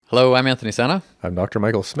Hello, I'm Anthony Sana, I'm Dr.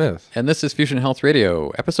 Michael Smith. and this is Fusion Health Radio,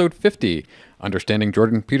 episode 50, Understanding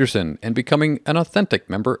Jordan Peterson and Becoming an Authentic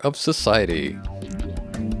Member of Society.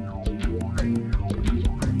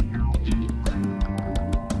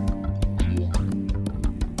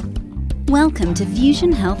 Welcome to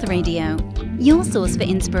Fusion Health Radio, your source for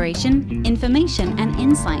inspiration, information, and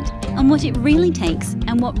insight on what it really takes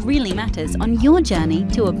and what really matters on your journey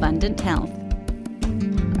to abundant health.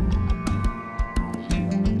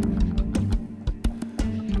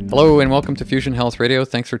 Hello, and welcome to Fusion Health Radio.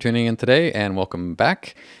 Thanks for tuning in today, and welcome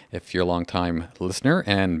back if you're a longtime listener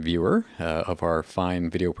and viewer of our fine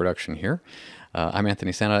video production here. I'm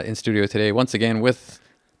Anthony Sana in studio today, once again with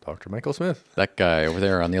Dr. Michael Smith. that guy over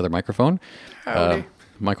there on the other microphone. Howdy.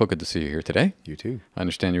 Michael, good to see you here today. You too. I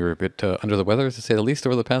understand you were a bit under the weather, to say the least,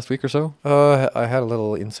 over the past week or so. I had a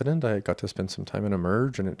little incident. I got to spend some time in a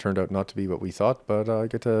merge, and it turned out not to be what we thought, but I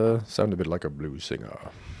get to sound a bit like a blues singer.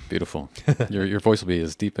 Beautiful. Your voice will be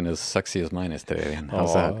as deep and as sexy as mine is today. And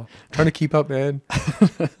how's that? Trying to keep up, man.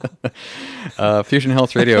 Fusion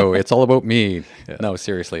Health Radio, it's all about me. Yeah. No,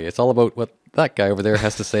 seriously. It's all about what that guy over there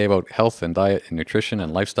has to say about health and diet and nutrition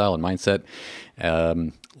and lifestyle and mindset.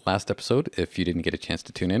 Last episode, if you didn't get a chance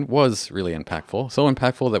to tune in, was really impactful. So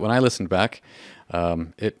impactful that when I listened back,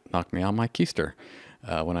 it knocked me on my keister.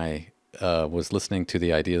 When I was listening to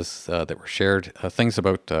the ideas that were shared, things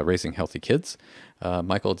about raising healthy kids.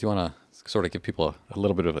 Michael, do you want to sort of give people a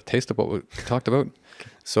little bit of a taste of what we talked about?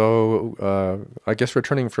 So I guess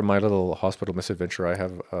returning from my little hospital misadventure, I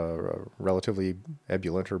have a relatively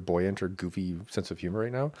ebullient or buoyant or goofy sense of humor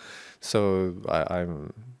right now. So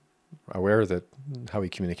I'm aware that how we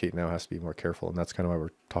communicate now has to be more careful, and that's kind of why we're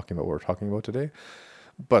talking about what we're talking about today.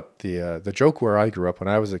 But the joke where I grew up when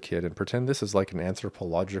I was a kid, and pretend this is like an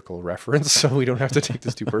anthropological reference, so we don't have to take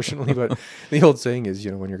this too personally, but the old saying is,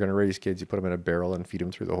 when you're going to raise kids, you put them in a barrel and feed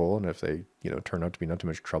them through the hole, and if they, turn out to be not too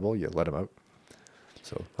much trouble, you let them out.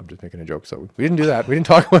 So I'm just making a joke. So we didn't do that. We didn't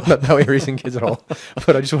talk about that way raising kids at all.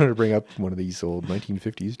 But I just wanted to bring up one of these old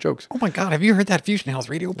 1950s jokes. Oh my God, have you heard that Fusion Health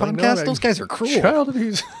Radio podcast? Those guys are cruel. Child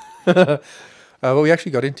abuse. What we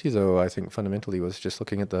actually got into, though, I think fundamentally was just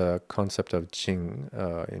looking at the concept of Qing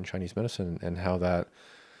in Chinese medicine and how that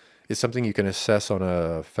is something you can assess on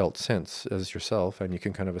a felt sense as yourself, and you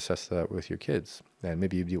can kind of assess that with your kids. And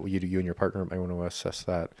maybe you and your partner might want to assess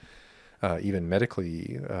that even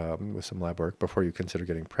medically with some lab work before you consider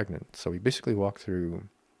getting pregnant. So we basically walk through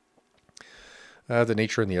the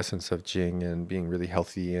nature and the essence of Qing and being really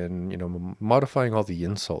healthy and, modifying all the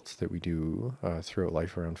insults that we do throughout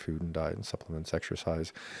life around food and diet and supplements,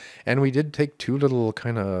 exercise. And we did take two little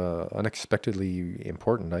kind of unexpectedly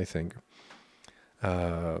important, I think,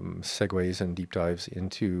 segues and deep dives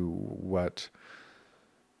into what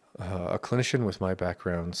a clinician with my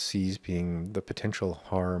background sees being the potential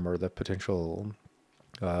harm or the potential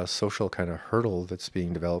social kind of hurdle that's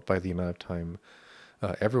being developed by the amount of time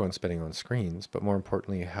everyone's spending on screens, but more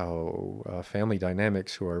importantly, how family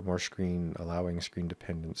dynamics who are more screen allowing, screen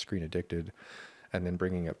dependent, screen addicted, and then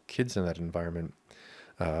bringing up kids in that environment.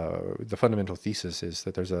 The fundamental thesis is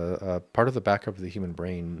that there's a part of the back of the human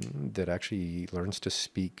brain that actually learns to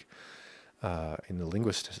speak in the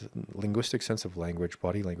linguistic sense of language,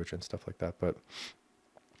 body language, and stuff like that. But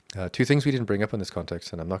two things we didn't bring up in this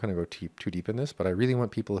context, and I'm not going to go too deep in this, but I really want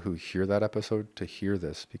people who hear that episode to hear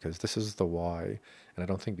this, because this is the why, and I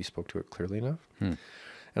don't think we spoke to it clearly enough. And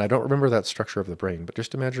I don't remember that structure of the brain, but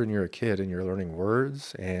just imagine you're a kid and you're learning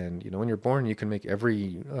words, and when you're born, you can make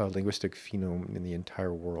every linguistic phenome in the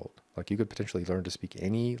entire world. Like you could potentially learn to speak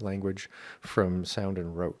any language from sound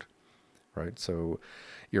and rote, right? So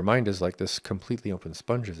your mind is like this completely open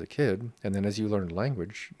sponge as a kid, and then as you learn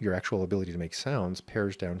language, your actual ability to make sounds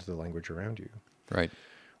pairs down to the language around you. Right.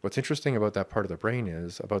 What's interesting about that part of the brain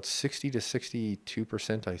is about 60 to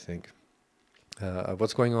 62%, I think, of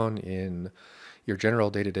what's going on in your general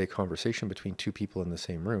day-to-day conversation between two people in the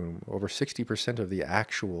same room, over 60% of the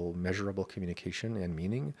actual measurable communication and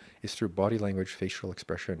meaning is through body language, facial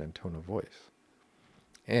expression, and tone of voice.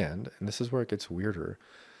 And this is where it gets weirder.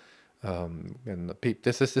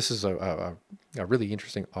 This is a really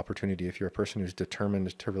interesting opportunity if you're a person who's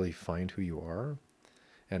determined to really find who you are.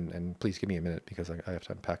 And please give me a minute, because I have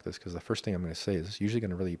to unpack this, because the first thing I'm going to say is usually going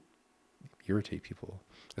to really irritate people,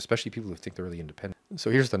 especially people who think they're really independent. So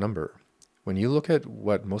here's the number. When you look at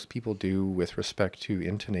what most people do with respect to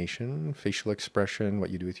intonation, facial expression, what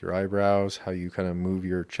you do with your eyebrows, how you kind of move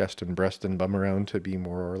your chest and breast and bum around to be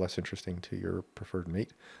more or less interesting to your preferred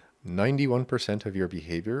mate, 91% of your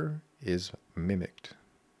behavior is mimicked.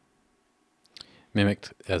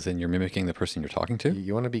 Mimicked, as in you're mimicking the person you're talking to?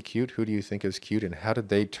 You want to be cute? Who do you think is cute? And how did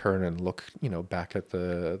they turn and look, back at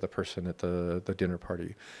the person at the dinner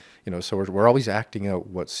party? So we're always acting out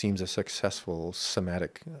what seems a successful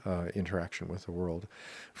somatic interaction with the world,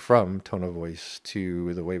 from tone of voice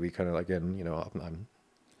to the way we kind of, again,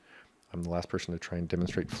 I'm the last person to try and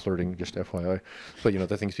demonstrate flirting, just FYI. But,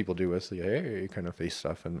 the things people do with the hey kind of face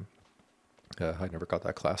stuff, and I never got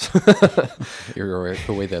that class. You were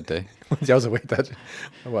away that day. I was away that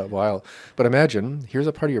a while. But imagine, here's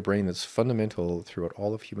a part of your brain that's fundamental throughout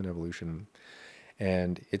all of human evolution.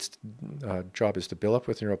 And its job is to build up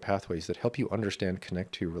with neural pathways that help you understand,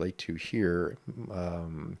 connect to, relate to, hear,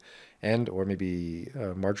 and or maybe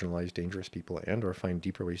marginalize dangerous people, and or find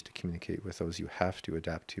deeper ways to communicate with those you have to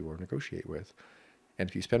adapt to or negotiate with. And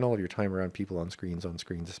if you spend all of your time around people on screens,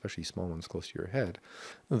 especially small ones close to your head,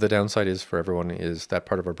 the downside is for everyone is that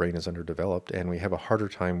part of our brain is underdeveloped, and we have a harder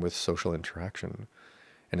time with social interaction.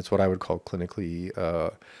 And it's what I would call clinically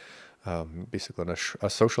basically a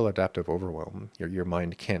social adaptive overwhelm. Your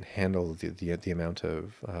mind can't handle the amount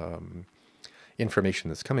of information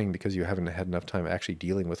that's coming because you haven't had enough time actually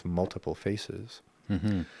dealing with multiple faces.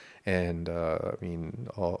 Mm-hmm. And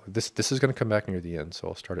this is going to come back near the end, so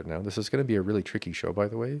I'll start it now. This is going to be a really tricky show, by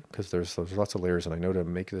the way, because there's lots of layers, and I know to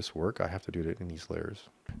make this work, I have to do it in these layers.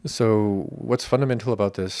 So what's fundamental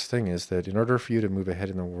about this thing is that in order for you to move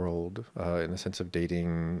ahead in the world, in the sense of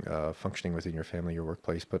dating, functioning within your family, your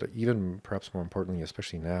workplace, but even perhaps more importantly,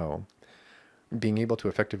 especially now, being able to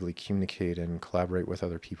effectively communicate and collaborate with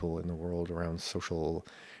other people in the world around social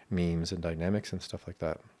memes and dynamics and stuff like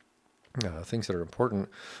that. Things that are important.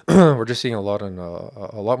 We're just seeing a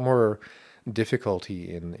lot more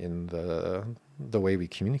difficulty in the way we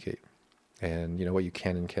communicate, and what you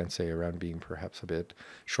can and can't say around being perhaps a bit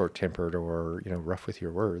short-tempered or rough with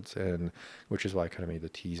your words, and which is why I kind of made the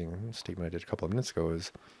teasing statement I did a couple of minutes ago,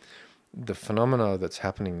 is the phenomena that's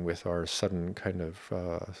happening with our sudden kind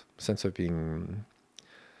of sense of being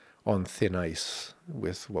on thin ice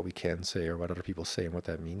with what we can say or what other people say and what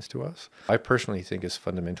that means to us. I personally think is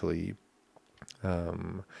fundamentally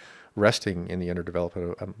resting in the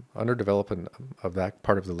underdevelopment of that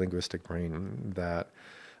part of the linguistic brain that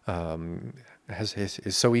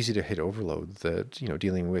is so easy to hit overload that,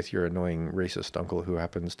 dealing with your annoying racist uncle who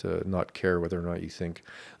happens to not care whether or not you think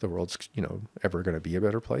the world's, ever going to be a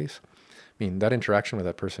better place. I mean, that interaction with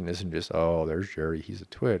that person isn't just, oh, there's Jerry, he's a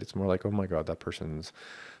twit. It's more like, oh my God, that person's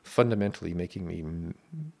fundamentally making me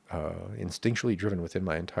instinctually driven within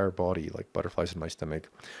my entire body, like butterflies in my stomach,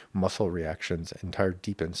 muscle reactions, entire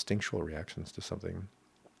deep instinctual reactions to something.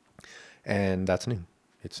 And that's new.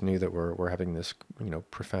 It's new that we're having this,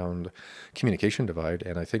 profound communication divide.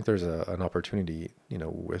 And I think there's an opportunity,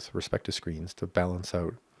 with respect to screens to balance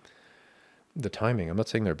out the timing. I'm not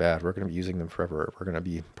saying they're bad. We're going to be using them forever. We're going to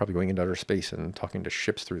be probably going into outer space and talking to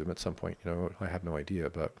ships through them at some point. I have no idea.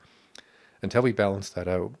 But until we balance that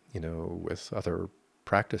out, with other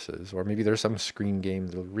practices, or maybe there's some screen game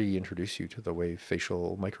that'll reintroduce you to the way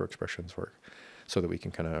facial microexpressions work so that we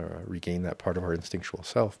can kind of regain that part of our instinctual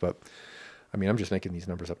self. But I mean, I'm just making these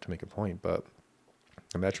numbers up to make a point, but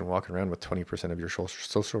imagine walking around with 20% of your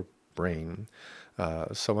social brain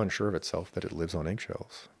so unsure of itself that it lives on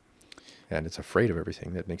eggshells. And it's afraid of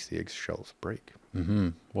everything that makes the eggshells break.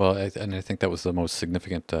 Mm-hmm. Well, I think that was the most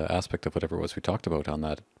significant aspect of whatever it was we talked about on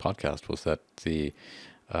that podcast, was that the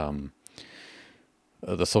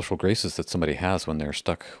social graces that somebody has when they're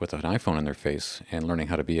stuck with an iPhone in their face and learning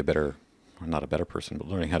how to be not a better person, but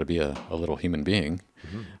learning how to be a little human being,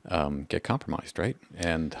 mm-hmm. Get compromised, right?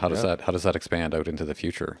 And how does that expand out into the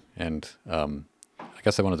future? And I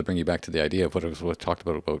guess I wanted to bring you back to the idea of what it was talked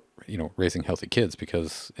about raising healthy kids,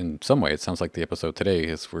 because in some way it sounds like the episode today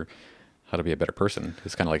is for how to be a better person.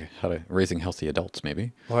 It's kind of like how to raising healthy adults,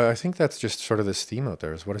 maybe. Well, I think that's just sort of this theme out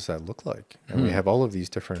there is, what does that look like? And we have all of these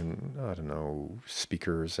different,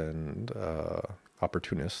 speakers and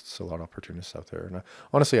opportunists, a lot of opportunists out there. And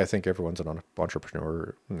honestly, I think everyone's an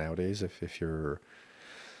entrepreneur nowadays if you're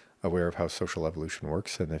aware of how social evolution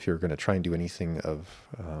works, and if you're going to try and do anything of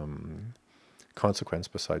consequence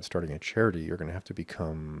besides starting a charity, you're going to have to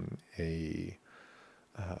become a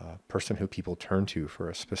person who people turn to for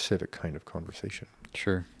a specific kind of conversation.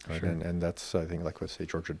 Sure. Right? Sure. And that's, I think, like let's say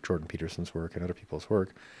Jordan Peterson's work and other people's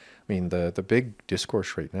work. I mean, the big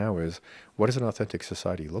discourse right now is, what does an authentic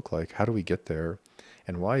society look like? How do we get there?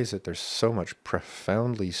 And why is it there's so much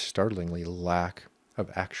profoundly, startlingly lack of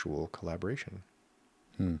actual collaboration?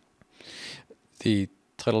 The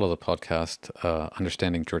title of the podcast,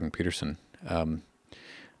 Understanding Jordan Peterson.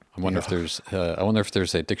 I wonder if Yeah.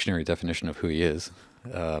 there's a dictionary definition of who he is,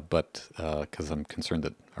 but because I'm concerned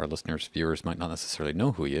that our listeners, viewers might not necessarily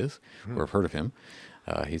know who he is or have heard of him.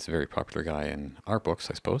 He's a very popular guy in our books,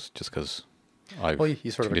 I suppose, just because I've Well,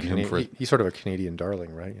 he's sort of tuned in him for he's sort of a Canadian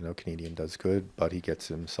darling, right? Canadian does good, but he gets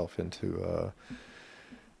himself into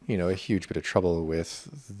a huge bit of trouble with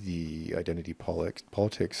the identity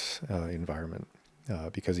politics environment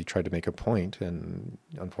because he tried to make a point, and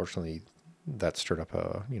unfortunately, that stirred up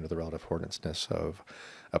the relative hornetsness of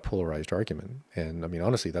a polarized argument. And I mean,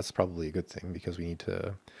 honestly, that's probably a good thing because we need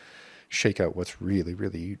to shake out what's really,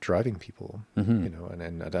 really driving people,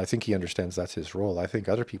 and I think he understands that's his role. I think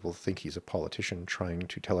other people think he's a politician trying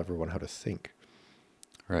to tell everyone how to think.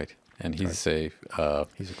 right. And he's He's a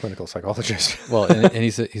clinical psychologist. well, and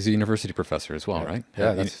he's a university professor as well, Yeah. right?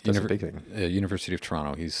 Yeah, that's a big thing. University of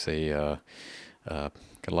Toronto. He's got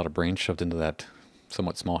a lot of brains shoved into that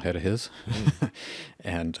somewhat small head of his,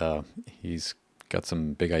 and he's got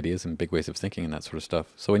some big ideas and big ways of thinking and that sort of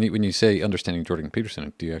stuff. So when you say understanding Jordan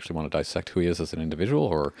Peterson, do you actually want to dissect who he is as an individual,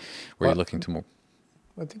 or were you looking to more?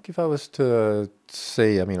 I think if I was to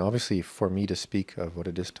say, I mean, obviously for me to speak of what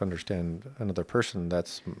it is to understand another person,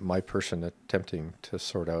 that's my person attempting to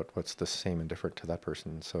sort out what's the same and different to that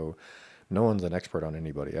person. So no one's an expert on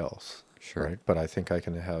anybody else. Sure. Right? But I think I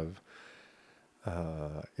can have,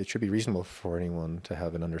 it should be reasonable for anyone to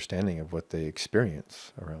have an understanding of what they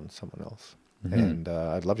experience around someone else. Mhm. And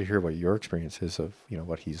I'd love to hear what your experience is of,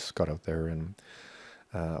 what he's got out there and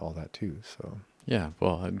all that too. So. Yeah,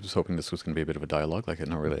 well, I was hoping this was going to be a bit of a dialogue, like it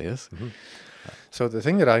normally is. So the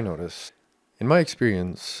thing that I notice, in my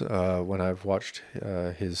experience, when I've watched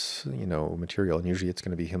his, material, and usually it's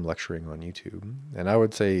going to be him lecturing on YouTube, and I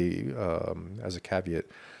would say, as a caveat,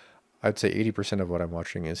 I'd say 80% of what I'm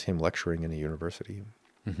watching is him lecturing in a university.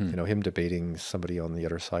 Him debating somebody on the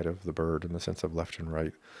other side of the bird in the sense of left and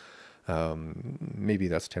right. Maybe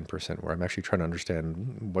that's 10% where I'm actually trying to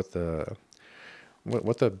understand what the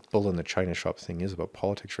bull in the china shop thing is about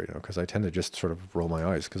politics right now, because I tend to just sort of roll my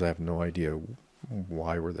eyes because I have no idea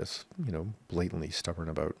why we're this, blatantly stubborn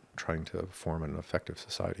about trying to form an effective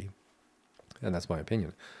society. And that's my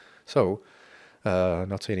opinion. So,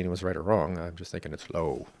 not saying anyone's right or wrong, I'm just thinking it's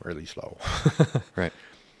low, really slow. Right.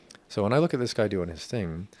 So when I look at this guy doing his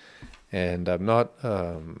thing, and I'm not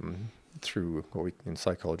through what we in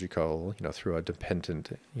psychology call, through a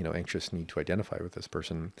dependent, anxious need to identify with this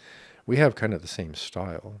person, we have kind of the same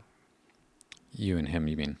style. You and him,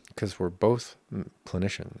 you mean? Because we're both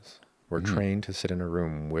clinicians. We're trained to sit in a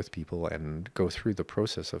room with people and go through the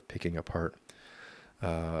process of picking apart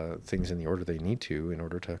things in the order they need to in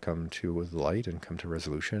order to come to the light and come to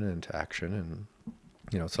resolution and to action and,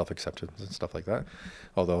 self-acceptance and stuff like that.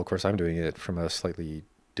 Although, of course, I'm doing it from a slightly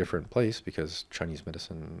different place because Chinese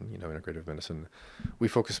medicine, integrative medicine, we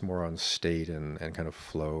focus more on state and kind of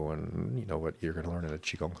flow and, what you're going to learn in a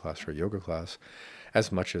Qigong class or a yoga class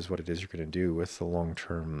as much as what it is you're going to do with the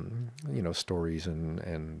long-term, stories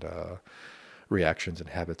and reactions and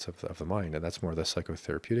habits of the mind. And that's more the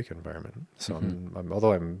psychotherapeutic environment. So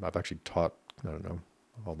although I've actually taught,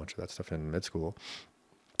 a whole bunch of that stuff in med school,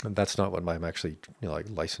 and that's not what I'm actually,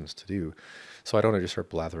 licensed to do. So I don't just start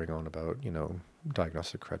blathering on about,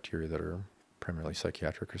 diagnostic criteria that are primarily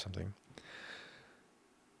psychiatric or something.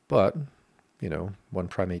 But, one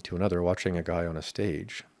primate to another, watching a guy on a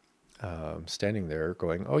stage, standing there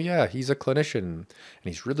going, oh yeah, he's a clinician and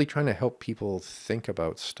he's really trying to help people think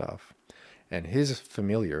about stuff. And his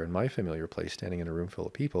familiar and my familiar place standing in a room full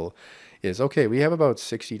of people is, okay, we have about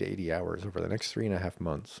 60 to 80 hours over the next 3.5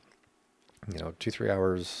 months. 2-3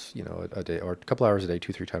 hours, a day, or a couple hours a day,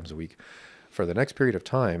 2-3 times a week, for the next period of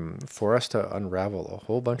time, for us to unravel a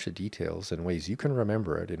whole bunch of details in ways you can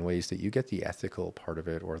remember it, in ways that you get the ethical part of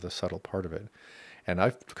it or the subtle part of it. And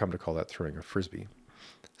I've come to call that throwing a frisbee.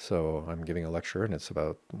 So I'm giving a lecture, and it's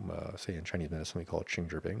about, say, in Chinese medicine, we call it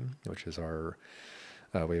Qingzhibing, which is our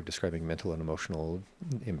way of describing mental and emotional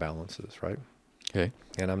imbalances, right? Okay.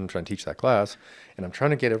 And I'm trying to teach that class, and I'm trying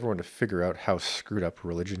to get everyone to figure out how screwed up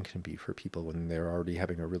religion can be for people when they're already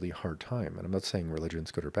having a really hard time. And I'm not saying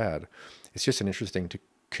religion's good or bad. It's just an interesting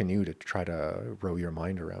canoe to try to row your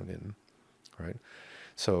mind around in, right?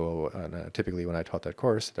 So typically when I taught that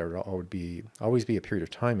course, there would always be a period of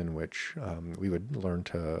time in which we would learn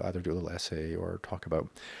to either do a little essay or talk about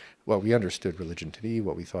what we understood religion to be,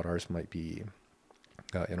 what we thought ours might be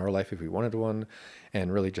in our life if we wanted one,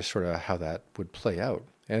 and really just sort of how that would play out.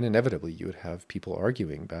 And inevitably you would have people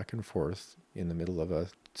arguing back and forth in the middle of a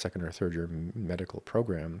second or third year medical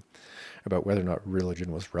program about whether or not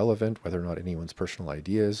religion was relevant, whether or not anyone's personal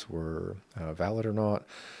ideas were valid or not,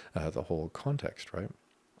 the whole context, right?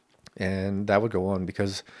 And that would go on,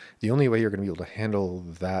 because the only way you're going to be able to handle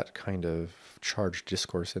that kind of charged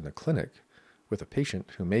discourse in the clinic with a patient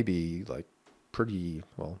who may be like pretty,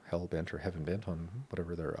 well, hell-bent or heaven-bent on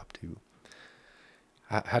whatever they're up to,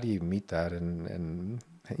 how do you meet that and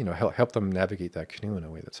help them navigate that canoe in a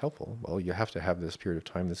way that's helpful? Well, you have to have this period of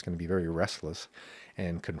time that's going to be very restless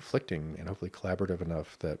and conflicting, and hopefully collaborative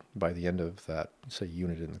enough that by the end of that, say,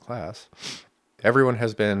 unit in the class, everyone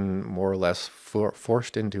has been more or less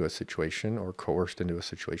forced into a situation, or coerced into a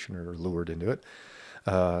situation, or lured into it,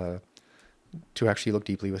 to actually look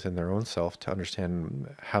deeply within their own self to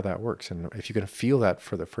understand how that works. And if you can feel that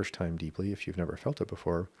for the first time deeply, if you've never felt it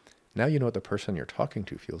before, now you know what the person you're talking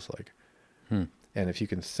to feels like. And if you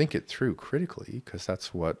can think it through critically, because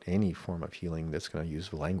that's what any form of healing that's going to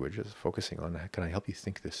use language is focusing on, can I help you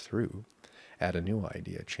think this through? Add a new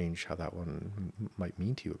idea, change how that one might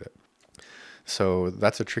mean to you a bit. So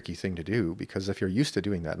that's a tricky thing to do, because if you're used to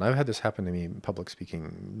doing that, and I've had this happen to me in public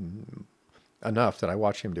speaking enough that I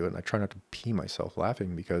watch him do it, and I try not to pee myself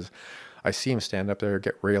laughing, because I see him stand up there,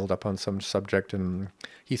 get railed up on some subject, and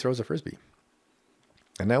he throws a Frisbee.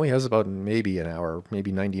 And now he has about maybe an hour,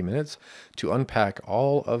 maybe 90 minutes to unpack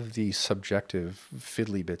all of the subjective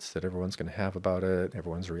fiddly bits that everyone's going to have about it,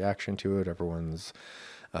 everyone's reaction to it, everyone's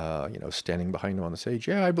standing behind him on the stage.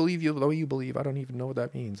 Yeah, I believe you the way you believe. I don't even know what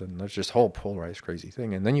that means. And there's this whole polarized, crazy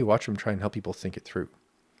thing. And then you watch him try and help people think it through.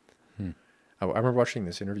 I remember watching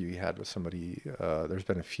this interview he had with somebody. There's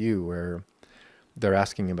been a few where they're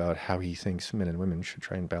asking about how he thinks men and women should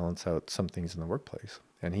try and balance out some things in the workplace.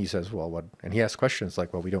 And he says, well, what? And he asks questions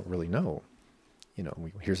like, well, we don't really know.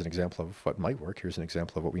 Here's an example of what might work. Here's an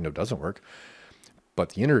example of what we know doesn't work. But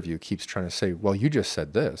the interview keeps trying to say, well, you just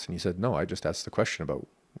said this. And he said, no, I just asked the question about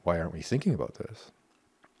why aren't we thinking about this?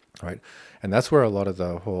 Right. And that's where a lot of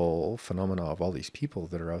the whole phenomena of all these people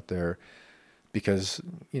that are out there, because,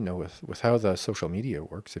 with how the social media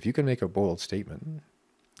works, if you can make a bold statement,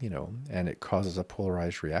 and it causes a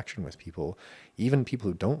polarized reaction with people, even people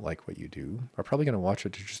who don't like what you do are probably going to watch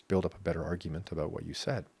it to just build up a better argument about what you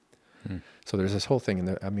said. So there's this whole thing.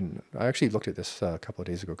 And I actually looked at this a couple of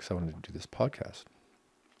days ago because I wanted to do this podcast.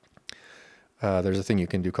 There's a thing you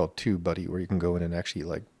can do called TubeBuddy, where you can go in and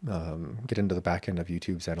actually get into the back end of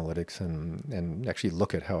YouTube's analytics and actually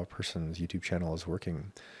look at how a person's YouTube channel is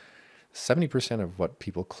working. 70% of what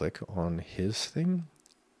people click on his thing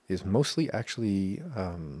is mostly actually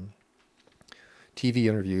TV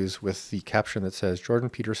interviews with the caption that says, Jordan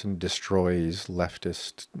Peterson destroys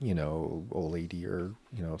leftist, old lady or,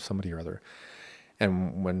 somebody or other.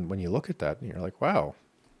 And when you look at that, you're like, wow,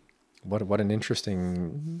 what an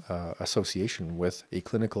interesting association with a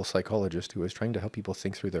clinical psychologist who is trying to help people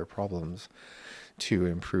think through their problems to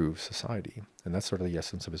improve society. And that's sort of the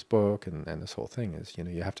essence of his book and this whole thing is,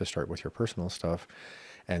 you have to start with your personal stuff.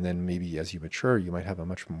 And then maybe as you mature, you might have a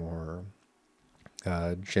much more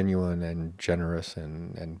genuine and generous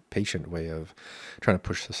and patient way of trying to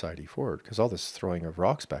push society forward. Because all this throwing of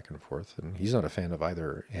rocks back and forth, and he's not a fan of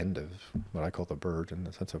either end of what I call the bird in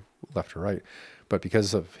the sense of left or right, but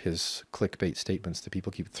because of his clickbait statements that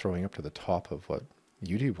people keep throwing up to the top of what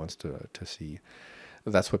YouTube wants to see,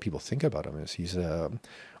 that's what people think about him, is he's a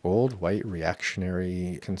old, white,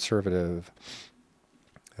 reactionary, conservative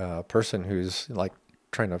person who's like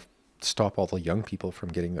trying to stop all the young people from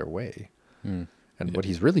getting their way. And what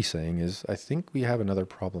he's really saying is, I think we have another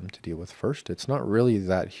problem to deal with first. It's not really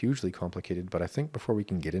that hugely complicated, but I think before we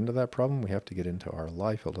can get into that problem, we have to get into our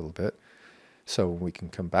life a little bit. So we can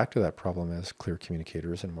come back to that problem as clear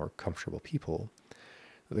communicators and more comfortable people.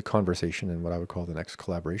 The conversation and what I would call the next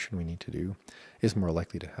collaboration we need to do is more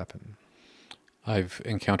likely to happen. I've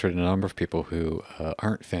encountered a number of people who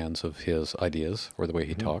aren't fans of his ideas or the way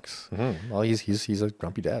he talks. Well, he's a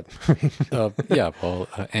grumpy dad.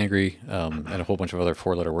 Angry, and a whole bunch of other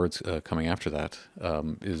four-letter words coming after that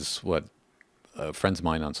is what friends of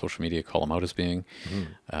mine on social media call him out as being.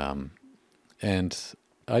 And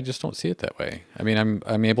I just don't see it that way. I mean,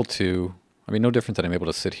 I'm able to. I mean, no different than I'm able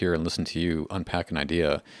to sit here and listen to you unpack an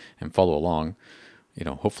idea and follow along.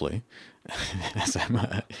 Hopefully. As I'm,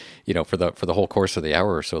 for the whole course of the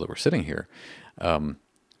hour or so that we're sitting here, and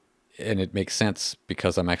it makes sense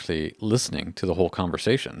because I'm actually listening to the whole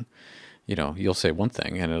conversation. You'll say one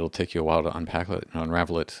thing, and it'll take you a while to unpack it and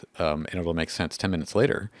unravel it, and it'll make sense 10 minutes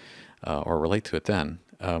later, or relate to it then.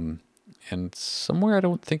 And somewhere I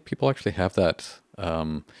don't think people actually have that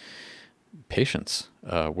patience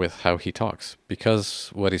with how he talks,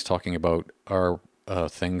 because what he's talking about are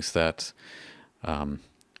things that.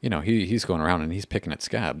 He's going around and he's picking at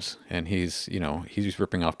scabs, and he's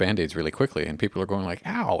ripping off Band-Aids really quickly, and people are going like,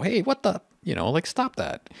 ow, hey, what the, stop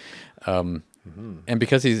that. And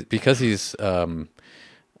because he's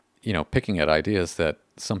picking at ideas that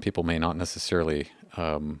some people may not necessarily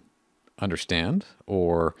understand,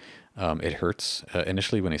 or it hurts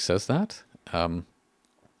initially when he says that,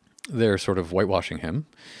 they're sort of whitewashing him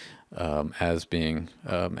as being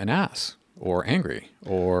an ass or angry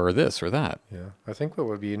or this or that. Yeah, I think what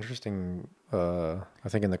would be interesting, I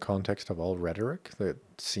think in the context of all rhetoric that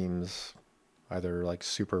seems either like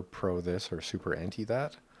super pro this or super anti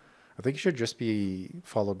that, I think it should just be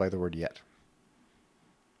followed by the word yet.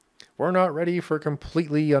 We're not ready for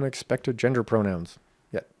completely unexpected gender pronouns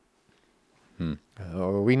yet.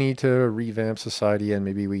 We need to revamp society, and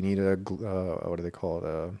maybe we need what do they call it?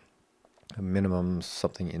 A minimum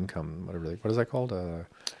something income, what is that called?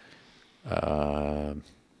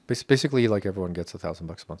 Basically, like everyone gets $1,000 a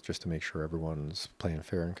month just to make sure everyone's playing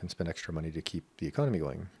fair and can spend extra money to keep the economy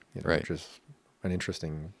going. Right. Which is an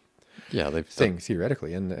interesting thing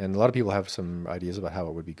theoretically, and a lot of people have some ideas about how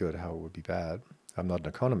it would be good, how it would be bad. I'm not an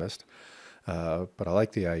economist, but I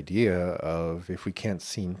like the idea of if we can't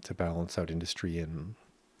seem to balance out industry and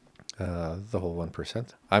the whole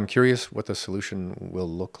 1%. I'm curious what the solution will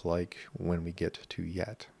look like when we get to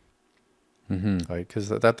yet. Right, because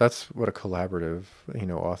that's what a collaborative,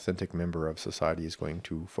 authentic member of society is going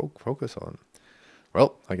to focus on.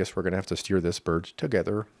 Well, I guess we're going to have to steer this bird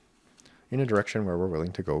together in a direction where we're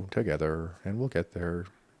willing to go together, and we'll get there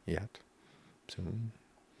yet soon.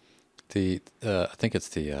 I think it's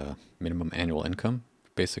the minimum annual income,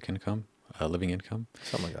 basic income, living income,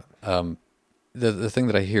 something like that. The thing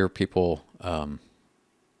that I hear people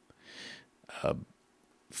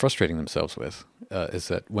frustrating themselves with is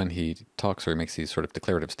that when he talks or he makes these sort of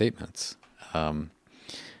declarative statements,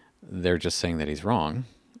 they're just saying that he's wrong,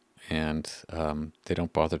 and they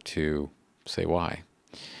don't bother to say why.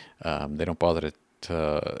 They don't bother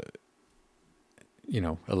to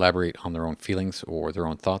elaborate on their own feelings or their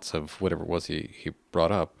own thoughts of whatever it was he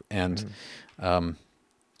brought up. And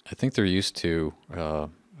I think they're used to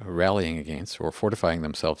rallying against or fortifying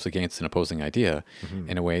themselves against an opposing idea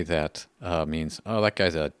in a way that means, oh, that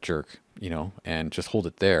guy's a jerk, and just hold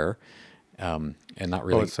it there. And not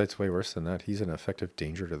really. Oh, it's way worse than that. He's an effective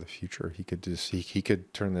danger to the future. He could he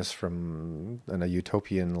could turn this from a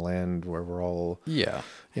utopian land where we're all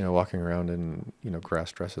walking around in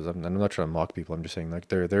grass dresses. I'm not trying to mock people. I'm just saying like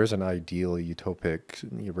there's an ideal utopic,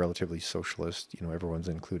 relatively socialist. Everyone's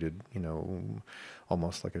included.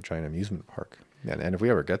 Almost like a giant amusement park. And if we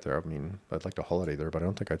ever get there, I mean, I'd like to holiday there, but I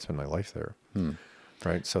don't think I'd spend my life there.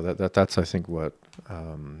 Right. So that's I think what.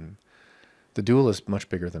 The duel is much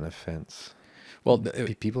bigger than a fence. Well,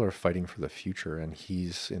 people are fighting for the future, and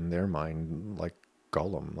he's in their mind like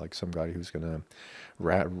Gollum, like some guy who's going to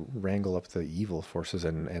wrangle up the evil forces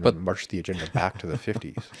and march the agenda back to the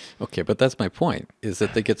 50s. Okay, but that's my point: is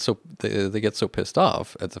that they get so pissed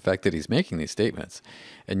off at the fact that he's making these statements,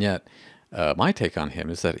 and yet my take on him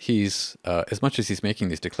is that he's as much as he's making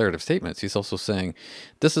these declarative statements, he's also saying,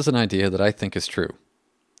 "This is an idea that I think is true."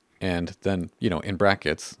 And then, in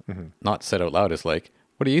brackets, not said out loud, is like,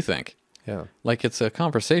 what do you think? Yeah. Like it's a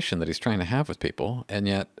conversation that he's trying to have with people, and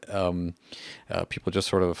yet people just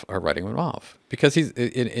sort of are writing him off. Because he's,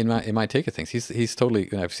 in my take of things, he's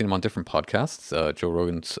totally, I've seen him on different podcasts, Joe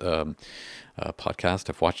Rogan's podcast.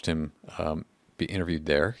 I've watched him be interviewed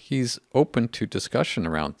there. He's open to discussion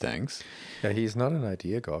around things. Yeah, he's not an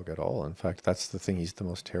ideagog at all. In fact, that's the thing he's the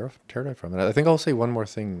most terrified from. And I think I'll say one more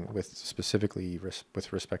thing specifically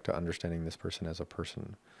with respect to understanding this person as a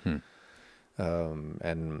person.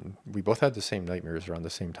 And we both had the same nightmares around the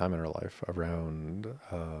same time in our life, around,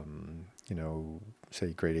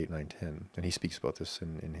 say grade 8, 9, 10. And he speaks about this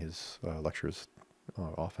in his lectures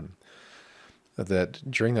often. That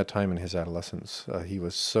during that time in his adolescence, he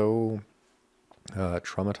was so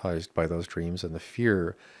traumatized by those dreams and the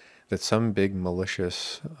fear that some big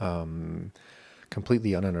malicious,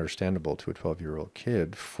 completely ununderstandable to a 12-year-old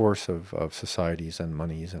kid, force of societies and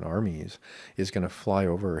monies and armies is going to fly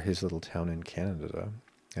over his little town in Canada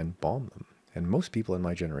and bomb them. And most people in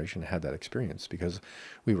my generation had that experience because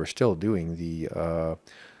we were still doing the,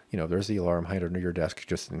 there's the alarm, hide under your desk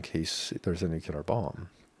just in case there's a nuclear bomb.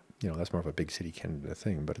 That's more of a big city Canada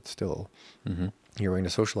thing, but it's still, you're going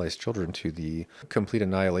to socialize children to the complete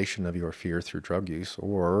annihilation of your fear through drug use,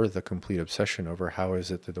 or the complete obsession over how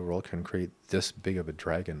is it that the world can create this big of a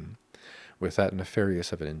dragon with that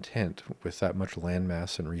nefarious of an intent, with that much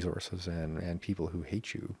landmass and resources and people who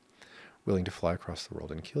hate you, willing to fly across the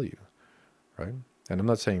world and kill you, right? And I'm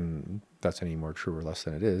not saying that's any more true or less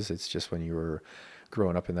than it is. It's just when you were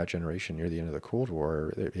growing up in that generation near the end of the Cold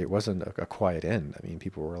War, it wasn't a quiet end. I mean,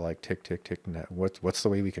 people were like, tick, tick, tick. What's the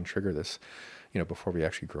way we can trigger this, before we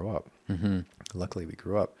actually grow up? Mm-hmm. Luckily, we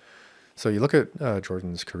grew up. So you look at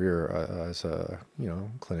Jordan's career as a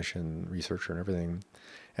clinician, researcher, and everything,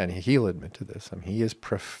 and he'll admit to this. I mean, he is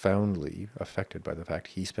profoundly affected by the fact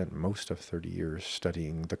he spent most of 30 years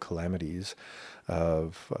studying the calamities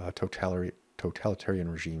of totalitarian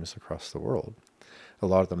regimes across the world. A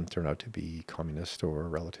lot of them turn out to be communist or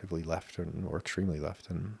relatively left or extremely left,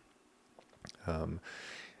 and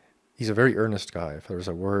he's a very earnest guy. If there's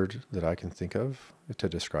a word that I can think of to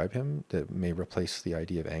describe him that may replace the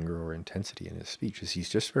idea of anger or intensity in his speech, is he's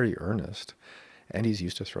just very earnest, and he's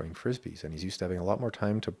used to throwing frisbees, and he's used to having a lot more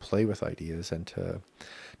time to play with ideas and to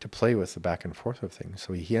play with the back and forth of things.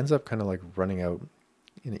 So he ends up kind of like running out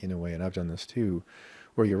in a way, and I've done this too,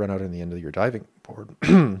 where you run out in the end of your diving board,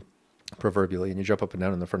 proverbially, and you jump up and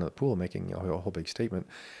down in the front of the pool making a whole big statement.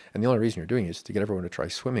 And the only reason you're doing it is to get everyone to try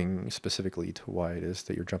swimming specifically to why it is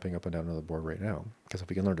that you're jumping up and down on the board right now. Because if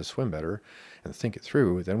we can learn to swim better and think it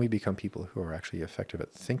through, then we become people who are actually effective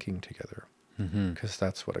at thinking together. Because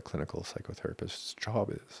that's what a clinical psychotherapist's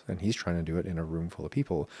job is. And he's trying to do it in a room full of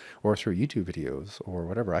people or through YouTube videos or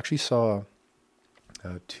whatever. I actually saw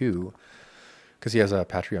two, because he has a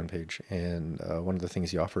Patreon page, and one of the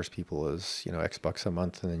things he offers people is, X bucks a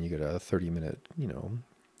month, and then you get a 30-minute,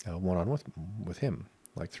 one-on-one with him,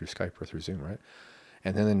 like through Skype or through Zoom, right?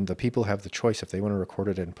 And then the people have the choice, if they want to record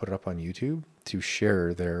it and put it up on YouTube, to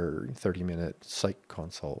share their 30-minute psych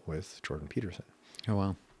consult with Jordan Peterson. Oh,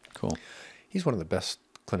 wow. Cool. He's one of the best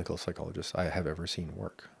clinical psychologists I have ever seen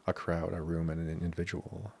work. A crowd, a room, and an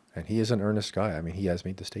individual. And he is an earnest guy. I mean, he has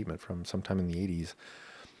made the statement from sometime in the 80s,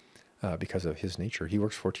 because of his nature. He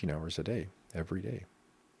works 14 hours a day, every day,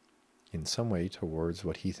 in some way towards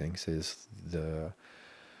what he thinks is the,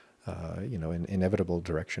 an inevitable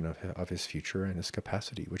direction of his future and his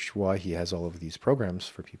capacity, which is why he has all of these programs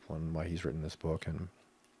for people and why he's written this book and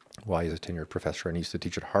why he's a tenured professor and he used to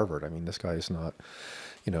teach at Harvard. I mean, this guy is not,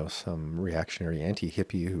 some reactionary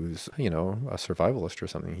anti-hippie who's, a survivalist or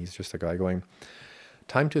something. He's just a guy going,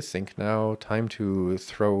 time to think now, time to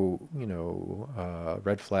throw,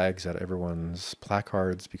 red flags at everyone's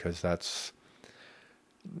placards, because that's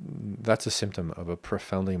a symptom of a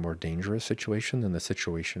profoundly more dangerous situation than the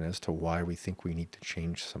situation as to why we think we need to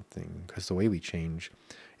change something. Because the way we change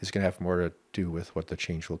is going to have more to do with what the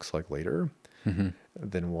change looks like later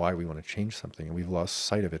than why we want to change something. And we've lost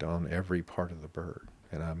sight of it on every part of the bird.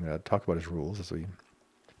 And I'm going to talk about his rules as we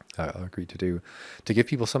agreed to do, to give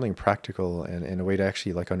people something practical and a way to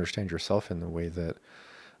actually like understand yourself in the way that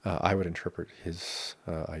I would interpret his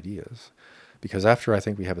ideas. Because after I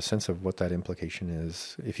think we have a sense of what that implication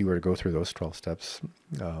is, if you were to go through those 12 steps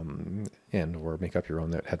and or make up your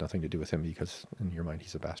own that had nothing to do with him, because in your mind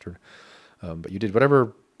he's a bastard, but you did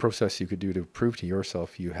whatever process you could do to prove to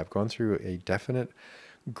yourself you have gone through a definite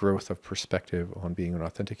growth of perspective on being an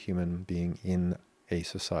authentic human being in a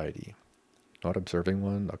society. Not observing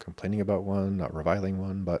one, not complaining about one, not reviling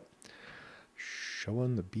one, but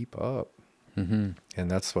showing the beep up. And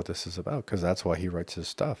that's what this is about, because that's why he writes his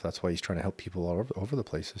stuff. That's why he's trying to help people all over the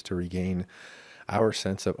place, is to regain our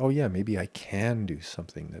sense of, oh yeah, maybe I can do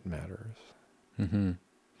something that matters.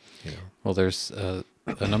 Well, there's a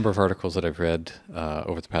number of articles that I've read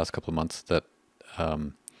over the past couple of months that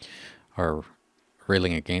are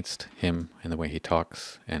railing against him and the way he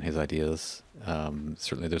talks and his ideas.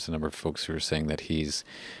 Certainly there's a number of folks who are saying that he's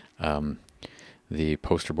the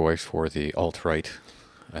poster boy for the alt-right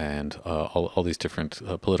and all these different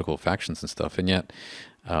political factions and stuff. And yet,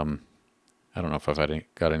 I don't know if I've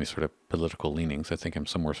got any sort of political leanings. I think I'm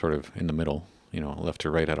somewhere sort of in the middle, left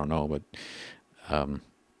or right, I don't know. But I'm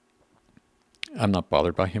not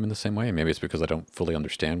bothered by him in the same way. Maybe it's because I don't fully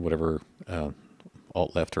understand whatever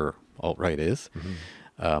alt-left or alt-right is.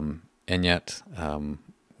 And yet,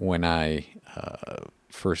 when I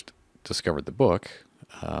first discovered the book,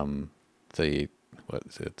 the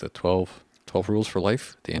 12 Rules for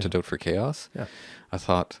Life, The Antidote for Chaos, I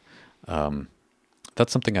thought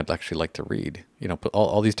that's something I'd actually like to read. Put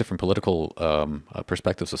all these different political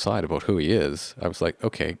perspectives aside about who he is. I was like,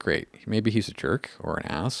 okay, great. Maybe he's a jerk or an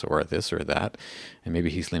ass or this or that, and maybe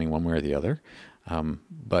he's leaning one way or the other.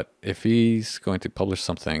 But if he's going to publish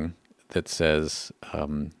something that says,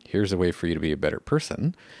 here's a way for you to be a better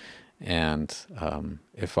person, and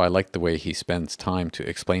if I like the way he spends time to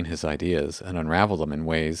explain his ideas and unravel them in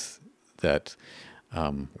ways that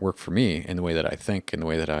work for me, in the way that I think, in the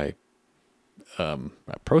way that I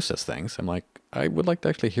process things, I'm like, I would like to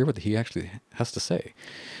actually hear what he actually has to say.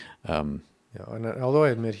 And although I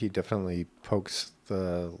admit he definitely pokes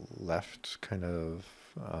the left kind of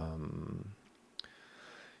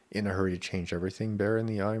in a hurry to change everything bear in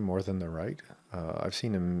the eye more than the right. I've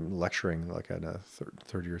seen him lecturing like at a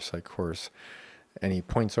third year psych course, and he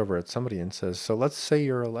points over at somebody and says, so let's say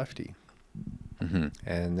you're a lefty. Mm-hmm.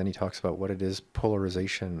 And then he talks about what it is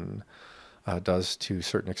polarization does to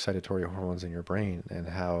certain excitatory hormones in your brain, and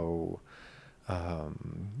how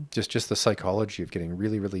just the psychology of getting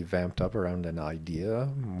really, really vamped up around an idea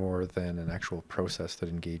more than an actual process that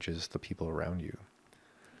engages the people around you.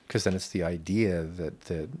 Because then it's the idea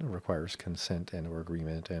that requires consent and or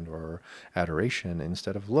agreement and or adoration,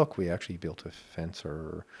 instead of, look, we actually built a fence,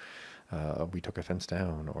 or we took a fence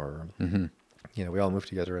down, or Mm-hmm. we all moved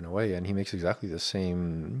together in a way. And he makes exactly the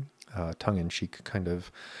same tongue-in-cheek kind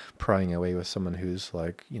of prying away with someone who's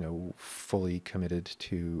like, fully committed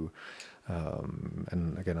to,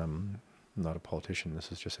 and again, I'm not a politician,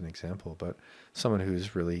 this is just an example, but someone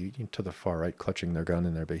who's really to the far right, clutching their gun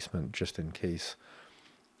in their basement just in case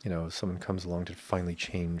someone comes along to finally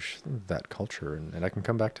change that culture. And I can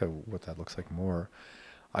come back to what that looks like more.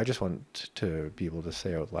 I just want to be able to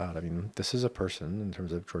say out loud, I mean, this is a person, in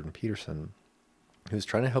terms of Jordan Peterson, who's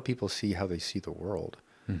trying to help people see how they see the world.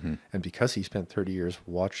 Mm-hmm. And because he spent 30 years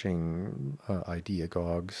watching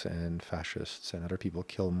ideagogues and fascists and other people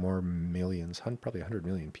kill more millions, probably 100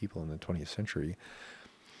 million people in the 20th century,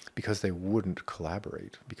 because they wouldn't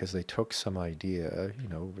collaborate, because they took some idea,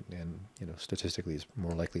 and statistically is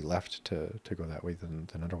more likely left to go that way than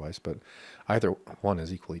otherwise. But either one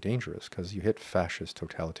is equally dangerous, because you hit fascist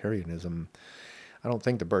totalitarianism, I don't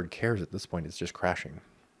think the bird cares at this point. It's just crashing.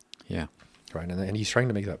 Yeah. Right. And he's trying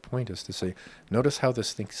to make that point, is to say, notice how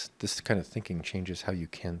this kind of thinking changes how you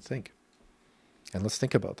can think. And let's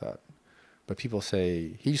think about that. But people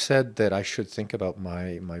say, he said that I should think about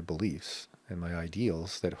my beliefs and my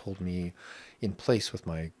ideals that hold me in place with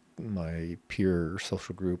my peer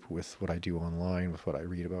social group, with what I do online, with what I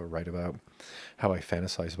read about, write about, how I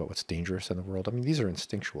fantasize about what's dangerous in the world. I mean, these are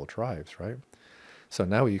instinctual drives, right? So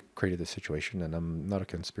now we created this situation, and I'm not a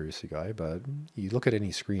conspiracy guy, but you look at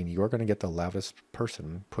any screen, you're going to get the loudest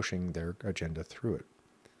person pushing their agenda through it.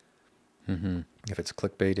 Mm-hmm. If it's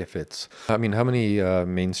clickbait, how many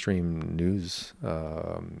mainstream news, what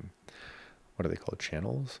are they called,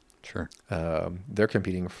 channels? Sure. They're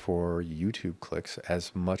competing for YouTube clicks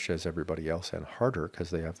as much as everybody else, and harder,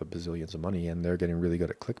 because they have the bazillions of money, and they're getting really good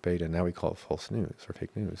at clickbait, and now we call it false news or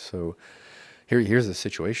fake news. So here's a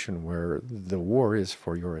situation where the war is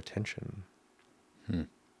for your attention.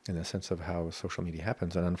 In the sense of how social media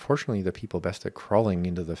happens. And unfortunately, the people best at crawling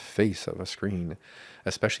into the face of a screen,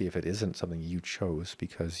 especially if it isn't something you chose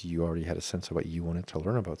because you already had a sense of what you wanted to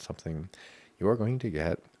learn about something, you are going to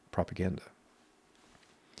get propaganda.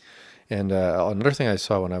 And another thing I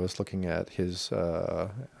saw when I was looking at his all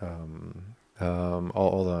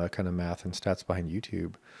the kind of math and stats behind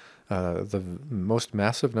YouTube, the most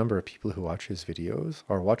massive number of people who watch his videos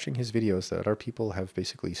are watching his videos that other people have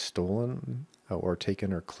basically stolen or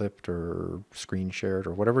taken or clipped or screen shared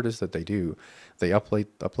or whatever it is that they do. They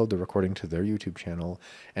upload the recording to their YouTube channel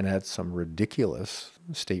and add some ridiculous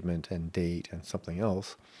statement and date and something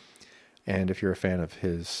else. And if you're a fan of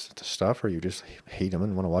his stuff, or you just hate him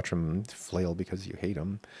and want to watch him flail because you hate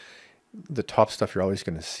him, the top stuff you're always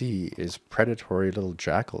going to see is predatory little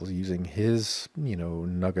jackals using his,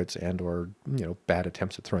 nuggets and or, bad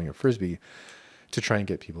attempts at throwing a frisbee to try and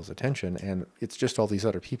get people's attention. And it's just all these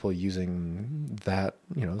other people using that,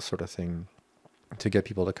 sort of thing to get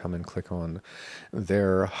people to come and click on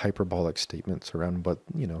their hyperbolic statements around what,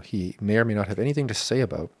 he may or may not have anything to say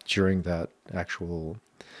about during that actual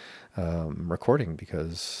recording,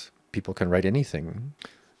 because people can write anything.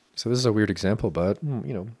 So this is a weird example, but,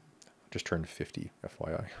 just turned 50,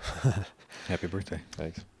 FYI. Happy birthday.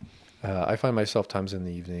 Thanks. I find myself times in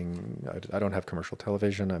the evening, I don't have commercial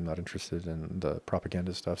television. I'm not interested in the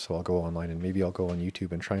propaganda stuff, so I'll go online, and maybe I'll go on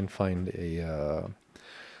YouTube and try and find a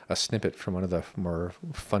snippet from one of the more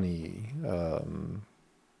funny,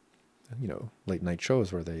 late night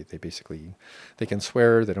shows where they basically, they can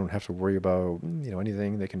swear, they don't have to worry about,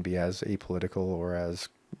 anything. They can be as apolitical or as,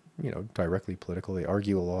 directly political. They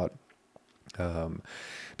argue a lot.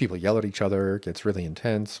 People yell at each other, it gets really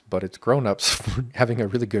intense, but it's grown-ups having a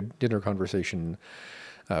really good dinner conversation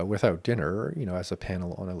without dinner, as a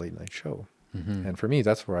panel on a late night show. Mm-hmm. And for me,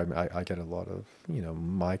 that's where I get a lot of,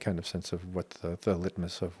 my kind of sense of what the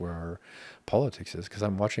litmus of where our politics is, because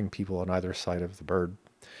I'm watching people on either side of the bird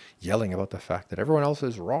yelling about the fact that everyone else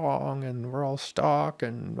is wrong and we're all stuck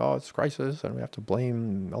and, it's crisis and we have to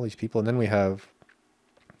blame all these people. And then we have,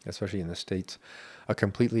 especially in the States, a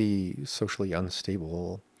completely socially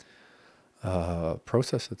unstable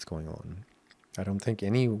process that's going on. I don't think at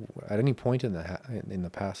any point in the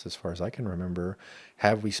past, as far as I can remember,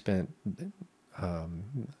 have we spent,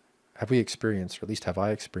 have we experienced, or at least have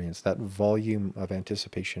I experienced that volume of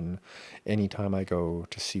anticipation anytime I go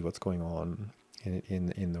to see what's going on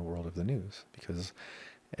in the world of the news, because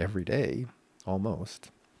every day, almost,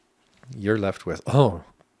 you're left with, oh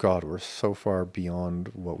God, we're so far beyond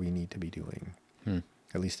what we need to be doing,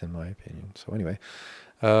 at least in my opinion. So anyway,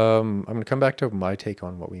 I'm going to come back to my take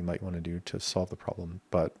on what we might want to do to solve the problem.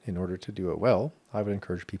 But in order to do it well, I would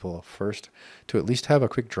encourage people first to at least have a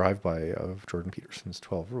quick drive-by of Jordan Peterson's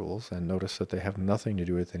 12 rules and notice that they have nothing to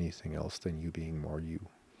do with anything else than you being more you.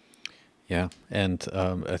 Yeah, and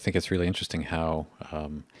I think it's really interesting how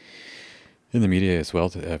in the media as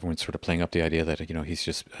well, everyone's sort of playing up the idea that, he's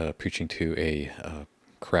just preaching to a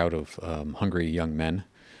crowd of hungry young men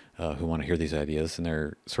who want to hear these ideas, and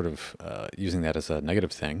they're sort of using that as a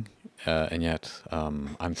negative thing. And yet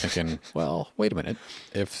I'm thinking, well, wait a minute.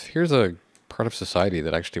 If here's a part of society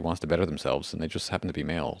that actually wants to better themselves and they just happen to be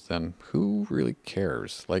male, then who really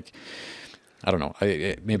cares? Like, I don't know.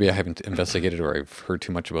 Maybe I haven't investigated or I've heard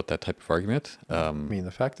too much about that type of argument. I mean,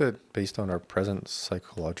 the fact that based on our present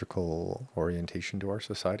psychological orientation to our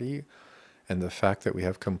society, and the fact that we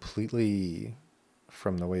have completely,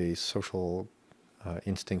 from the way social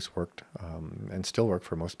instincts worked and still work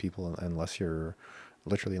for most people, unless you're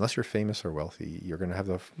famous or wealthy, you're going to have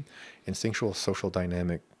the instinctual social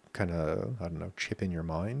dynamic kind of, I don't know, chip in your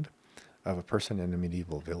mind of a person in a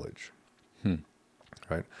medieval village.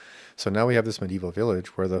 Right. So now we have this medieval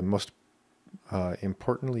village where the most the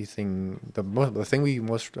thing we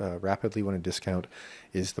most rapidly want to discount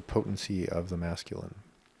is the potency of the masculine.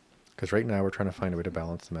 Because right now we're trying to find a way to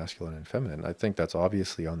balance the masculine and feminine. I think that's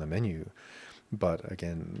obviously on the menu. But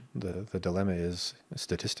again, the dilemma is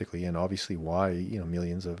statistically and obviously why,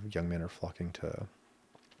 millions of young men are flocking to,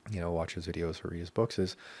 watch his videos or read his books,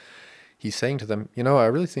 is he's saying to them, I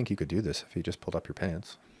really think you could do this if you just pulled up your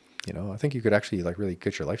pants. I think you could actually really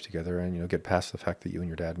get your life together and, get past the fact that you and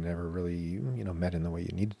your dad never really, met in the way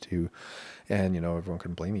you needed to. And, everyone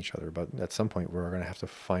can blame each other. But at some point we're going to have to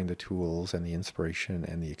find the tools and the inspiration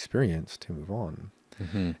and the experience to move on.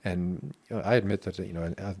 Mm-hmm. And I admit that,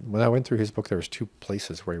 when I went through his book, there was two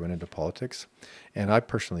places where he went into politics. And I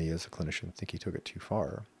personally, as a clinician, think he took it too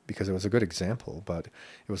far because it was a good example. But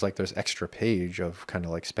it was like there's extra page of kind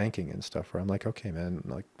of like spanking and stuff where I'm like, okay, man,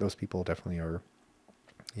 like those people definitely are,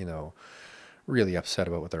 really upset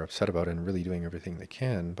about what they're upset about and really doing everything they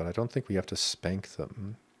can. But I don't think we have to spank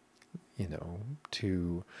them,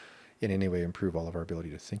 to in any way improve all of our ability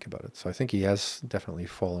to think about it. So I think he has definitely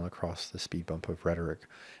fallen across the speed bump of rhetoric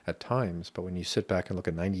at times. But when you sit back and look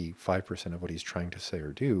at 95% of what he's trying to say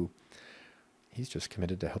or do, he's just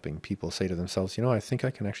committed to helping people say to themselves, I think I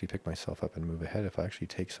can actually pick myself up and move ahead if I actually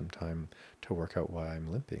take some time to work out why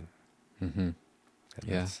I'm limping. Mm-hmm.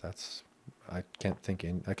 And that's I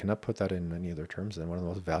cannot put that in any other terms than one of the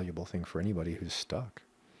most valuable things for anybody who's stuck.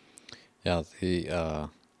 Yeah,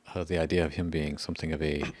 the idea of him being something of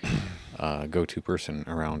a go-to person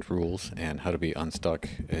around rules and how to be unstuck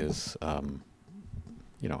is, I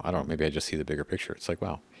don't know, maybe I just see the bigger picture. It's like,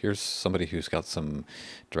 wow, here's somebody who's got some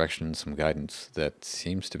direction, some guidance that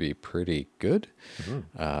seems to be pretty good.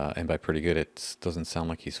 Mm-hmm. And by pretty good, it doesn't sound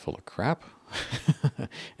like he's full of crap.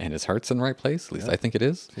 And his heart's in the right place. At least I think it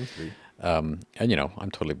is. Seems to be. And,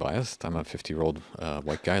 I'm totally biased. I'm a 50-year-old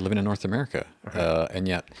white guy living in North America. Uh-huh. And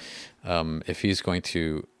yet, if he's going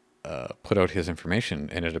to put out his information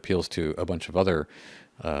and it appeals to a bunch of other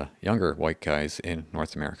younger white guys in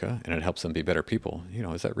North America and it helps them be better people,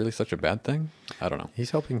 is that really such a bad thing? I don't know.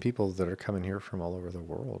 He's helping people that are coming here from all over the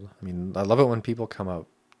world. I mean, I love it when people come up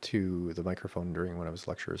to the microphone during one of his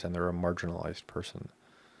lectures and they're a marginalized person.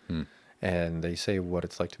 And they say what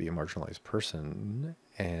it's like to be a marginalized person.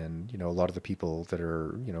 And, a lot of the people that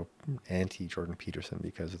are, anti-Jordan Peterson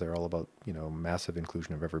because they're all about, massive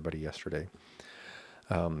inclusion of everybody yesterday.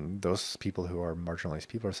 Those people who are marginalized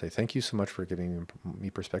people are say, thank you so much for giving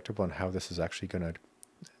me perspective on how this is actually going to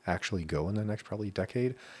actually go in the next probably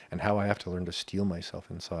decade and how I have to learn to steel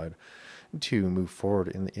myself inside to move forward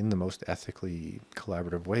in the most ethically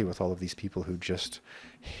collaborative way with all of these people who just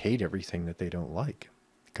hate everything that they don't like.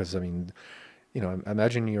 Because, I mean,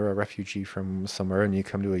 imagine you're a refugee from somewhere and you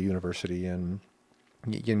come to a university and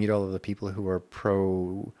you meet all of the people who are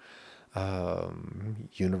pro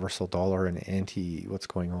universal dollar and anti what's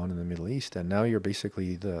going on in the Middle East. And now you're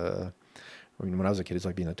basically the I mean, when I was a kid, it's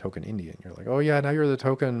like being a token Indian. You're like, oh yeah, now you're the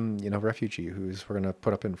token, refugee we're going to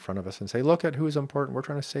put up in front of us and say, look at who's important. We're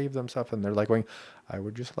trying to save them stuff. And they're like going, I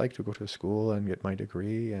would just like to go to school and get my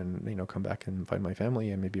degree and, come back and find my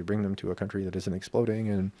family and maybe bring them to a country that isn't exploding.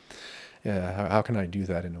 And how can I do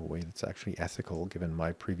that in a way that's actually ethical given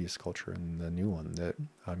my previous culture and the new one that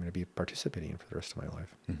I'm going to be participating in for the rest of my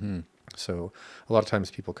life? Mm-hmm. So a lot of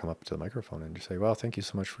times people come up to the microphone and just say, well, thank you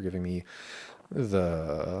so much for giving me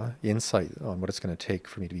the insight on what it's going to take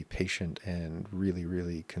for me to be patient and really,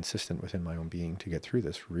 really consistent within my own being to get through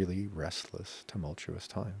this really restless, tumultuous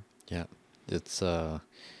time. Yeah. It's,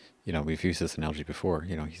 we've used this analogy before.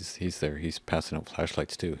 He's there. He's passing out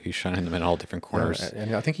flashlights too. He's shining them in all different corners. Yeah,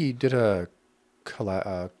 and I think he did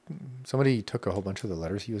somebody took a whole bunch of the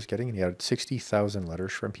letters he was getting, and he had 60,000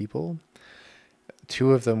 letters from people.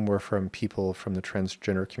 2 of them were from people from the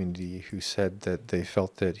transgender community who said that they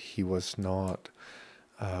felt that he was not,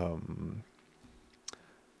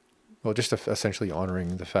 just essentially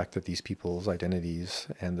honoring the fact that these people's identities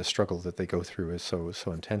and the struggle that they go through is so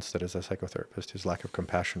intense that as a psychotherapist, his lack of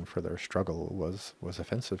compassion for their struggle was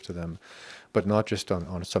offensive to them, but not just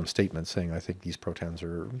on some statement saying, I think these pronouns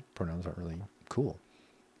aren't really cool.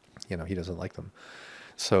 He doesn't like them.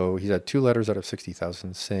 So he had 2 letters out of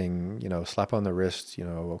 60,000 saying, slap on the wrist,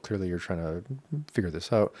 well, clearly you're trying to figure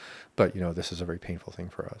this out, but, this is a very painful thing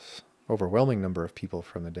for us. Overwhelming number of people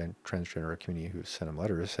from the transgender community who sent him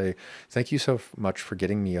letters say, thank you so much for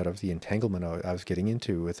getting me out of the entanglement I was getting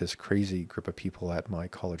into with this crazy group of people at my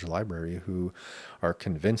college library who are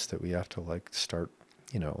convinced that we have to start,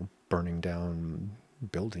 burning down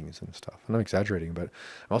buildings and stuff. And I'm exaggerating, but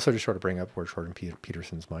I'm also just sort of bring up where Jordan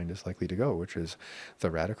Peterson's mind is likely to go, which is the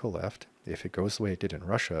radical left, if it goes the way it did in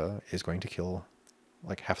Russia, is going to kill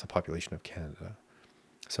half the population of Canada.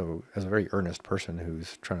 So as a very earnest person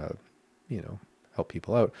who's trying to, help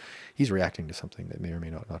people out, he's reacting to something that may or may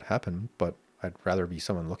not happen, but I'd rather be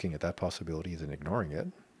someone looking at that possibility than ignoring it.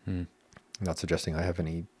 I'm not suggesting I have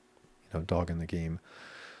any, dog in the game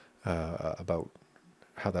about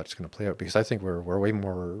how that's going to play out, because I think we're way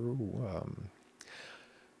more,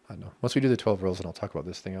 I don't know, once we do the 12 rules, and I'll talk about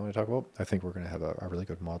this thing I want to talk about, I think we're going to have a really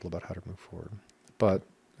good model about how to move forward. But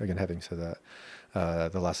again, having said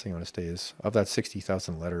that, the last thing I want to say is, of that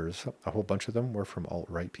 60,000 letters, a whole bunch of them were from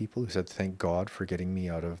alt-right people who said, thank God for getting me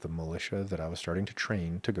out of the militia that I was starting to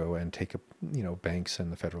train to go and take banks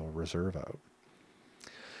and the Federal Reserve out.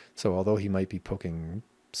 So although he might be poking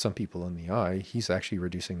some people in the eye, he's actually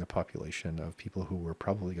reducing the population of people who we're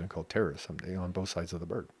probably going to call terrorists someday on both sides of the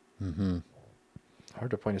bird. Mm-hmm.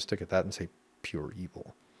 Hard to point a stick at that and say pure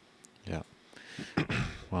evil. Yeah.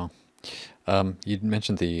 Well, you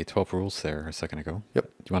mentioned the 12 rules there a second ago. Yep.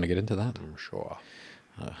 Do you want to get into that? Sure.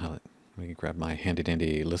 Let me grab my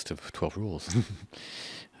handy-dandy list of 12 rules.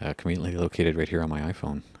 Conveniently located right here on my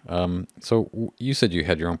iPhone. So you said you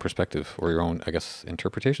had your own perspective or your own, I guess,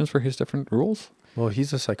 interpretations for his different rules? Well,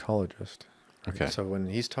 he's a psychologist. Okay. So when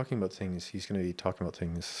he's talking about things, he's going to be talking about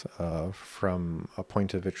things from a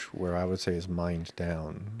point of which where I would say is mind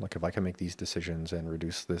down. Like if I can make these decisions and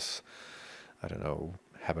reduce this, I don't know,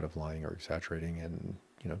 habit of lying or exaggerating and,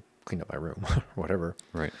 clean up my room or whatever.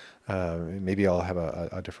 Right. Maybe I'll have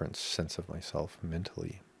a different sense of myself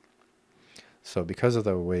mentally. So because of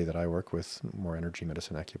the way that I work with more energy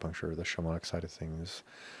medicine, acupuncture, the shamanic side of things,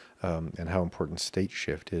 and how important state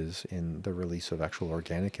shift is in the release of actual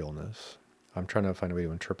organic illness, I'm trying to find a way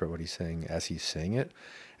to interpret what he's saying as he's saying it,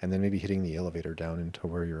 and then maybe hitting the elevator down into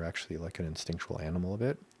where you're actually like an instinctual animal a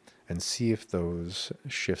bit, and see if those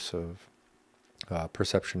shifts of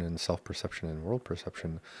perception and self-perception and world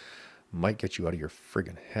perception might get you out of your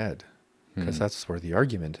friggin' head. Because that's where the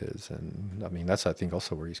argument is. And I mean, that's, I think,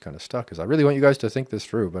 also where he's kind of stuck, is I really want you guys to think this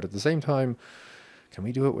through, but at the same time, can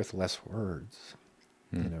we do it with less words?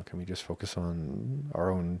 Can we just focus on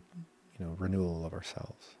our own, renewal of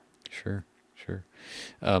ourselves? Sure.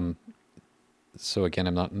 So again,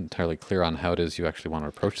 I'm not entirely clear on how it is you actually want to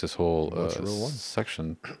approach this whole rule 1?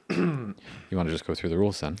 section. You want to just go through the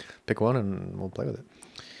rules then? Pick one and we'll play with it.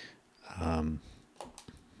 Hang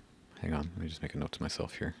on, let me just make a note to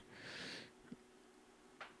myself here.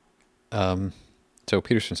 So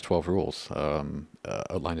Peterson's 12 rules,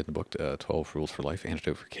 outlined in the book, 12 Rules for Life,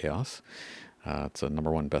 Antidote for Chaos. It's a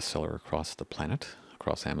 #1 bestseller across the planet,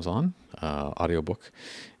 across Amazon. Audiobook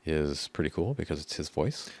is pretty cool because it's his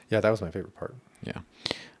voice. Yeah, that was my favorite part. Yeah.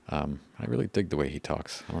 I really dig the way he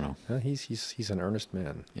talks. I don't know. He's an earnest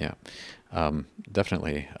man. Yeah.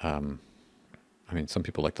 Definitely. I mean, some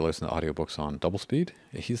people like to listen to audiobooks on double speed.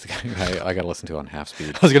 He's the guy who I got to listen to on half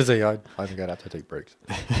speed. I was going to say, I think I'd have to take breaks.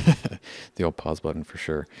 The old pause button for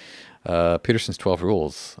sure. Peterson's 12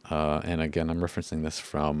 Rules. And again, I'm referencing this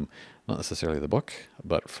from not necessarily the book,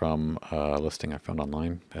 but from a listing I found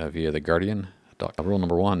online via The Guardian. Rule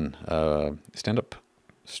number 1, stand up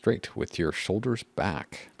straight with your shoulders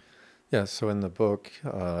back. Yeah, so in the book,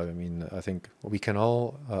 I think we can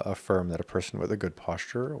all affirm that a person with a good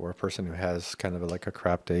posture, or a person who has kind of like a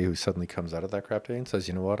crap day, who suddenly comes out of that crap day and says,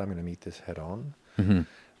 you know what, I'm going to meet this head on. Mm-hmm.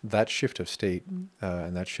 That shift of state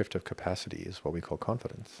and that shift of capacity is what we call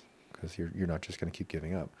confidence, because you're not just going to keep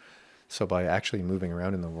giving up. So by actually moving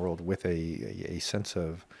around in the world with a sense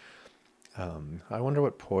of, I wonder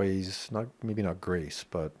what poise, maybe not grace,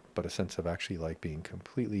 but a sense of actually like being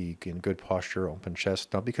completely in good posture, open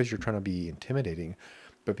chest, not because you're trying to be intimidating,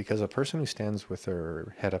 but because a person who stands with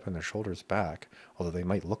their head up and their shoulders back, although they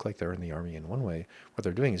might look like they're in the army in one way, what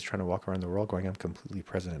they're doing is trying to walk around the world going, I'm completely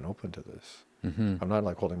present and open to this. Mm-hmm. I'm not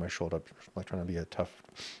like holding my shoulder up, like trying to be a tough,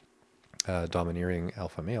 domineering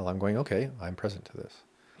alpha male. I'm going, okay, I'm present to this.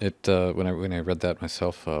 It when I read that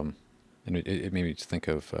myself, and it made me just think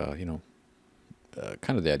of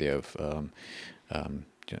kind of the idea of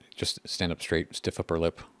just stand up straight, stiff upper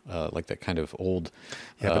lip, like that kind of old.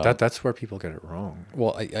 Yeah, but that's where people get it wrong.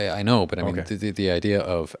 Well, I know, but I mean Okay. the idea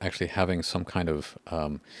of actually having some kind of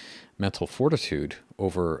mental fortitude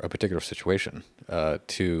over a particular situation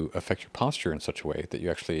to affect your posture in such a way that you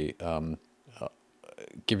actually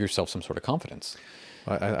give yourself some sort of confidence.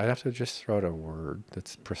 I'd have to just throw out a word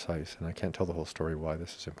that's precise, and I can't tell the whole story why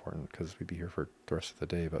this is important, because we'd be here for the rest of the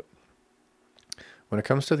day, but when it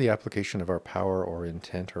comes to the application of our power or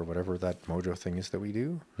intent or whatever that mojo thing is that we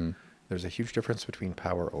do, there's a huge difference between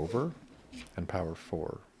power over and power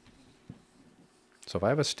for. So if I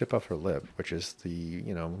have a stiff upper lip, which is there's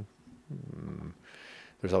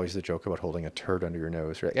always the joke about holding a turd under your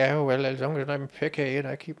nose. You're like, oh, well, as long as I'm picky and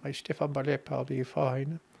I keep my stiff upper lip, I'll be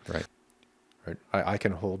fine. Right. Right. I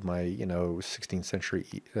can hold my, 16th century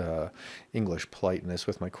English politeness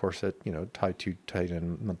with my corset, tied too tight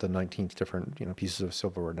and the 19th different, pieces of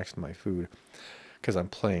silverware next to my food, because I'm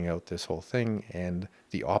playing out this whole thing, and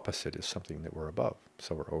the opposite is something that we're above.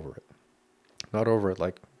 So we're over it. Not over it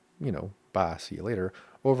like, bye, see you later.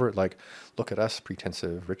 Over it like, look at us,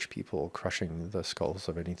 pretensive rich people crushing the skulls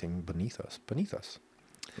of anything beneath us.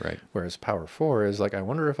 Right. Whereas power for is like, I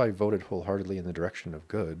wonder if I voted wholeheartedly in the direction of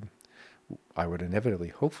good, I would inevitably,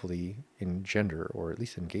 hopefully, engender or at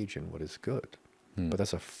least engage in what is good. But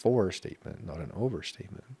that's a for statement, not an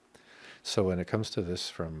overstatement. So when it comes to this,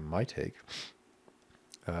 from my take,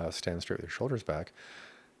 stand straight with your shoulders back,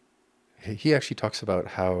 he actually talks about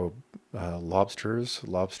how lobsters,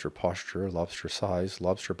 lobster posture, lobster size,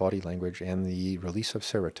 lobster body language, and the release of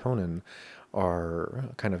serotonin are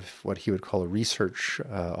kind of what he would call a research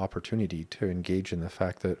opportunity to engage in the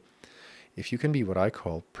fact that if you can be what I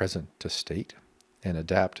call present to state and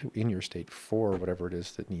adapt in your state for whatever it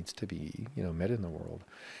is that needs to be, met in the world,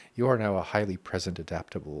 you are now a highly present,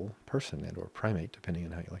 adaptable person and or primate, depending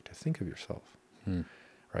on how you like to think of yourself,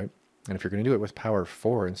 right? And if you're going to do it with power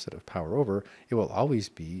for instead of power over, it will always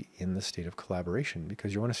be in the state of collaboration,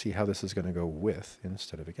 because you want to see how this is going to go with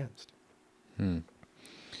instead of against.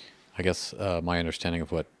 I guess my understanding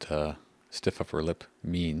of what stiff upper lip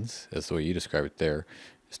means, as the way you describe it there,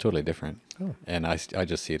 is totally different. Oh. And I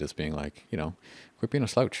just see it as being like, quit being a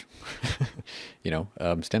slouch.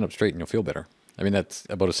 Stand up straight and you'll feel better. I mean, that's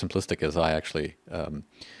about as simplistic as I actually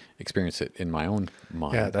experience it in my own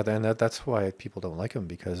mind. Yeah, that's why people don't like him,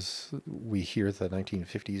 because we hear the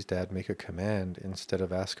 1950s dad make a command instead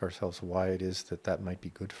of ask ourselves why it is that might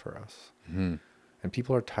be good for us. Mm-hmm. And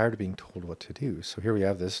people are tired of being told what to do. So here we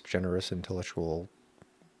have this generous, intellectual,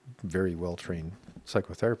 very well-trained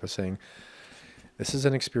psychotherapist saying, this is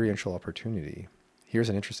an experiential opportunity. Here's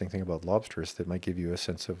an interesting thing about lobsters that might give you a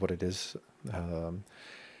sense of what it is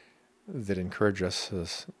that encourage us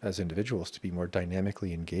as individuals to be more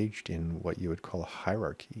dynamically engaged in what you would call a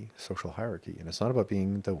hierarchy, social hierarchy. And it's not about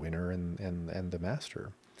being the winner and the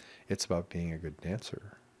master. It's about being a good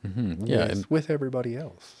dancer. Mm-hmm. Yeah, with everybody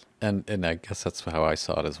else. And I guess that's how I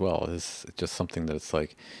saw it as well. Is just something that it's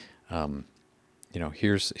like,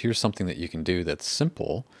 here's something that you can do that's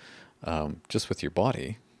simple, just with your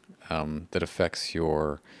body, that affects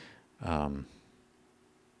your, the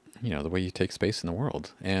way you take space in the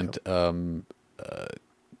world, and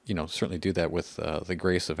certainly do that with the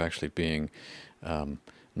grace of actually being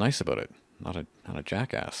nice about it, not a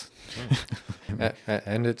jackass.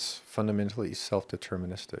 And it's fundamentally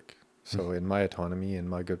self-deterministic. So in my autonomy, in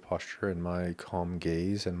my good posture, in my calm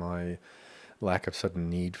gaze, and my lack of sudden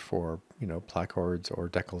need for, placards or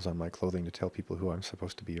decals on my clothing to tell people who I'm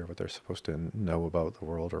supposed to be or what they're supposed to know about the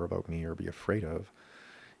world or about me or be afraid of.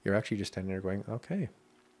 You're actually just standing there going, okay,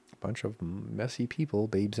 a bunch of messy people,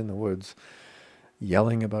 babes in the woods,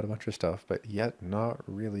 yelling about a bunch of stuff, but yet not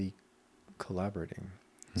really collaborating.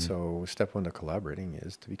 So step one to collaborating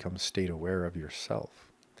is to become state aware of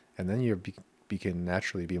yourself. And then you can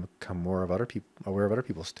naturally become more of aware of other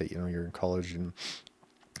people's state. You're in college and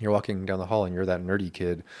you're walking down the hall and you're that nerdy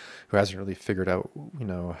kid who hasn't really figured out,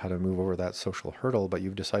 how to move over that social hurdle, but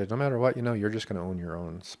you've decided no matter what, you're just going to own your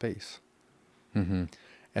own space. Mm-hmm.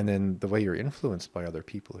 And then the way you're influenced by other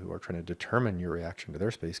people who are trying to determine your reaction to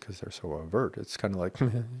their space because they're so overt, it's kind of like,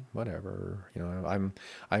 whatever,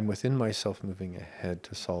 I'm within myself moving ahead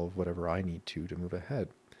to solve whatever I need to move ahead.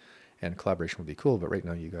 And collaboration would be cool, but right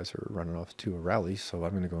now you guys are running off to a rally, so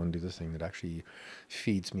I'm going to go and do the thing that actually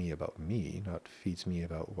feeds me about me, not feeds me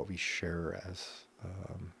about what we share as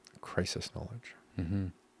crisis knowledge.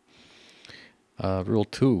 Mm-hmm. Rule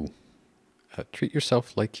 2. Treat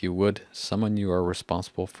yourself like you would someone you are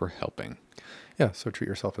responsible for helping. Yeah, so treat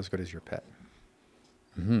yourself as good as your pet.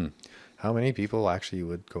 Mm-hmm. How many people actually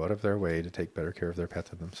would go out of their way to take better care of their pet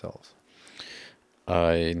than themselves?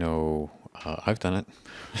 I know I've done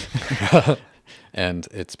it. And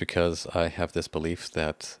it's because I have this belief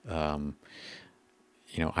that, I'm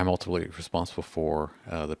ultimately responsible for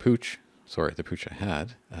the pooch I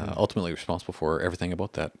had, ultimately responsible for everything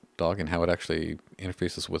about that dog and how it actually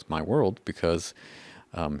interfaces with my world because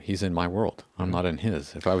he's in my world. I'm not in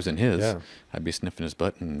his. If I was in his, I'd be sniffing his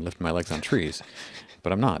butt and lifting my legs on trees.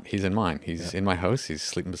 But I'm not. He's in mine. He's in my house. He's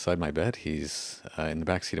sleeping beside my bed. He's in the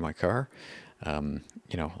backseat of my car.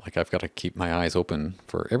 I've got to keep my eyes open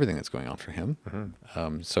for everything that's going on for him.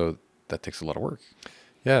 Mm-hmm. So that takes a lot of work.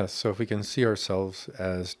 Yeah, so if we can see ourselves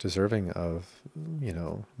as deserving of,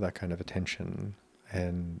 that kind of attention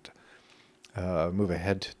and move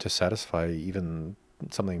ahead to satisfy even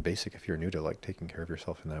something basic if you're new to like taking care of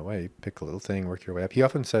yourself in that way, pick a little thing, work your way up. He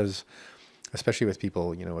often says, especially with people,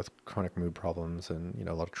 with chronic mood problems and,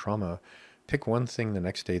 a lot of trauma, pick one thing the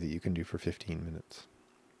next day that you can do for 15 minutes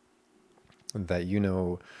that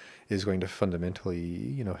is going to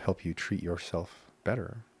fundamentally, help you treat yourself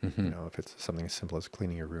better. Mm-hmm. If it's something as simple as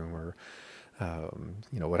cleaning your room or,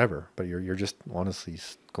 whatever, but you're just honestly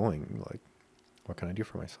going like, what can I do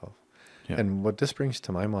for myself? Yeah. And what this brings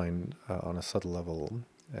to my mind on a subtle level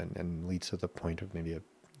and leads to the point of maybe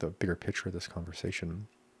the bigger picture of this conversation.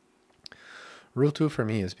 Rule 2 for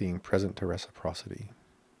me is being present to reciprocity.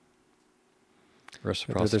 There's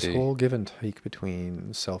this whole give and take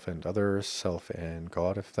between self and others, self and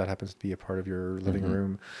God, if that happens to be a part of your living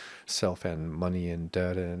room, self and money and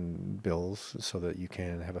debt and bills, so that you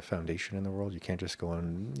can have a foundation in the world. You can't just go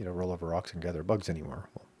and, roll over rocks and gather bugs anymore.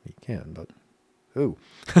 Well, you can, but ooh.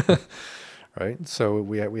 Right? So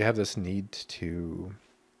we have this need to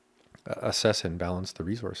assess and balance the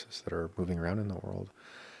resources that are moving around in the world.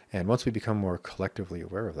 And once we become more collectively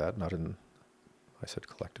aware of that, I said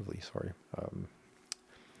collectively, sorry,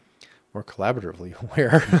 more collaboratively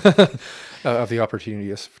aware of the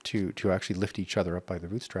opportunities to actually lift each other up by the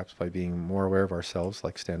bootstraps by being more aware of ourselves,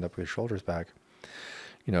 like stand up with shoulders back.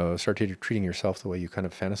 Start treating yourself the way you kind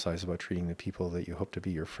of fantasize about treating the people that you hope to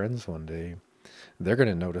be your friends one day. They're going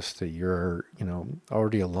to notice that you're,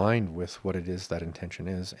 already aligned with what it is that intention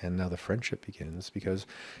is. And now the friendship begins because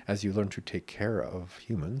as you learn to take care of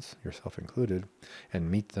humans, yourself included,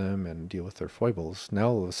 and meet them and deal with their foibles, now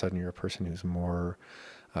all of a sudden you're a person who's more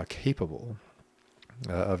capable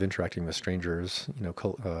of interacting with strangers,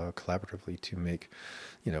 collaboratively to make,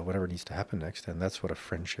 whatever needs to happen next. And that's what a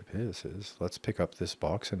friendship is let's pick up this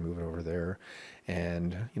box and move it over there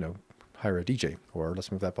and, hire a DJ, or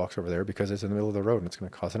let's move that box over there because it's in the middle of the road and it's going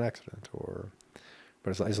to cause an accident.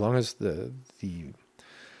 But as long as the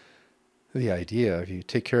idea of you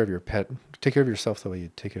take care of your pet, take care of yourself the way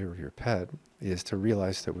you take care of your pet, is to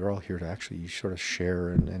realize that we're all here to actually sort of share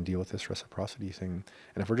and deal with this reciprocity thing.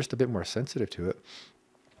 And if we're just a bit more sensitive to it,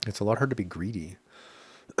 it's a lot harder to be greedy,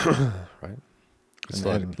 right? It's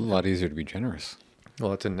a lot easier to be generous.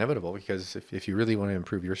 Well, it's inevitable because if you really want to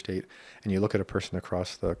improve your state and you look at a person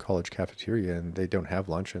across the college cafeteria and they don't have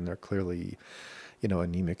lunch and they're clearly,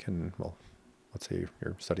 anemic and, well, let's say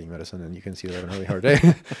you're studying medicine and you can see they're having a really hard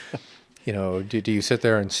day. Do you sit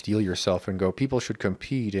there and steel yourself and go, people should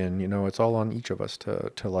compete and, it's all on each of us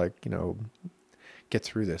to get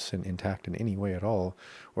through this and intact in any way at all?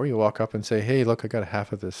 Or you walk up and say, hey, look, I got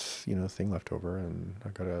half of this, thing left over and I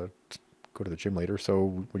got to go to the gym later.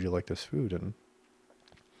 So would you like this food? And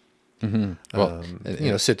Well,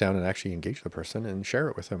 Sit down and actually engage the person and share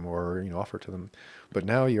it with them, or offer it to them. But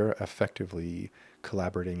now you're effectively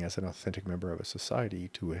collaborating as an authentic member of a society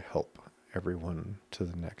to help everyone to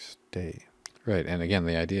the next day. right. And again,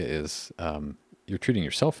 the idea is you're treating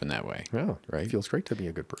yourself in that way. Yeah, right. It feels great to be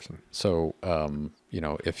a good person. So,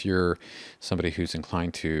 if you're somebody who's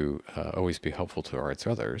inclined to always be helpful towards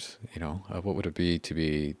others, what would it be to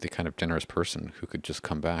be the kind of generous person who could just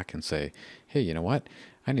come back and say, hey, you know what?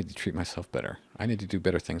 I need to treat myself better. I need to do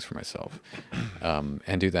better things for myself.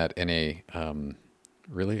 And do that in a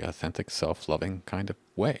really authentic, self-loving kind of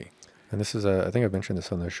way. And this is, I think I've mentioned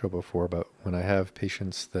this on the show before, but when I have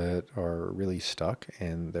patients that are really stuck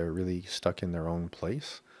and they're really stuck in their own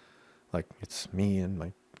place, like it's me and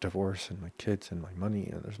my divorce and my kids and my money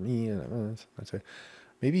and there's me and I'd say,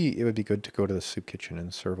 maybe it would be good to go to the soup kitchen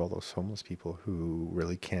and serve all those homeless people who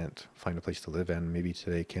really can't find a place to live and maybe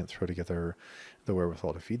today can't throw together the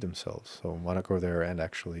wherewithal to feed themselves. So why not go there and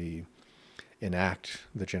actually enact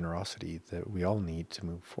the generosity that we all need to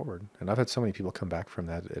move forward. And I've had so many people come back from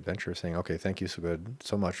that adventure saying, okay, thank you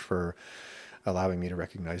so much for allowing me to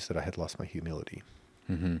recognize that I had lost my humility.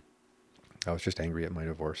 Mm-hmm. I was just angry at my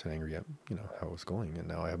divorce and angry at, how it was going. And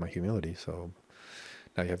now I have my humility. So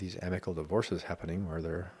now you have these amicable divorces happening where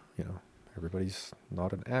they're, everybody's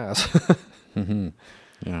not an ass. Mm-hmm.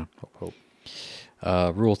 Yeah. Hope.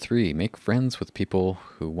 Rule 3, make friends with people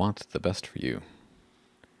who want the best for you.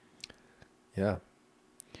 Yeah.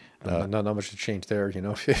 Not much to change there.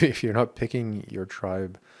 If you're not picking your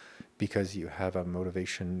tribe because you have a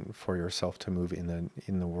motivation for yourself to move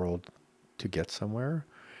in the world to get somewhere,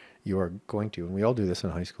 you are going to. And we all do this in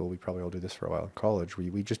high school. We probably all do this for a while in college.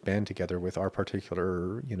 We just band together with our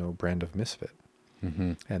particular, brand of misfit.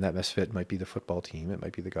 Mm-hmm. And that misfit might be the football team. It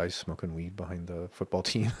might be the guys smoking weed behind the football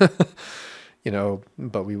team.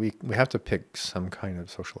 But we have to pick some kind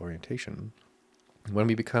of social orientation. When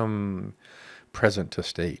we become present to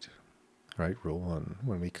state, right? Rule 1,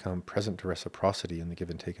 when we become present to reciprocity in the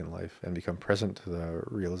give and take in life and become present to the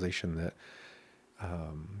realization that,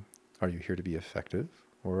 are you here to be effective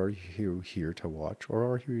or are you here to watch or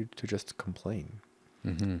are you to just complain?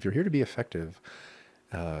 Mm-hmm. If you're here to be effective,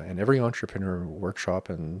 and every entrepreneur workshop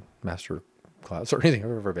and master class or anything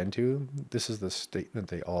I've ever been to, this is the statement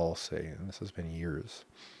they all say, and this has been years.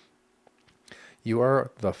 You are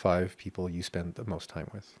the 5 people you spend the most time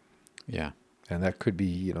with. Yeah. And that could be,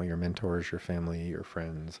 your mentors, your family, your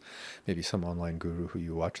friends, maybe some online guru who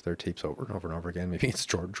you watch their tapes over and over and over again. Maybe it's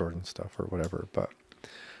Jordan stuff or whatever. But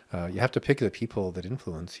you have to pick the people that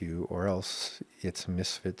influence you or else it's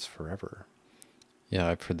misfits forever. Yeah,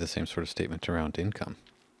 I've heard the same sort of statement around income.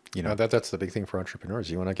 That's the big thing for entrepreneurs.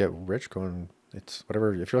 You want to get rich, it's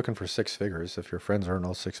whatever. If you're looking for 6 figures, if your friends aren't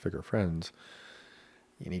all 6-figure friends,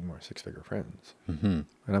 you need more 6-figure friends. Mm-hmm.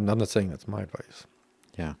 And I'm not saying that's my advice.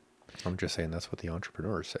 Yeah. I'm just saying that's what the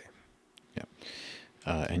entrepreneurs say. Yeah.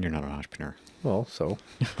 And you're not an entrepreneur. Well, so.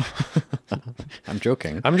 I'm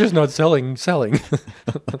joking. I'm just not selling.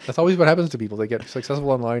 That's always what happens to people. They get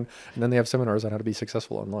successful online, and then they have seminars on how to be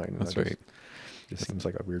successful online. That's right. Just seems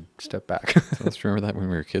like a weird step back. Let's remember that when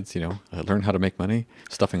we were kids, learn how to make money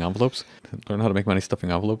stuffing envelopes. Learn how to make money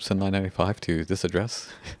stuffing envelopes, send $9.95 to this address,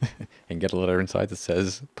 and get a letter inside that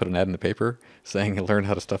says, put an ad in the paper saying, learn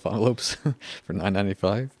how to stuff envelopes for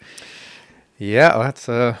 $9.95. Yeah, that's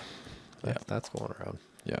going around.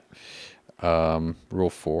 Yeah. Rule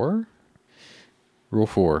 4. Rule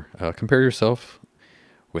 4. Compare yourself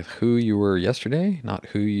with who you were yesterday, not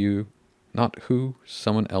who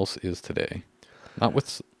someone else is today. Not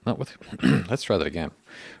with, let's try that again.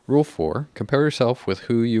 Rule 4, compare yourself with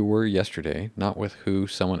who you were yesterday, not with who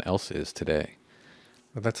someone else is today.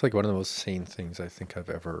 Well, that's like one of the most sane things I think I've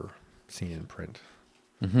ever seen in print.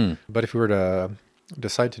 Mm-hmm. But if we were to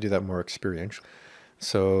decide to do that more experientially,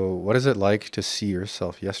 so what is it like to see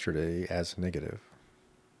yourself yesterday as negative?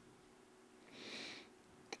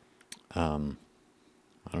 I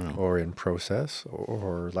don't know. Or in process,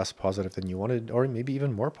 or less positive than you wanted, or maybe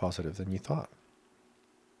even more positive than you thought.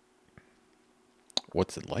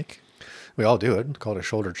 What's it like? We all do it. Call it a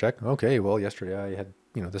shoulder check. Okay, well, yesterday I had,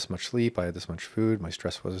 this much sleep. I had this much food. My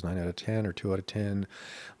stress was 9 out of 10 or 2 out of 10.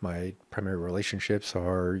 My primary relationships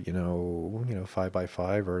are, 5 by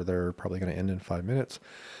 5, or they're probably going to end in 5 minutes.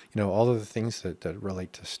 All of the things that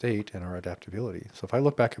relate to state and our adaptability. So if I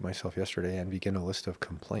look back at myself yesterday and begin a list of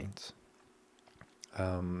complaints,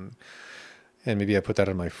 and maybe I put that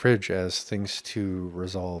on my fridge as things to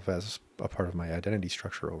resolve as a part of my identity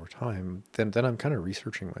structure over time, then I'm kind of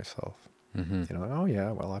researching myself. Mm-hmm. Oh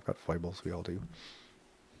yeah, well, I've got foibles, we all do.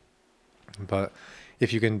 But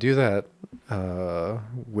if you can do that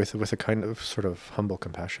with a kind of sort of humble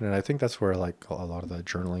compassion, and I think that's where like a lot of the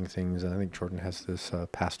journaling things, and I think Jordan has this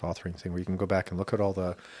past authoring thing where you can go back and look at all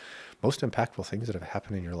the most impactful things that have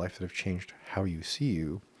happened in your life that have changed how you see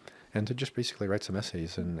you, and to just basically write some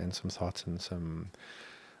essays and some thoughts and some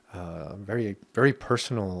very, very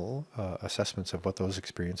personal assessments of what those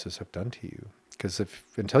experiences have done to you. Because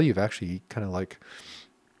until you've actually kind of like,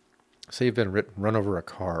 say you've been run over a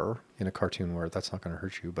car in a cartoon where that's not going to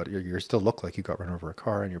hurt you, but you still look like you got run over a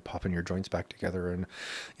car, and you're popping your joints back together and,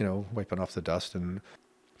 wiping off the dust and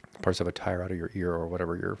parts of a tire out of your ear or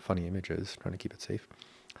whatever your funny image is, trying to keep it safe.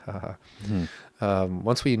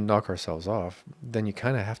 Once we knock ourselves off, then you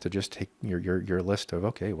kind of have to just take your list of,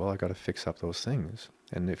 okay, well, I got to fix up those things.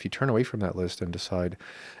 And if you turn away from that list and decide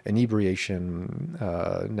inebriation,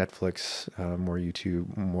 Netflix, more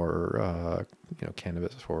YouTube, more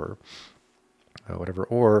cannabis, or whatever,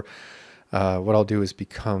 or what I'll do is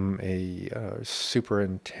become a super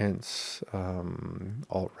intense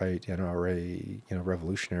alt-right NRA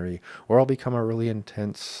revolutionary, or I'll become a really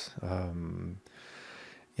intense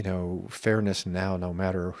fairness now, no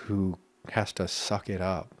matter who has to suck it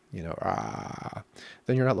up,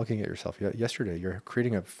 then you're not looking at yourself yesterday. You're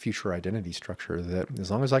creating a future identity structure that,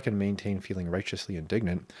 as long as I can maintain feeling righteously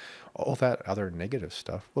indignant, all that other negative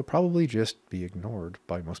stuff will probably just be ignored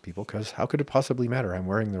by most people, because how could it possibly matter? I'm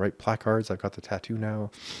wearing the right placards. I've got the tattoo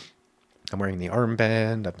now. I'm wearing the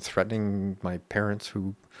armband. I'm threatening my parents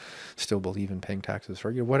who still believe in paying taxes,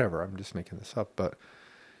 or whatever. I'm just making this up, but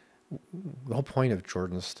the whole point of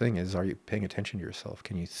Jordan's thing is, are you paying attention to yourself?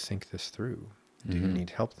 Can you think this through? Do you need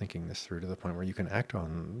help thinking this through to the point where you can act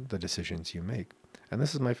on the decisions you make? And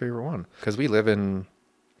this is my favorite one, because we live in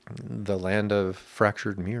the land of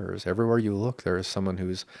fractured mirrors. Everywhere you look, there is someone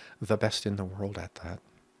who's the best in the world at that.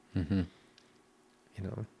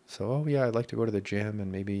 So, oh yeah, I'd like to go to the gym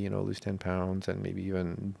and maybe, lose 10 pounds and maybe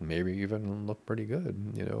even look pretty good,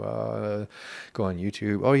 go on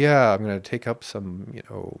YouTube. Oh yeah, I'm going to take up some,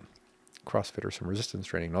 CrossFit or some resistance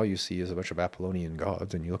training, and all you see is a bunch of Apollonian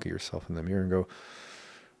gods, and you look at yourself in the mirror and go,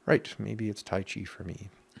 right, maybe it's Tai Chi for me.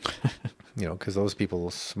 Because those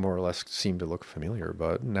people more or less seem to look familiar,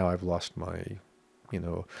 but now I've lost my,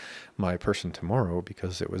 my person tomorrow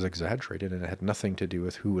because it was exaggerated and it had nothing to do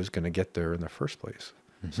with who was going to get there in the first place.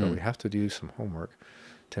 So we have to do some homework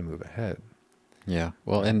to move ahead. Yeah.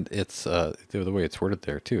 Well, and it's the way it's worded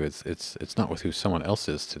there too. It's not with who someone else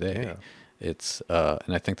is today. Yeah. It's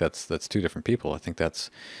and I think that's two different people. I think that's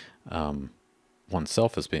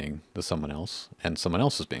oneself as being the someone else, and someone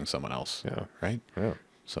else as being someone else. Yeah. Right. Yeah.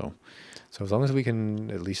 So as long as we can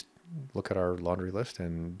at least look at our laundry list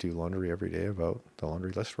and do laundry every day about the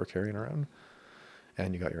laundry list we're carrying around,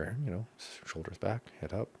 and you got your shoulders back,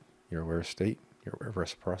 head up, you're aware of state, you're aware of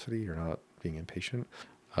reciprocity, you're not being impatient.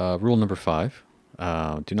 rule number 5: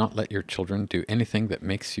 do not let your children do anything that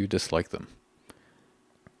makes you dislike them.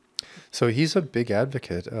 So he's a big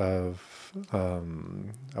advocate of,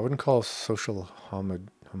 I wouldn't call social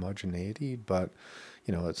homogeneity, but,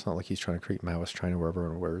 it's not like he's trying to create Maoist China where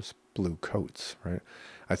everyone wears blue coats, right?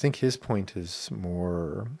 I think his point is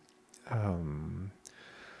more,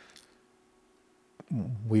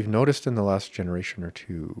 we've noticed in the last generation or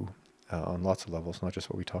two, on lots of levels, not just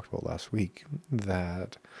what we talked about last week,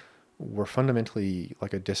 that we're fundamentally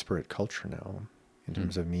like a disparate culture now, in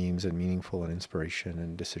terms of memes and meaningful and inspiration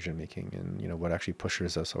and decision making, and what actually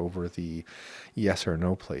pushes us over the yes or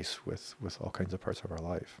no place with all kinds of parts of our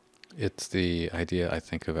life. It's the idea, I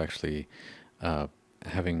think, of actually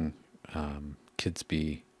having kids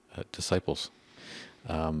be disciples,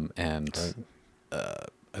 and right.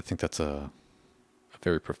 I think that's a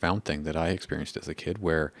very profound thing that I experienced as a kid,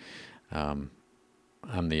 where I'm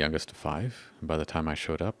the youngest of 5, and by the time I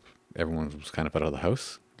showed up, everyone was kind of out of the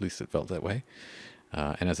house. At least it felt that way.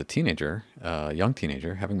 And as a teenager, young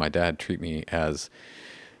teenager, having my dad treat me as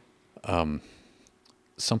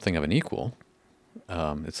something of an equal,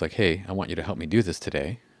 it's like, hey, I want you to help me do this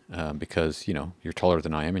today because, you're taller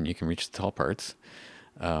than I am and you can reach the tall parts.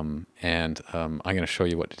 And I'm going to show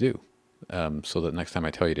you what to do so that next time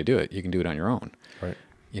I tell you to do it, you can do it on your own. Right.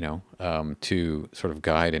 To sort of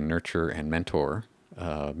guide and nurture and mentor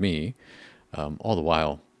me, all the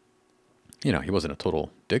while, he wasn't a total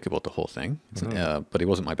dick about the whole thing, but he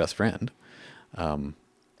wasn't my best friend.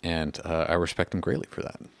 And I respect him greatly for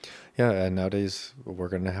that. Yeah, and nowadays we're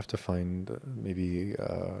going to have to find maybe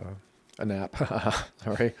an app,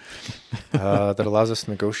 sorry, that allows us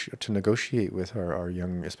to negotiate with our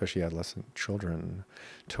young, especially adolescent children,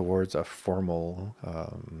 towards a formal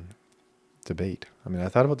debate. I mean, I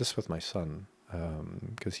thought about this with my son,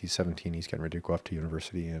 because he's 17, he's getting ready to go off to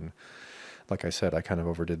university, and like I said, I kind of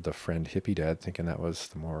overdid the friend hippie dad, thinking that was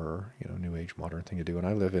the more, new age modern thing to do.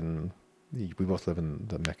 And we both live in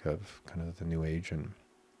the mecca of kind of the new age. And,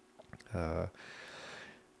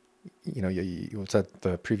 what's that,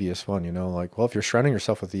 the previous one, like, well, if you're surrounding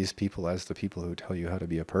yourself with these people as the people who tell you how to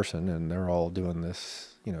be a person, and they're all doing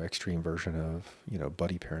this, extreme version of,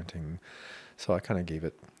 buddy parenting. So I kind of gave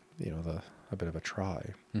it, a bit of a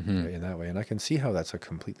try in that way. And I can see how that's a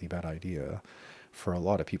completely bad idea for a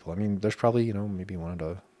lot of people. I mean, there's probably, maybe one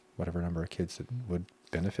of whatever number of kids that would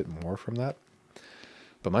benefit more from that.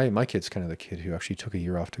 But my kid's kind of the kid who actually took a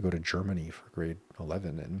year off to go to Germany for grade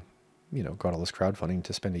 11 and, got all this crowdfunding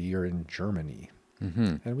to spend a year in Germany.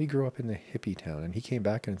 Mm-hmm. And we grew up in the hippie town, and he came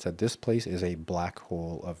back and said, this place is a black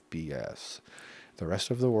hole of BS. The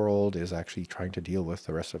rest of the world is actually trying to deal with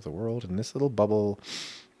the rest of the world. And this little bubble,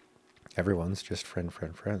 everyone's just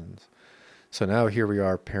friends. So now here we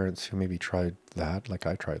are, parents who maybe tried that, like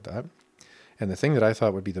I tried that. And the thing that I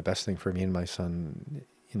thought would be the best thing for me and my son,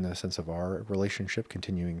 in the sense of our relationship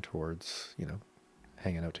continuing towards,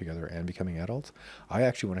 hanging out together and becoming adults, I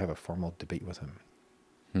actually want to have a formal debate with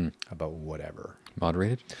him about whatever.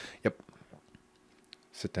 Moderated? Yep.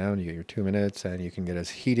 Sit down, you get your 2 minutes, and you can get as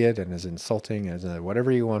heated and as insulting as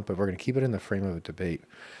whatever you want, but we're going to keep it in the frame of a debate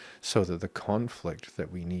so that the conflict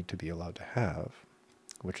that we need to be allowed to have,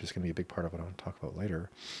 which is going to be a big part of what I want to talk about later,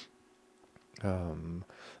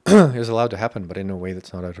 is allowed to happen, but in a way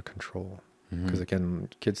that's not out of control. Because again,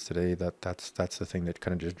 kids today, that's the thing that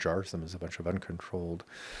kind of just jars them, is a bunch of uncontrolled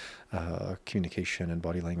communication and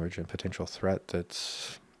body language and potential threat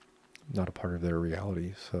that's not a part of their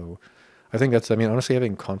reality. So I think honestly,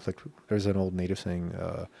 having conflict, there's an old native saying,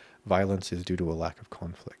 violence is due to a lack of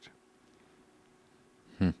conflict.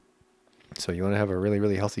 So you want to have a really,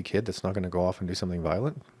 really healthy kid that's not going to go off and do something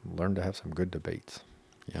violent? Learn to have some good debates.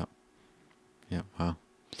 Yeah. Wow.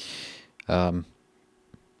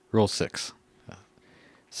 Rule 6.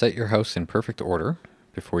 Set your house in perfect order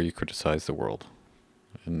before you criticize the world.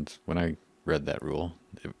 And when I read that rule,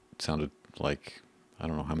 it sounded like, I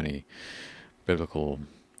don't know how many biblical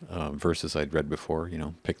verses I'd read before.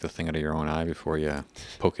 Pick the thing out of your own eye before you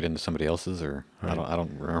poke it into somebody else's, or right. I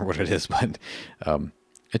don't remember what it is, but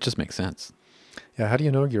it just makes sense. Yeah, how do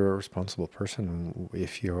you know you're a responsible person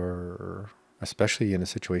if you're, especially in a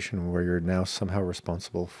situation where you're now somehow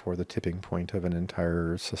responsible for the tipping point of an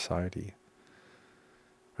entire society?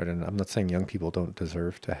 Right, and I'm not saying young people don't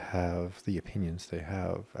deserve to have the opinions they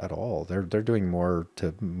have at all. They're doing more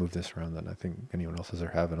to move this around than I think anyone else has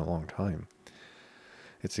ever have in a long time.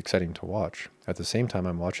 It's exciting to watch. At the same time,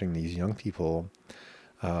 I'm watching these young people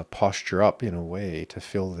posture up in a way to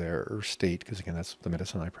fill their state, because again, that's the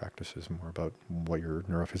medicine I practice, is more about what your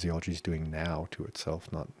neurophysiology is doing now to itself,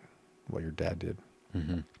 not what your dad did.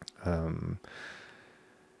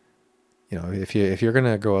 If you're going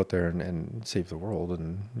to go out there and save the world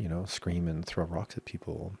and, scream and throw rocks at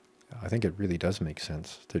people, I think it really does make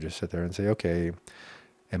sense to just sit there and say, okay,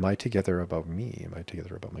 am I together about me? Am I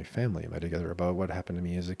together about my family? Am I together about what happened to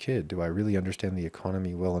me as a kid? Do I really understand the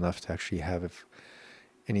economy well enough to actually have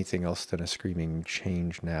anything else than a screaming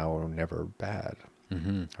change now or never bad?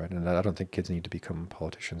 Right? And I don't think kids need to become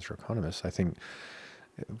politicians or economists. I think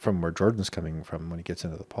from where Jordan's coming from when he gets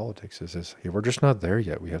into the politics is hey, we're just not there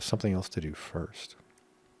yet. We have something else to do first.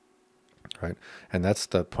 Right? And that's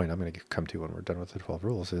the point I'm going to come to when we're done with the 12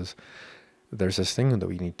 rules, is there's this thing that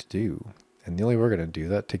we need to do. And the only way we're going to do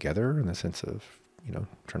that together, in the sense of,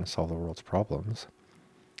 trying to solve the world's problems,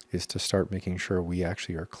 is to start making sure we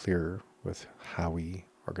actually are clear with how we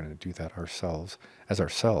are going to do that ourselves,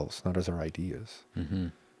 not as our ideas.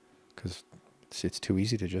 Because it's too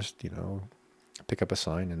easy to just, pick up a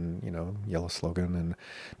sign and, yell a slogan, and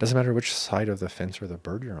it doesn't matter which side of the fence or the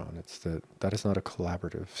bird you're on. It's that is not a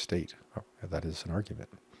collaborative state. That is an argument,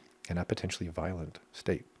 and a potentially violent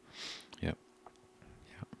state. Yep.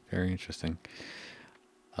 Yeah. Very interesting.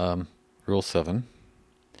 Rule 7.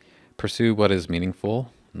 Pursue what is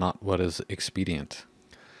meaningful, not what is expedient.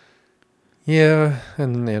 Yeah,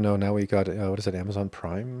 and now we got what is it, Amazon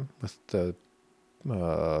Prime, with the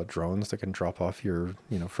drones that can drop off your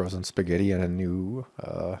frozen spaghetti and a new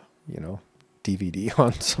DVD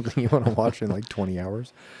on something you want to watch in like 20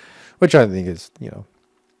 hours, which I think is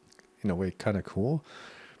in a way kind of cool,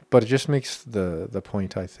 but it just makes the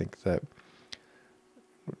point, I think, that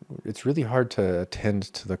it's really hard to attend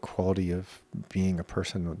to the quality of being a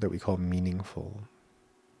person that we call meaningful,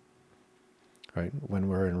 right? When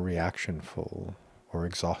we're in reactionful or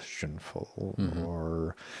exhaustionful,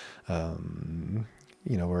 or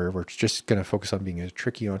where we're just going to focus on being a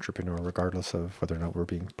tricky entrepreneur, regardless of whether or not we're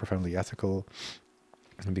being profoundly ethical,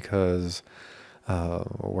 because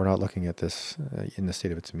we're not looking at this in the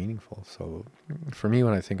state of it's meaningful. So for me,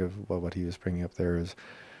 when I think of what he was bringing up there is,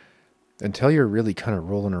 until you're really kind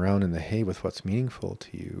of rolling around in the hay with what's meaningful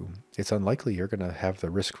to you, it's unlikely you're going to have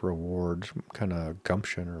the risk reward kind of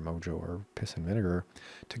gumption or mojo or piss and vinegar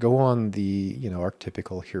to go on the,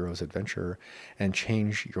 archetypical hero's adventure and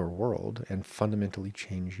change your world and fundamentally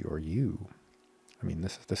change your you. I mean,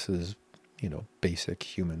 this is, basic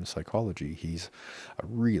human psychology. He's a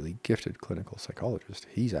really gifted clinical psychologist.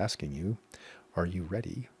 He's asking you, are you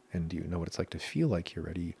ready? And do you know what it's like to feel like you're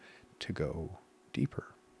ready to go deeper?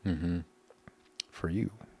 Mm-hmm. For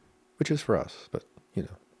you, which is for us, but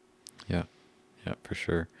Yeah, for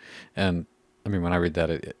sure. And I mean, when I read that,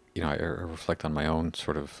 I reflect on my own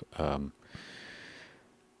sort of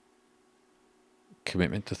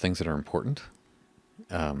commitment to things that are important.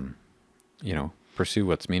 Pursue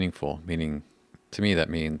what's meaningful. Meaning, to me, that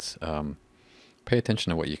means pay attention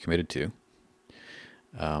to what you committed to.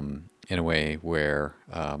 In a way where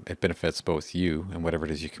it benefits both you and whatever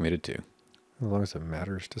it is you committed to. As long as it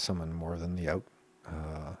matters to someone more than the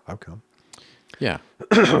outcome. Yeah.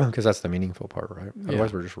 Because that's the meaningful part, right?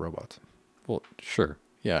 Otherwise, we're just robots. Well, sure.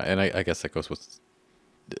 Yeah. And I guess that goes with,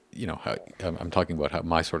 how I'm talking about how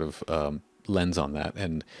my sort of lens on that.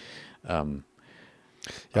 And I'm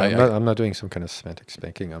not doing some kind of semantic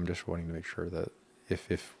spanking. I'm just wanting to make sure that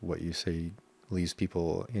if what you say leaves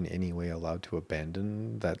people in any way allowed to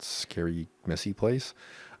abandon that scary, messy place,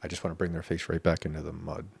 I just want to bring their face right back into the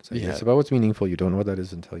mud. So it's about what's meaningful. You don't know what that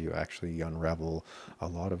is until you actually unravel a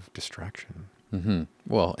lot of distraction. Mm-hmm.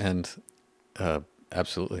 Well, and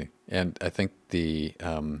absolutely. And I think the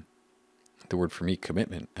word for me,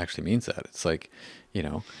 commitment, actually means that. It's like,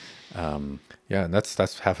 and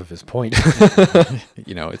that's half of his point.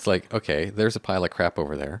 It's like, okay, there's a pile of crap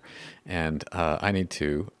over there, and I need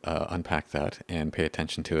to unpack that and pay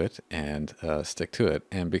attention to it and stick to it.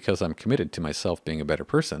 And because I'm committed to myself being a better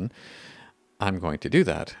person, I'm going to do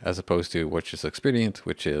that, as opposed to which is expedient,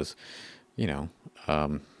 which is,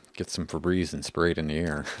 get some Febreze and spray it in the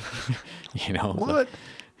air. What?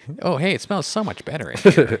 Oh, hey, it smells so much better in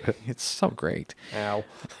here. It's so great. Ow.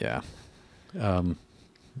 Yeah.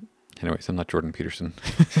 Anyways, I'm not Jordan Peterson.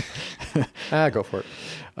 Go for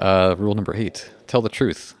it. Rule number 8, tell the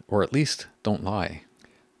truth, or at least don't lie.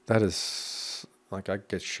 That is, like, I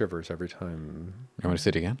get shivers every time. You want to say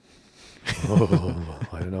it again? I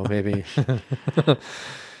don't know, maybe.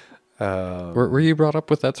 Were you brought up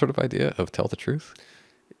with that sort of idea of tell the truth?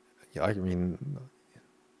 Yeah, I mean,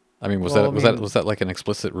 was that like an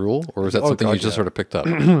explicit rule, or was that something you just sort of picked up?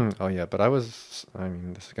 Oh yeah, but this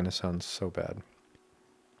is going to sound so bad.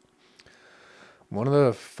 One of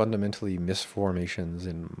the fundamentally misformations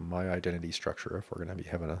in my identity structure, if we're going to be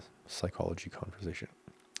having a psychology conversation.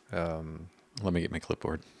 Let me get my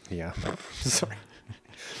clipboard. Yeah, sorry.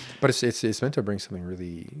 But it's meant to bring something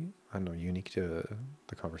really, I don't know, unique to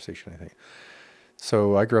the conversation, I think.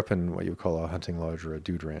 So I grew up in what you would call a hunting lodge or a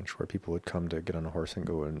dude ranch, where people would come to get on a horse and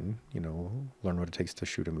go and, learn what it takes to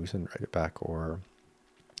shoot a moose and ride it back. Or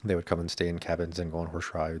they would come and stay in cabins and go on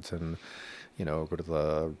horse rides and, go to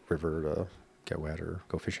the river to get wet or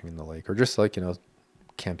go fishing in the lake, or just like,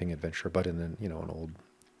 camping adventure, but in an, an old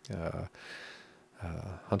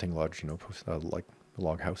hunting lodge, like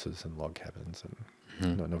log houses and log cabins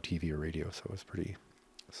and no TV or radio. So it was pretty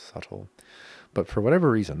subtle. But for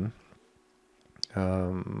whatever reason,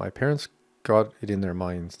 my parents got it in their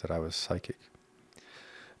minds that I was psychic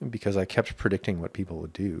because I kept predicting what people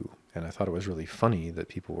would do. And I thought it was really funny that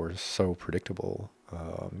people were so predictable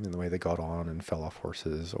in the way they got on and fell off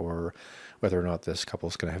horses, or whether or not this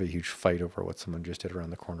couple's going to have a huge fight over what someone just did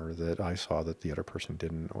around the corner that I saw that the other person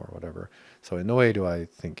didn't, or whatever. So in no way do I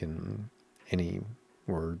think in any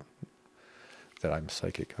word that I'm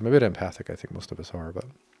psychic. I'm a bit empathic, I think most of us are, but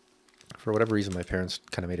for whatever reason, my parents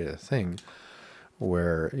kind of made it a thing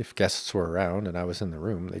where if guests were around and I was in the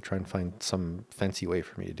room, they try and find some fancy way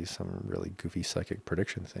for me to do some really goofy psychic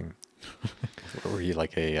prediction thing. Were you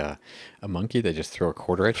like a monkey? They just throw a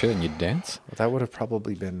quarter at you and you'd dance? That would have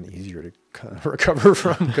probably been easier to kind of recover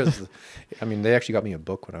from, because, they actually got me a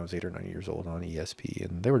book when I was 8 or 9 years old on ESP,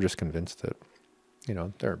 and they were just convinced that,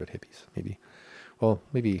 they're a bit hippies, maybe. Well,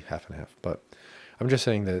 maybe half and half, but I'm just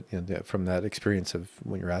saying that, from that experience of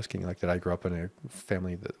when you're asking, like, that I grew up in a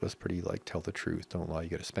family that was pretty like, tell the truth, don't lie, you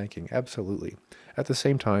get a spanking. Absolutely. At the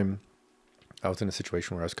same time, I was in a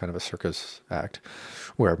situation where I was kind of a circus act,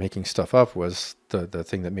 where making stuff up was the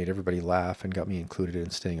thing that made everybody laugh and got me included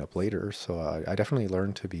in staying up later. So I definitely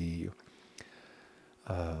learned to be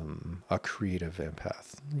a creative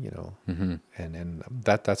empath, and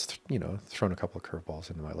that's thrown a couple of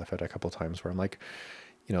curveballs into my life. I had a couple of times where I'm like,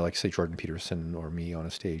 like say Jordan Peterson or me on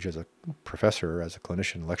a stage as a professor, as a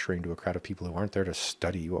clinician, lecturing to a crowd of people who aren't there to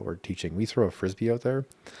study what we're teaching. We throw a Frisbee out there.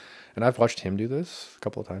 And I've watched him do this a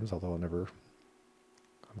couple of times, although I'm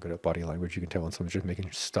good at body language. You can tell when someone's just making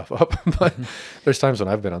stuff up. But there's times when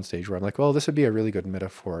I've been on stage where I'm like, well, this would be a really good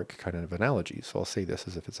metaphoric kind of analogy. So I'll say this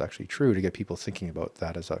as if it's actually true to get people thinking about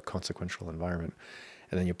that as a consequential environment.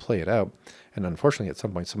 And then you play it out. And unfortunately, at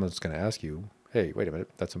some point, someone's going to ask you, hey, wait a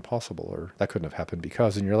minute, that's impossible. Or that couldn't have happened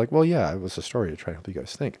because. And you're like, well, yeah, it was a story to try to help you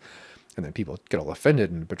guys think. And then people get all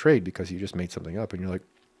offended and betrayed because you just made something up. And you're like,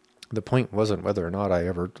 the point wasn't whether or not I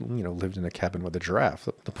ever, lived in a cabin with a giraffe.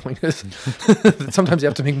 The point is that sometimes you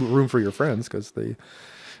have to make room for your friends because they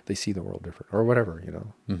see the world different or whatever,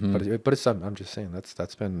 Mm-hmm. But it's I'm just saying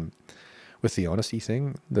that's been with the honesty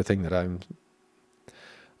thing, the thing that I'm,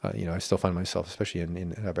 I still find myself, especially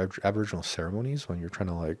in Aboriginal ceremonies, when you're trying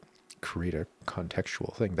to like create a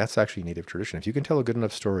contextual thing. That's actually native tradition. If you can tell a good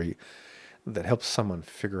enough story that helps someone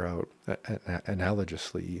figure out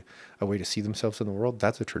analogously a way to see themselves in the world,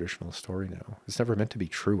 that's a traditional story now. It's never meant to be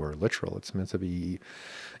true or literal. It's meant to be,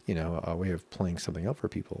 a way of playing something out for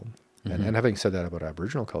people. Mm-hmm. And having said that about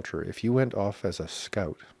Aboriginal culture, if you went off as a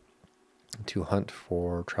scout to hunt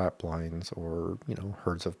for trap lines or,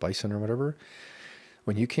 herds of bison or whatever,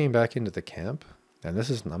 when you came back into the camp, and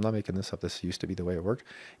I'm not making this up, this used to be the way it worked,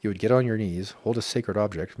 you would get on your knees, hold a sacred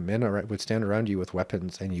object, men would stand around you with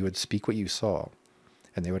weapons, and you would speak what you saw.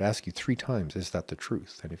 And they would ask you 3 times, is that the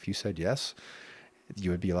truth? And if you said yes,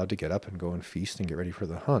 you would be allowed to get up and go and feast and get ready for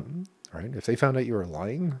the hunt. Right? If they found out you were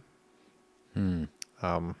lying, let's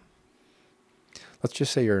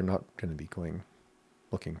just say you're not going to be going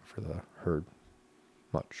looking for the herd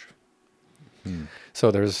much.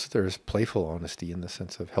 So there's playful honesty in the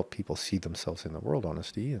sense of help people see themselves in the world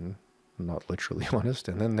honesty and not literally honest.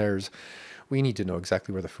 And then we need to know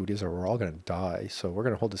exactly where the food is or we're all going to die. So we're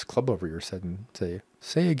going to hold this club over your head and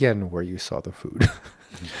say again where you saw the food.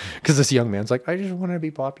 Because this young man's like, I just want to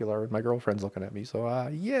be popular. And my girlfriend's looking at me. So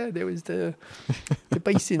there was the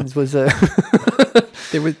bisons was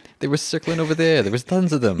They were circling over there. There was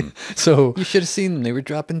tons of them. So you should have seen them. They were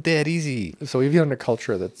dropping dead easy. So even in a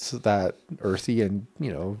culture that's that earthy and,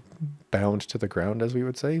 bound to the ground, as we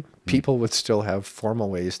would say, people would still have formal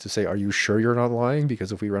ways to say, are you sure you're not lying?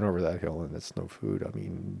 Because if we run over that hill and it's no food, I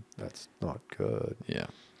mean, that's not good. Yeah.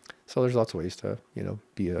 So there's lots of ways to,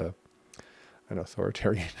 be an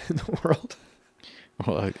authoritarian in the world.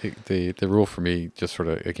 Well, the rule for me just sort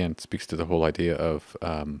of, again, speaks to the whole idea of,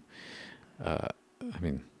 the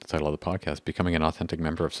title of the podcast, becoming an authentic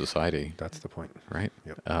member of society. That's the point. Right?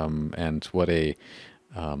 Yep. And what a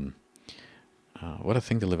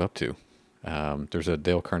thing to live up to. There's a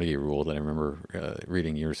Dale Carnegie rule that I remember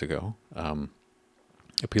reading years ago,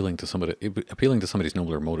 appealing to somebody's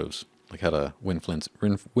nobler motives, like how to win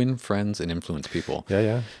friends and influence people.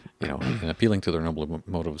 Yeah. And appealing to their nobler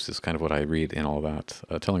motives is kind of what I read in all that.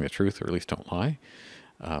 Telling the truth, or at least don't lie.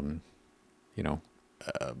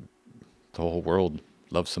 The whole world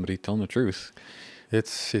loves somebody telling the truth.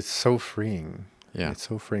 It's so freeing. Yeah. It's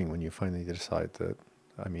so freeing when you finally decide that,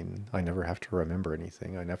 I never have to remember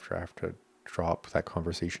anything. I never have to drop that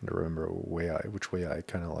conversation to remember which way I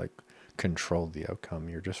kind of like controlled the outcome.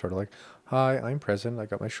 You're just sort of like, hi, I'm present. I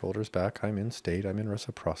got my shoulders back. I'm in state. I'm in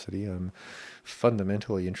reciprocity. I'm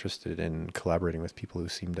fundamentally interested in collaborating with people who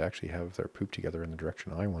seem to actually have their poop together in the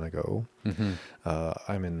direction I want to go. Mm-hmm.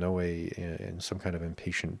 I'm in no way in some kind of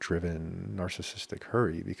impatient, driven, narcissistic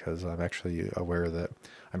hurry because I'm actually aware that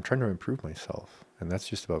I'm trying to improve myself. And that's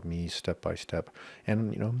just about me step by step.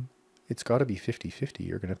 And, it's got to be 50-50.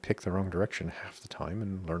 You're going to pick the wrong direction half the time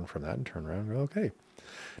and learn from that and turn around and go, okay,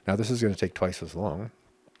 now this is going to take twice as long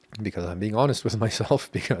because I'm being honest with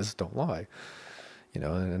myself because don't lie.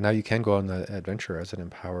 And now you can go on the adventure as an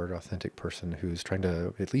empowered, authentic person who's trying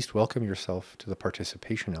to at least welcome yourself to the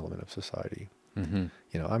participation element of society. Mm-hmm.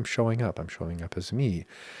 I'm showing up as me.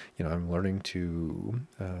 I'm learning to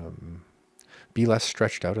be less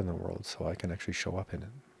stretched out in the world so I can actually show up in it.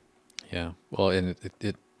 Yeah. Well, and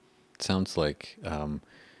it sounds like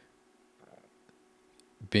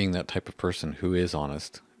being that type of person who is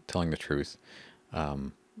honest, telling the truth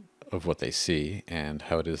of what they see and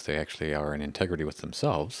how it is they actually are in integrity with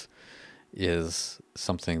themselves is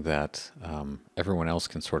something that everyone else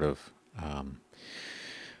can sort of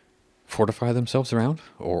fortify themselves around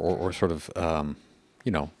or sort of,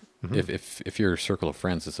 mm-hmm. if your circle of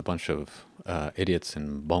friends is a bunch of idiots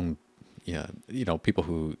and people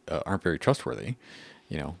who aren't very trustworthy,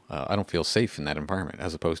 I don't feel safe in that environment,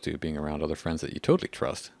 as opposed to being around other friends that you totally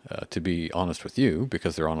trust to be honest with you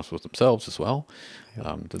because they're honest with themselves as well.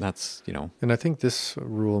 Then that's, And I think this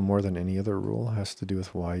rule, more than any other rule, has to do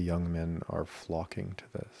with why young men are flocking to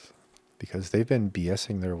this. Because they've been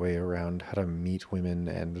BSing their way around how to meet women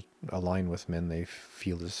and align with men they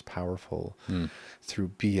feel is powerful through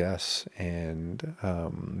BS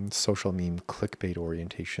and social meme clickbait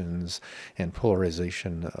orientations and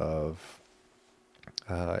polarization of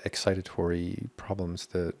excitatory problems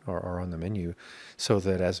that are on the menu, so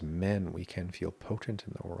that as men we can feel potent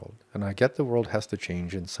in the world. And I get the world has to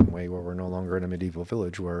change in some way, where we're no longer in a medieval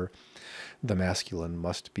village where the masculine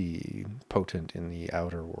must be potent in the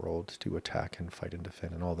outer world to attack and fight and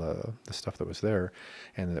defend and all the stuff that was there,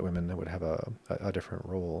 and that women would have a different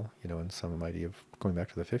role, in some idea of going back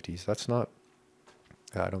to the 50s. That's not,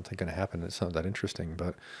 I don't think, going to happen. It's not that interesting,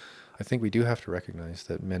 but I think we do have to recognize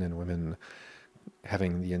that men and women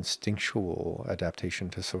having the instinctual adaptation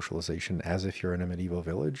to socialization as if you're in a medieval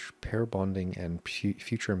village, pair bonding and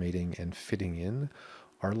future mating and fitting in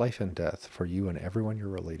are life and death for you and everyone you're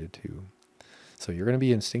related to. So you're going to be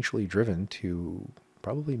instinctually driven to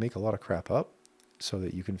probably make a lot of crap up so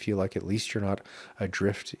that you can feel like at least you're not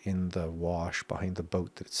adrift in the wash behind the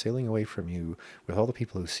boat that's sailing away from you with all the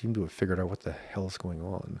people who seem to have figured out what the hell is going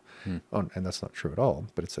on. And that's not true at all,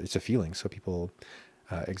 but it's a feeling. So people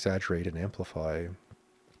exaggerate and amplify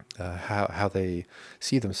how they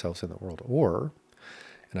see themselves in the world. Or,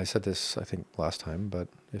 and I said this, I think, last time, but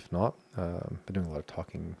if not, I've been doing a lot of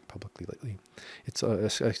talking publicly lately. It's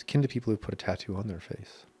akin to people who put a tattoo on their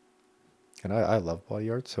face. And I love body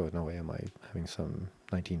art, so in no way am I having some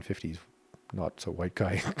 1950s not so white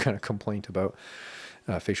guy kind of complaint about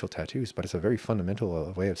facial tattoos, but it's a very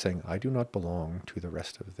fundamental way of saying, I do not belong to the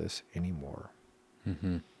rest of this anymore.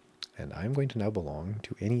 Mm-hmm. And I'm going to now belong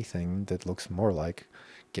to anything that looks more like,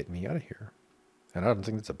 get me out of here. And I don't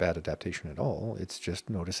think it's a bad adaptation at all. It's just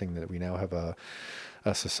noticing that we now have a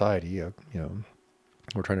society,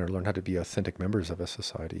 we're trying to learn how to be authentic members of a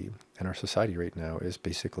society. And our society right now is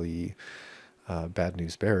basically bad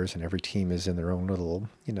news bears, and every team is in their own little,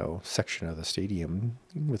 section of the stadium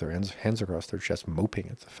with their hands across their chest, moping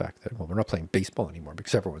at the fact that, well, we're not playing baseball anymore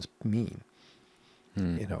because everyone's mean,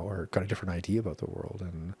 or got a different idea about the world.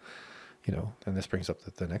 And, and this brings up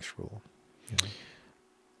the next rule.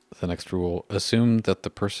 The next rule: assume that the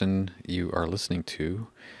person you are listening to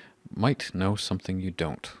might know something you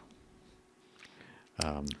don't.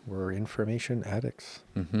 We're information addicts.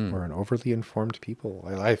 Mm-hmm. We're an overly informed people.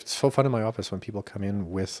 It's so fun in my office when people come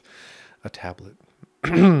in with a tablet.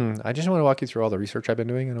 I just want to walk you through all the research I've been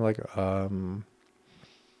doing. And I'm like,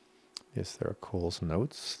 is there a Cole's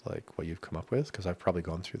notes, like what you've come up with? Because I've probably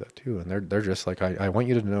gone through that too. And they're just like, I want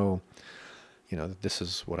you to know, that this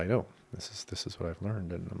is what I know. This is what I've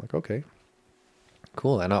learned. And I'm like, okay,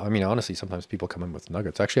 cool. And I mean, honestly, sometimes people come in with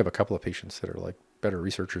nuggets. I actually have a couple of patients that are like better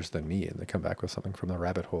researchers than me, and they come back with something from the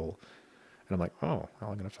rabbit hole. And I'm like, oh, well, I'm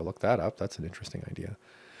going to have to look that up. That's an interesting idea.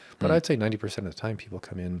 But I'd say 90% of the time people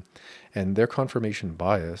come in and their confirmation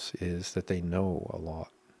bias is that they know a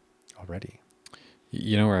lot already.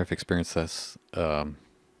 You know where I've experienced this? This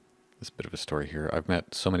is a bit of a story here. I've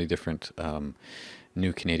met so many different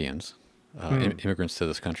new Canadians, immigrants to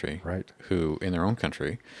this country, right, who in their own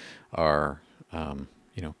country are,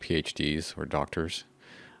 PhDs or doctors.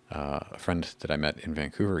 A friend that I met in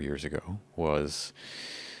Vancouver years ago was,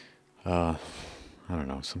 I don't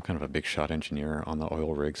know, some kind of a big shot engineer on the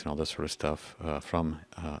oil rigs and all this sort of stuff from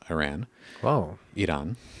Iran. Wow.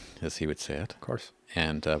 Iran, as he would say it. Of course.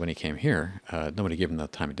 And when he came here, nobody gave him the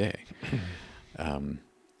time of day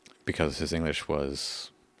because his English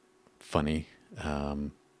was funny,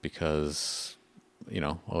 because,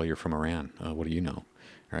 well, you're from Iran. What do you know?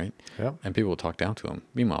 Right? Yeah. And people would talk down to him.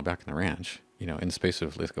 Meanwhile, back in the ranch, in the space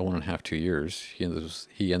of like 1.5, 2 years,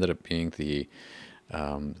 he ended up being the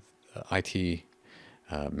IT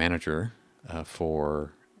manager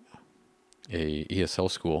for a ESL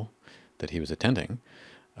school that he was attending,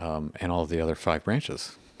 and all of the other 5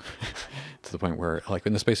 branches. To the point where, like,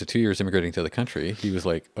 in the space of 2 years immigrating to the country, he was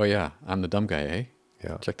like, "Oh yeah, I'm the dumb guy, eh?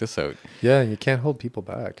 Yeah. Check this out." Yeah, you can't hold people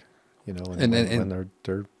back, when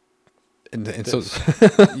they're and so,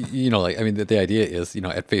 like, I mean, the idea is,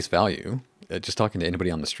 at face value, just talking to anybody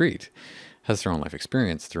on the street has their own life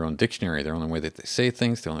experience, their own dictionary, their own way that they say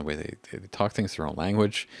things, their own way they talk things, their own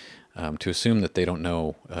language. To assume that they don't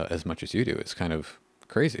know as much as you do is kind of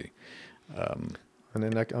crazy. And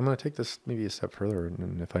then I'm going to take this maybe a step further,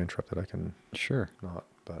 and if I interrupt it, I can Sure not.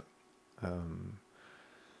 But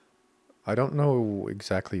I don't know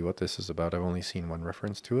exactly what this is about. I've only seen one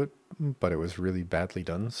reference to it, but it was really badly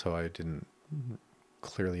done, so I didn't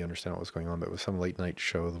clearly understand what was going on, but it was some late night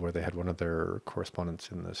show where they had one of their correspondents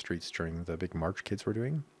in the streets during the big march kids were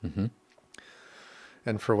doing. Mm-hmm.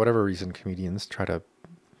 And for whatever reason, comedians try to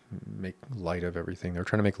make light of everything. They're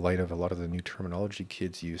trying to make light of a lot of the new terminology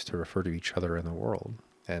kids use to refer to each other in the world.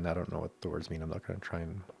 And I don't know what the words mean. I'm not going to try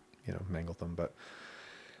and, mangle them. But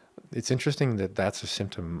it's interesting that that's a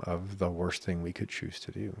symptom of the worst thing we could choose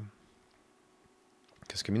to do.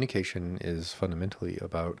 Because communication is fundamentally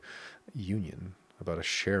about union, about a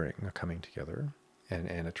sharing, a coming together,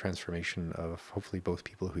 and a transformation of hopefully both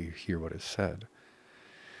people who hear what is said.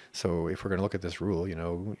 So if we're going to look at this rule,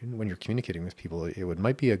 when you're communicating with people,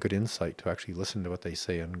 might be a good insight to actually listen to what they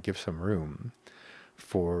say and give some room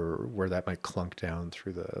for where that might clunk down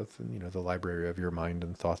through the library of your mind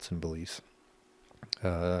and thoughts and beliefs.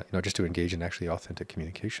 Just to engage in actually authentic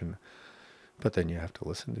communication. But then you have to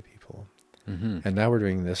listen to people. Mm-hmm. And now we're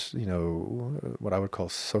doing this, what I would call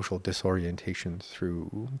social disorientation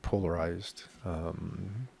through polarized,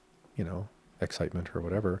 excitement or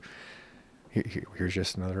whatever. Here's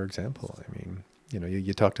just another example. I mean,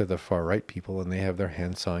 you talk to the far right people and they have their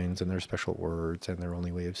hand signs and their special words and their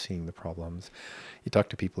only way of seeing the problems. You talk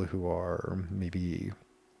to people who are maybe,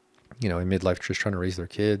 in midlife just trying to raise their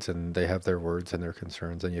kids and they have their words and their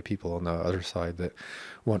concerns. And you have people on the other side that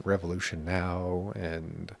want revolution now.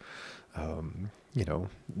 And,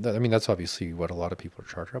 that's obviously what a lot of people are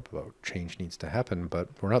charged up about. Change needs to happen, but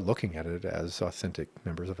we're not looking at it as authentic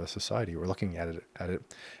members of a society. We're looking at it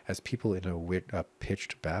as people in a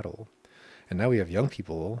pitched battle. And now we have young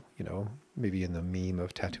people, maybe in the meme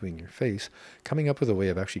of tattooing your face, coming up with a way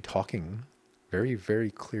of actually talking very, very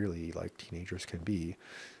clearly like teenagers can be.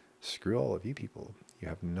 Screw all of you people. You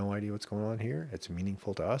have no idea what's going on here. It's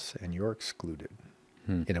meaningful to us and you're excluded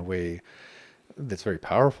in a way that's very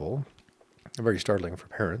powerful, very startling for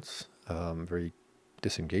parents, very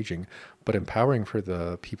disengaging, but empowering for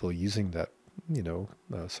the people using that,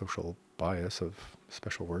 social bias of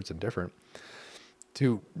special words and different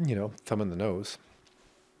to, thumb in the nose.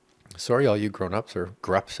 Sorry, all you grown-ups or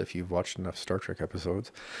grups, if you've watched enough Star Trek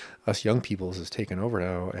episodes, us young peoples is taken over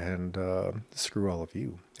now and screw all of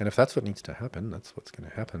you. And if that's what needs to happen, that's what's going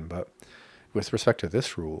to happen. But with respect to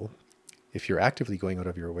this rule, if you're actively going out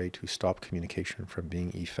of your way to stop communication from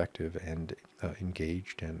being effective and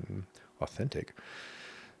engaged and authentic,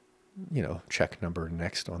 check number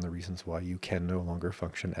next on the reasons why you can no longer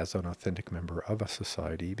function as an authentic member of a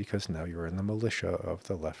society because now you're in the militia of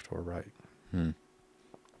the left or right.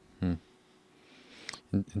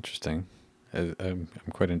 Interesting. I'm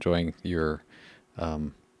quite enjoying your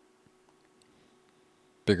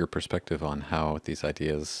bigger perspective on how these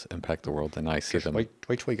ideas impact the world, and I see them. Wait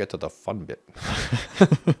till you get to the fun bit.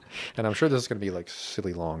 And I'm sure this is going to be like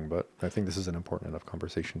silly long, but I think this is an important enough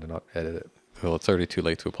conversation to not edit it. Well, it's already too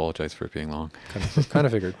late to apologize for it being long. Kind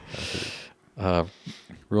of figured.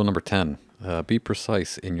 Rule number 10, be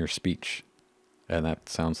precise in your speech. And that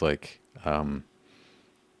sounds like, the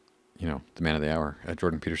man of the hour,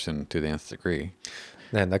 Jordan Peterson to the nth degree.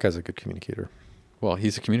 Man, that guy's a good communicator. Well,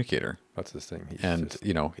 he's a communicator. That's his thing.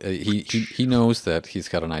 He knows that he's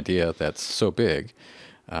got an idea that's so big.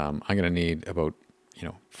 I'm going to need about,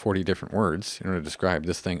 40 different words in order to describe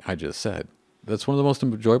this thing I just said. That's one of the most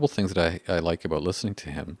enjoyable things that I like about listening to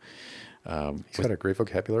him. He's got a great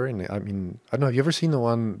vocabulary. And I don't know, have you ever seen the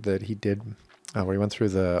one that he did where he went through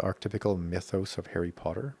the archetypical mythos of Harry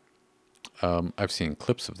Potter? I've seen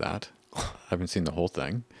clips of that. I haven't seen the whole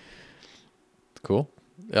thing. Cool.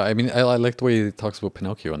 I mean, I like the way he talks about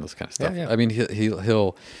Pinocchio and this kind of stuff. Yeah. I mean,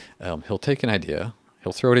 he'll take an idea,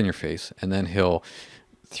 he'll throw it in your face, and then he'll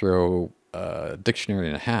throw a dictionary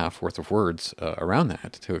and a half worth of words around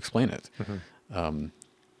that to explain it. Mm-hmm.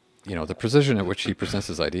 The precision at which he presents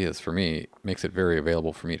his ideas, for me, makes it very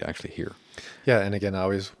available for me to actually hear. Yeah, and again, I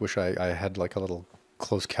always wish I had like a little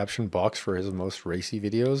closed caption box for his most racy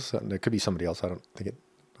videos. And it could be somebody else. I don't think it.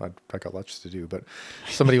 I got lots to do, but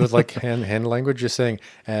somebody with like hand language just saying,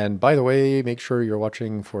 and by the way, make sure you're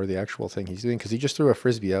watching for the actual thing he's doing, because he just threw a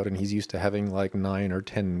Frisbee out and he's used to having like 9 or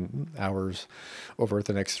 10 hours over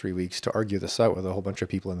the next 3 weeks to argue this out with a whole bunch of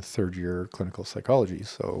people in third year clinical psychology.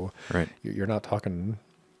 So right. You're not talking,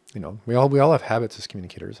 we all have habits as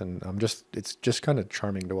communicators, and it's just kind of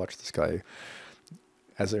charming to watch this guy,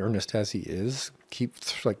 as earnest as he is, keep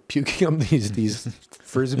like puking on these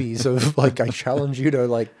Frisbees of like, I challenge you to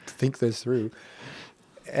like think this through,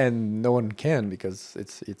 and no one can, because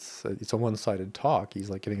it's a one-sided talk.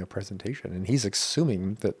 He's like giving a presentation and he's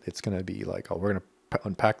assuming that it's going to be like, oh, we're going to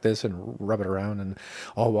unpack this and rub it around, and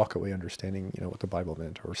I'll walk away understanding, what the Bible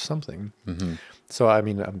meant or something. Mm-hmm. So, I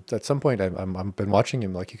mean, at some point, I've been watching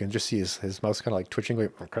him, like you can just see his mouth's kind of like twitching. Going,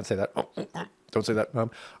 I can't say that. Don't say that.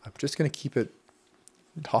 I'm just going to keep it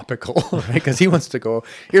topical, right? Because he wants to go,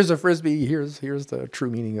 here's a Frisbee. Here's the true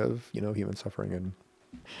meaning of, human suffering. And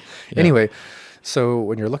anyway, so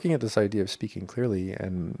when you're looking at this idea of speaking clearly,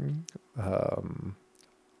 and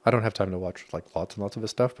I don't have time to watch like lots and lots of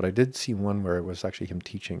his stuff, but I did see one where it was actually him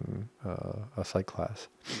teaching a psych class.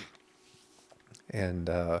 And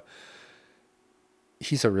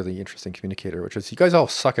he's a really interesting communicator, which is, you guys all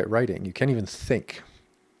suck at writing. You can't even think.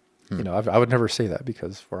 I would never say that,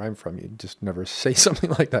 because where I'm from, you just never say something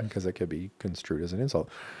like that, because it could be construed as an insult.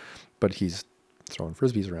 But he's throwing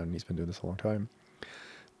Frisbees around, and he's been doing this a long time.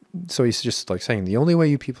 So he's just like saying, the only way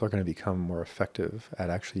you people are going to become more effective at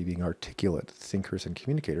actually being articulate thinkers and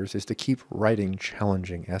communicators is to keep writing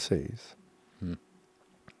challenging essays.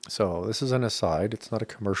 So this is an aside. It's not a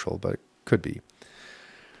commercial, but it could be.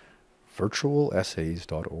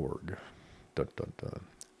 Virtualessays.org. Dun, dun, dun.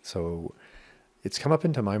 So it's come up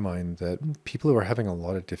into my mind that people who are having a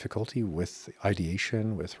lot of difficulty with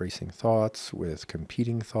ideation, with racing thoughts, with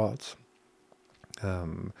competing thoughts,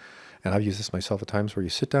 and I've used this myself at times, where you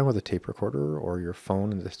sit down with a tape recorder or your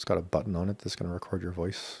phone and it's got a button on it that's going to record your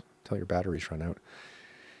voice until your batteries run out.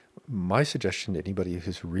 My suggestion to anybody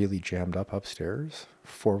who's really jammed up upstairs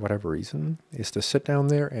for whatever reason is to sit down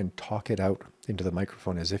there and talk it out into the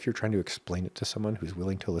microphone as if you're trying to explain it to someone who's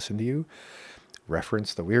willing to listen to you.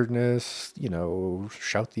 Reference the weirdness,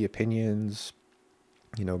 shout the opinions,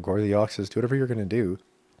 gore the oxes, do whatever you're going to do,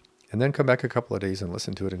 and then come back a couple of days and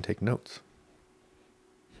listen to it and take notes.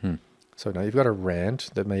 So now you've got a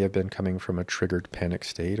rant that may have been coming from a triggered panic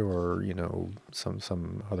state, or,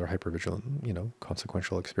 some other hypervigilant,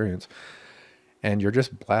 consequential experience. And you're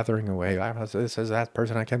just blathering away. This is that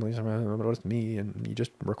person. I can't believe it was me. And you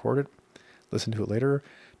just record it, listen to it later,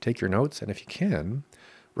 take your notes. And if you can,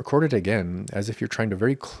 record it again as if you're trying to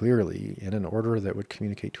very clearly, in an order that would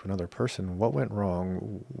communicate to another person, what went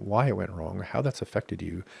wrong, why it went wrong, how that's affected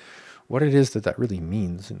you, what it is that really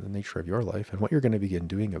means in the nature of your life, and what you're going to begin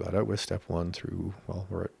doing about it with step 1 through,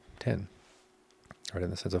 we're at 10, right? In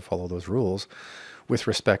the sense of follow those rules with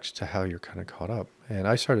respect to how you're kind of caught up. And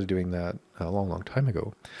I started doing that a long, long time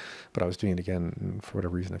ago, but I was doing it again for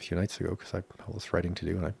whatever reason a few nights ago, because I was writing to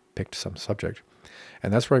do and I picked some subject.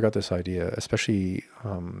 And that's where I got this idea, especially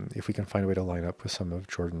if we can find a way to line up with some of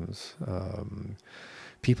Jordan's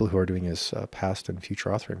people who are doing his past and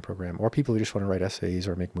future authoring program, or people who just want to write essays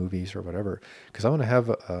or make movies or whatever. Because I want to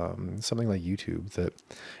have something like YouTube that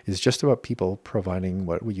is just about people providing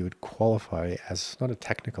what you would qualify as not a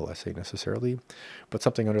technical essay necessarily, but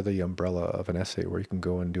something under the umbrella of an essay where you can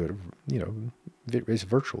go and do it, it's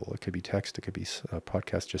virtual. It could be text, it could be a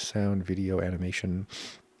podcast, just sound, video, animation.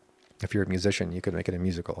 If you're a musician, you could make it a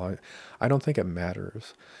musical. I don't think it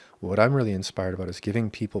matters. What I'm really inspired about is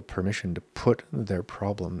giving people permission to put their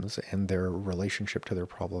problems and their relationship to their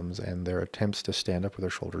problems and their attempts to stand up with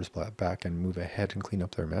their shoulders back and move ahead and clean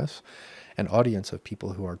up their mess, an audience of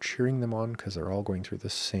people who are cheering them on because they're all going through the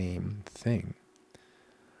same thing.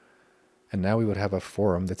 And now we would have a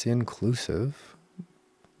forum that's inclusive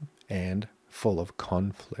and full of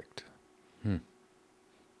conflict.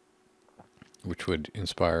 Which would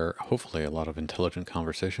inspire, hopefully, a lot of intelligent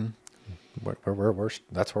conversation.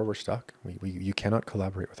 That's where we're stuck. You cannot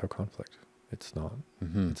collaborate without conflict. It's not.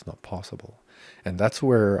 It's not possible. And that's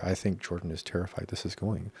where I think Jordan is terrified this is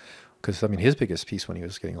going. Because, his biggest piece when he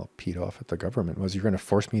was getting all peed off at the government was, you're going to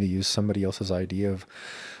force me to use somebody else's idea of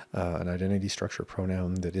an identity structure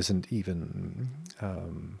pronoun that isn't even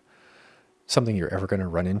something you're ever going to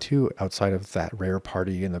run into outside of that rare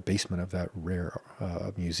party in the basement of that rare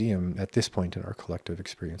museum at this point in our collective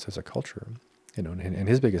experience as a culture. And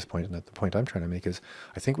his biggest point, and the point I'm trying to make, is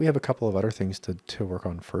I think we have a couple of other things to work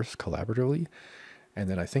on first collaboratively. And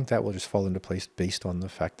then I think that will just fall into place based on the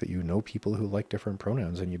fact that people who like different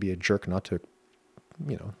pronouns, and you'd be a jerk not to,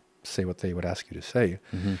 say what they would ask you to say.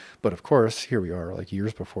 But of course, here we are, like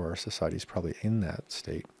years before our society's probably in that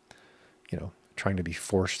state, trying to be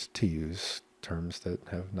forced to use terms that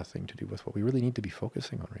have nothing to do with what we really need to be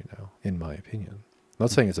focusing on right now, in my opinion. I'm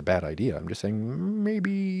not saying it's a bad idea. I'm just saying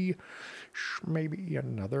maybe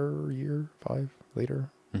another year, 5 later.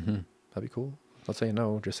 That'd be cool. Not saying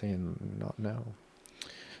no, just saying not now.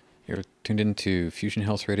 You're tuned into Fusion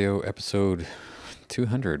Health Radio episode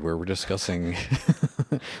 200, where we're discussing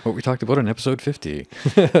what we talked about in episode 50.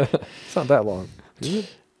 It's not that long, is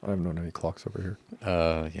it? I haven't known any clocks over here.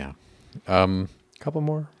 Yeah. Couple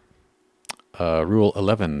more. Rule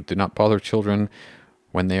 11, do not bother children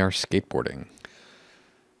when they are skateboarding.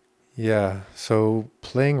 Yeah. So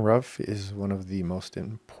playing rough is one of the most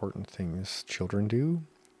important things children do,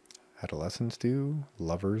 adolescents do,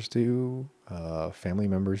 lovers do, family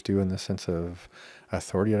members do in the sense of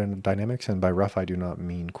authority dynamics. And by rough, I do not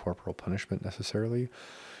mean corporal punishment necessarily.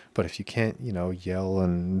 But if you can't, yell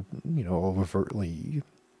and, overtly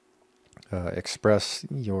express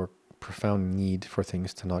your profound need for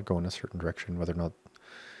things to not go in a certain direction, whether or not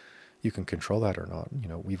you can control that or not,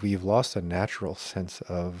 we've lost a natural sense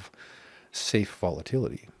of safe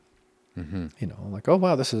volatility. Mm-hmm. Like, oh,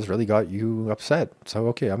 wow, this has really got you upset. So,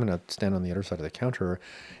 okay, I'm going to stand on the other side of the counter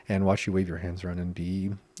and watch you wave your hands around and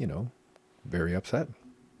be, very upset.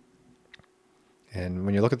 And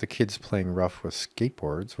when you look at the kids playing rough with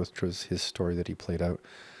skateboards, which was his story that he played out,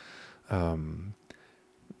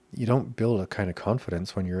 you don't build a kind of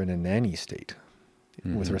confidence when you're in a nanny state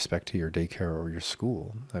with respect to your daycare or your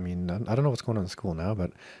school. I mean, I don't know what's going on in school now,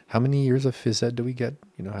 but how many years of phys ed do we get?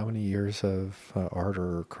 How many years of art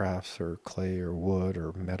or crafts or clay or wood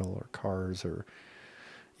or metal or cars or,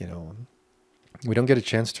 we don't get a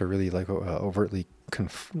chance to really overtly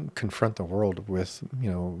confront the world with,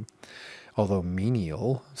 although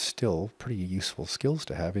menial, still pretty useful skills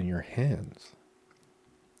to have in your hands.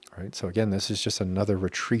 Right. So again, this is just another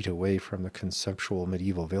retreat away from the conceptual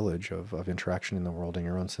medieval village of interaction in the world and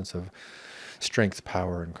your own sense of strength,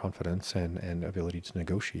 power, and confidence and ability to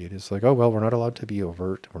negotiate. It's like, oh, well, we're not allowed to be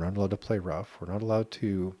overt. We're not allowed to play rough. We're not allowed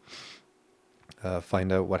to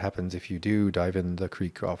find out what happens if you do dive in the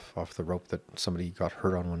creek off the rope that somebody got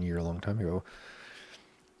hurt on 1 year a long time ago.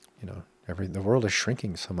 The world is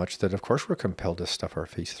shrinking so much that, of course, we're compelled to stuff our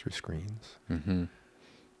face through screens. Mm-hmm.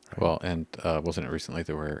 Well, and wasn't it recently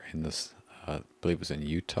they were in this, I believe it was in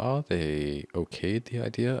Utah, they okayed the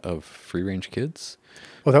idea of free-range kids?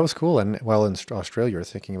 Well, that was cool. And while in Australia, you're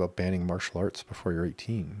thinking about banning martial arts before you're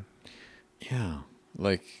 18. Yeah.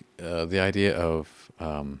 Like the idea of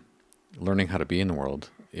learning how to be in the world,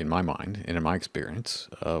 in my mind and in my experience,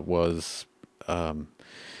 was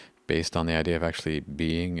based on the idea of actually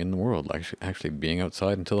being in the world, actually being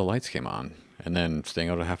outside until the lights came on. And then staying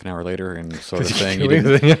out a half an hour later and sort of saying you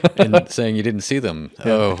didn't see them.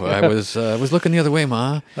 Yeah. Oh, I was looking the other way,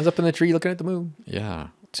 Ma. I was up in the tree looking at the moon. Yeah,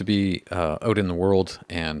 to be out in the world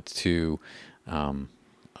and to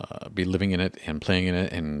be living in it and playing in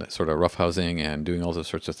it and sort of roughhousing and doing all those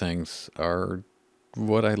sorts of things are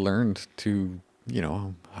what I learned to,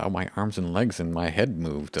 how my arms and legs and my head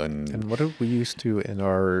moved. And what did we used to in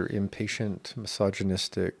our impatient,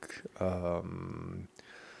 misogynistic,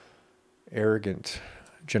 arrogant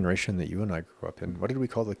generation that you and I grew up in, what did we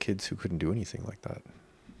call the kids who couldn't do anything like that?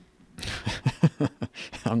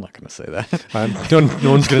 I'm not going to say that. No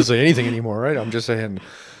one's going to say anything anymore, right? I'm just saying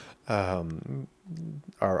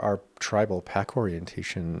our tribal pack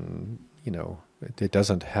orientation, it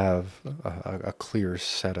doesn't have a clear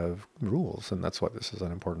set of rules. And that's why this is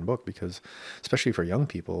an important book, because especially for young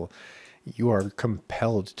people, you are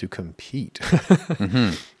compelled to compete.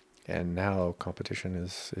 Mm-hmm. And now competition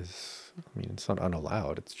is it's not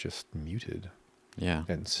unallowed. It's just muted. Yeah.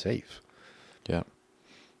 And safe. Yeah.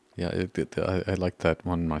 Yeah. I like that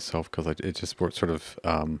one myself because it just sort of,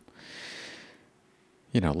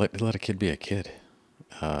 let a kid be a kid.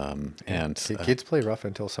 And kids play rough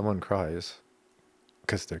until someone cries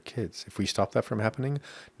because they're kids. If we stop that from happening,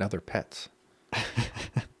 now they're pets.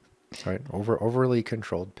 Right? Overly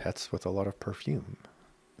controlled pets with a lot of perfume.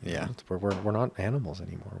 Yeah. We're not animals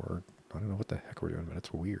anymore. I don't know what the heck we're doing, but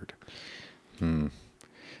it's weird. We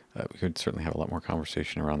could certainly have a lot more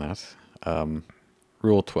conversation around that.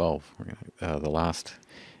 Rule 12, the last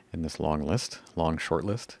in this long short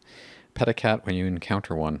list. Pet a cat when you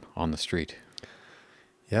encounter one on the street.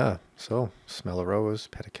 Yeah. So smell a rose,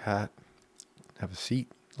 pet a cat, have a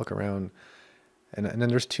seat, look around. And then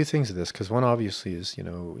there's two things to this, because one obviously is,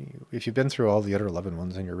 if you've been through all the other 11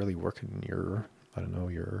 ones and you're really working your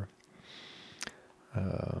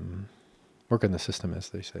working the system, as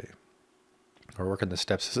they say, or working the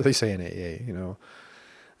steps, as they say in AA,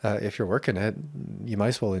 if you're working it, you might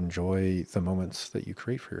as well enjoy the moments that you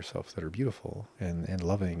create for yourself that are beautiful and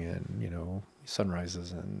loving and,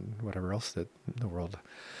 sunrises and whatever else that the world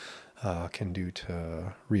can do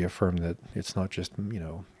to reaffirm that it's not just,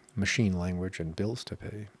 machine language and bills to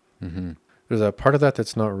pay. Mm-hmm. There's a part of that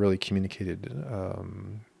that's not really communicated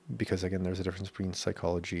because, again, there's a difference between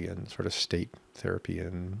psychology and sort of state therapy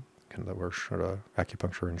and kind of where sort of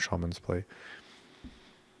acupuncture and shamans play.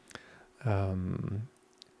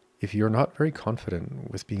 If you're not very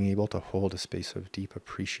confident with being able to hold a space of deep,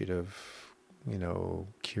 appreciative,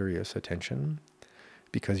 curious attention,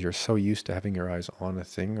 because you're so used to having your eyes on a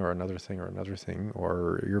thing or another thing or another thing,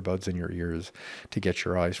 or earbuds in your ears to get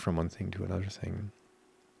your eyes from one thing to another thing.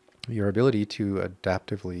 Your ability to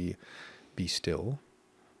adaptively be still,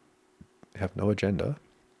 have no agenda,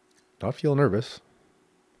 not feel nervous,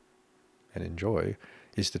 and enjoy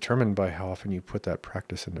is determined by how often you put that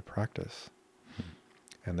practice into practice.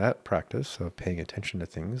 And that practice of paying attention to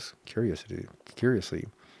things curiously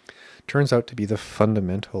turns out to be the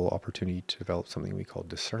fundamental opportunity to develop something we call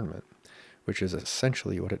discernment, which is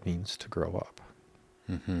essentially what it means to grow up.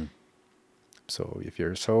 Mm-hmm. So if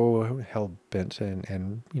you're so hell-bent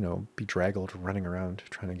and bedraggled running around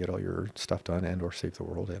trying to get all your stuff done and or save the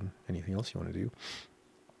world and anything else you want to do,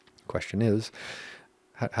 question is,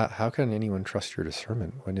 how can anyone trust your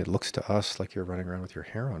discernment when it looks to us like you're running around with your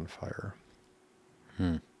hair on fire?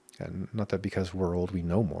 And not that because we're old we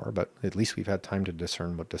know more, but at least we've had time to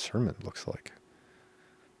discern what discernment looks like.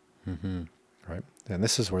 Mm-hmm. Right? And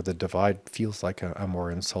this is where the divide feels like a more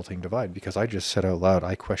insulting divide, because I just said out loud,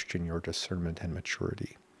 I question your discernment and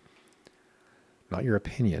maturity. Not your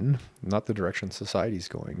opinion, not the direction society's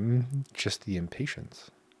going, just the impatience.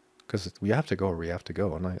 Because we have to go where we have to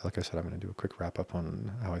go. And like I said, I'm going to do a quick wrap up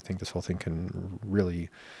on how I think this whole thing can really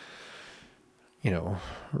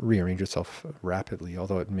rearrange itself rapidly,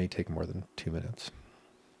 although it may take more than 2 minutes.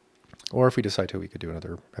 Or if we decide to, we could do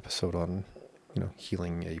another episode on,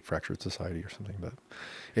 healing a fractured society or something. But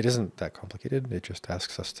it isn't that complicated. It just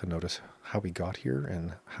asks us to notice how we got here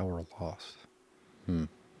and how we're lost.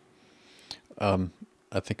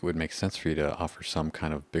 I think it would make sense for you to offer some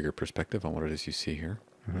kind of bigger perspective on what it is you see here.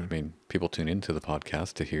 Mm-hmm. I mean, people tune into the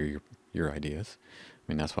podcast to hear your ideas.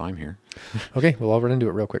 I mean, that's why I'm here. Okay, well, I'll run into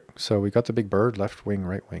it real quick. So we got the big bird, left wing,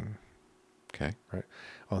 right wing. Okay. Right.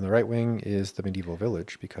 On the right wing is the medieval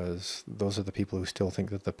village, because those are the people who still think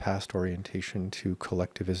that the past orientation to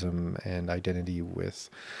collectivism and identity with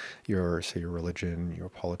your religion, your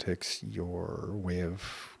politics, your way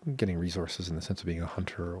of getting resources in the sense of being a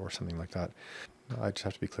hunter or something like that. I just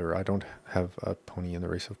have to be clear. I don't have a pony in the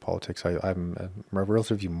race of politics. I'm a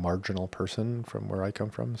relatively marginal person from where I come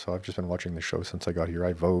from. So I've just been watching the show since I got here.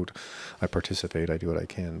 I vote, I participate, I do what I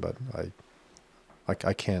can, but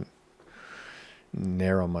I can't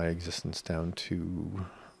narrow my existence down to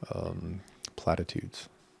platitudes.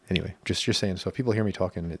 Anyway, just saying. So if people hear me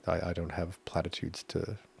talking, I don't have platitudes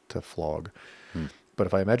to flog. But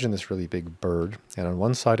if I imagine this really big bird, and on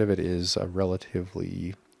one side of it is a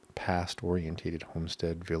relatively past-orientated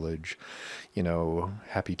homestead village,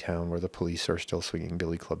 happy town where the police are still swinging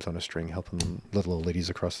billy clubs on a string, helping little old ladies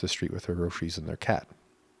across the street with their groceries and their cat,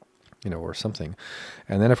 or something.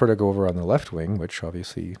 And then if we're to go over on the left wing, which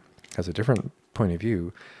obviously has a different point of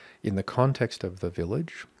view, in the context of the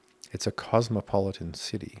village, it's a cosmopolitan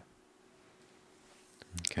city.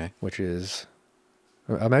 Okay. Which is,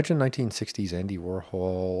 imagine 1960s Andy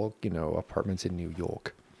Warhol, apartments in New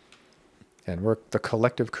York. And we're the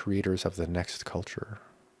collective creators of the next culture.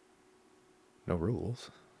 No rules,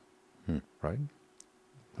 right?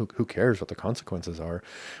 Who cares what the consequences are?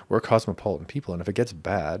 We're cosmopolitan people, and if it gets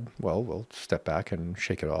bad, well, we'll step back and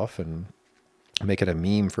shake it off and make it a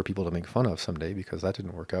meme for people to make fun of someday, because that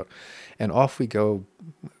didn't work out. And off we go,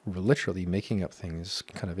 literally making up things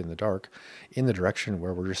kind of in the dark, in the direction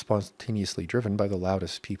where we're spontaneously driven by the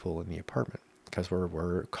loudest people in the apartment, because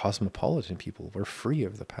we're cosmopolitan people. We're free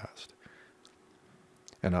of the past.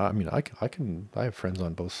 And I mean, I have friends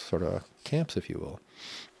on both sort of camps, if you will.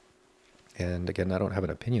 And again, I don't have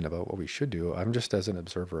an opinion about what we should do. I'm just as an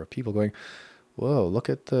observer of people going, whoa, look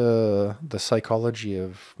at the psychology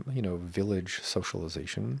of, village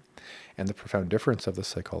socialization and the profound difference of the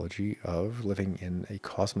psychology of living in a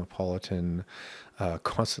cosmopolitan,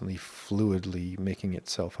 constantly fluidly making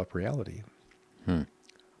itself up reality. Not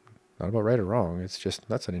about right or wrong. It's just,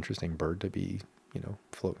 that's an interesting bird to be,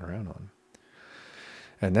 floating around on.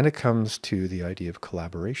 And then it comes to the idea of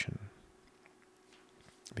collaboration.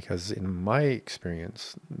 Because in my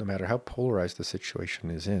experience, no matter how polarized the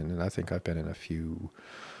situation is in, and I think I've been in a few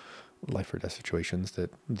life or death situations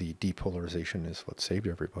that the depolarization is what saved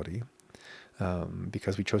everybody,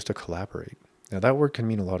 because we chose to collaborate. Now that word can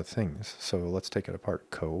mean a lot of things. So let's take it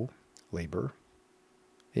apart. Co-labor,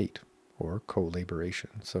 or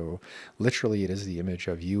collaboration. So literally it is the image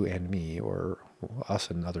of you and me, or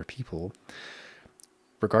us and other people,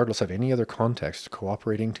 regardless of any other context,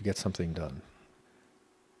 cooperating to get something done.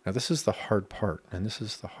 Now this is the hard part, and this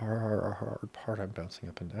is the hard part I'm bouncing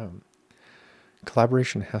up and down.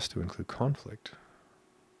 Collaboration has to include conflict.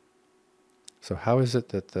 So how is it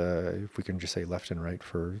that, if we can just say left and right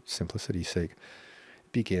for simplicity's sake,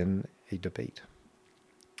 begin a debate?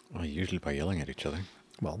 Well, usually by yelling at each other.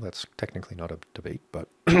 well, that's technically not a debate, but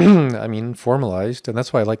I mean, formalized. And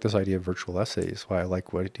that's why I like this idea of virtual essays, why I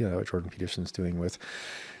like what, Jordan Peterson's doing with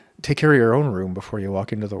take care of your own room before you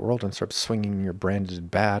walk into the world and start swinging your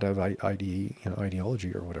branded bat of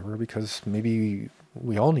ideology or whatever, because maybe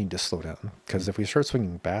we all need to slow down. Because if we start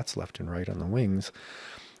swinging bats left and right on the wings,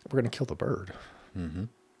 we're going to kill the bird. Mm-hmm.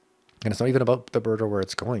 And it's not even about the bird or where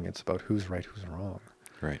it's going. It's about who's right, who's wrong.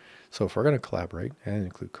 Right. So if we're going to collaborate and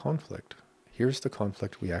include conflict, here's the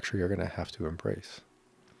conflict we actually are going to have to embrace.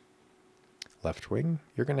 Left wing,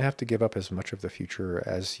 you're going to have to give up as much of the future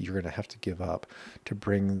as you're going to have to give up to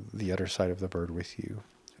bring the other side of the bird with you.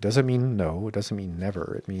 It doesn't mean no. It doesn't mean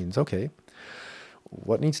never. It means, okay,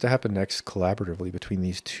 what needs to happen next collaboratively between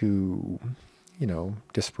these two,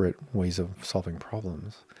 disparate ways of solving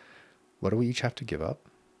problems? What do we each have to give up?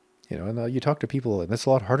 And you talk to people, and it's a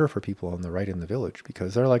lot harder for people on the right in the village,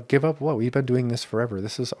 because they're like, give up what? We've been doing this forever.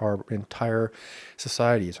 This is our entire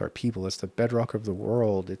society. It's our people. It's the bedrock of the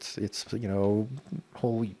world. It's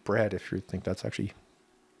whole wheat bread, if you think that's actually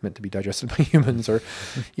meant to be digested by humans, or,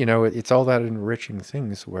 it's all that enriching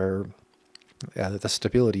things where the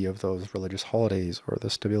stability of those religious holidays, or the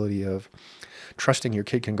stability of trusting your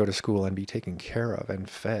kid can go to school and be taken care of and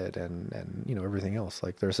fed and everything else.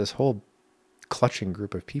 Like, there's this whole clutching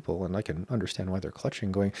group of people, and I can understand why they're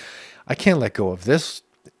clutching, going, I can't let go of this.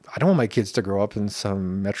 I don't want my kids to grow up in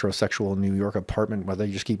some metrosexual New York apartment where they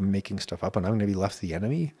just keep making stuff up and I'm going to be left the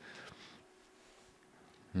enemy.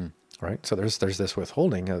 Right? So there's this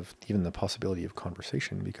withholding of even the possibility of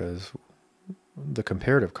conversation, because the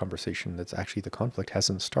comparative conversation that's actually the conflict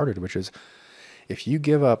hasn't started, which is, if you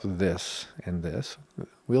give up this and this,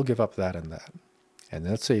 we'll give up that and that. And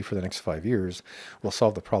let's say for the next 5 years, we'll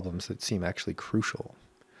solve the problems that seem actually crucial.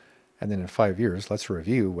 And then in 5 years, let's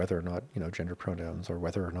review whether or not, gender pronouns, or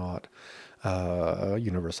whether or not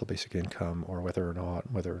universal basic income, or whether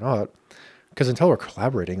or not. Because until we're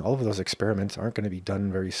collaborating, all of those experiments aren't going to be done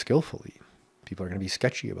very skillfully. People are going to be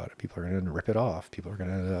sketchy about it. People are going to rip it off. People are going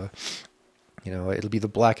to, it'll be the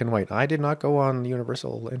black and white. I did not go on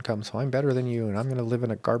universal income, so I'm better than you, and I'm going to live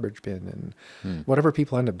in a garbage bin. And whatever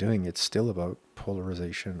people end up doing, it's still about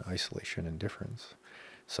polarization, isolation, and difference.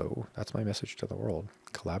 So that's my message to the world.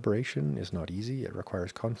 Collaboration is not easy. It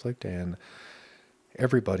requires conflict, and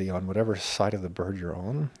everybody on whatever side of the bird you're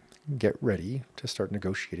on, get ready to start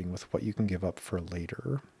negotiating with what you can give up for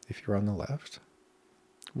later. If you're on the left,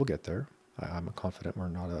 we'll get there. I'm confident we're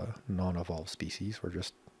not a non-evolved species. We're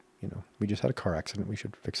just, we just had a car accident. We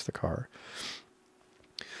should fix the car.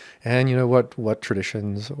 And what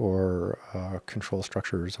traditions or control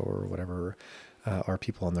structures or whatever are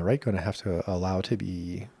people on the right going to have to allow to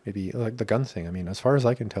be, maybe like the gun thing? I mean, as far as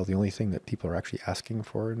I can tell, the only thing that people are actually asking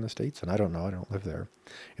for in the States, and I don't know, I don't live there,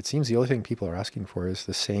 it seems the only thing people are asking for is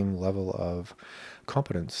the same level of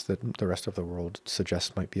competence that the rest of the world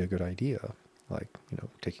suggests might be a good idea. Like,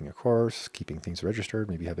 taking a course, keeping things registered,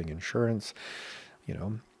 maybe having insurance,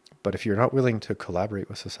 But if you're not willing to collaborate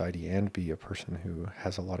with society and be a person who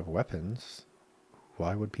has a lot of weapons,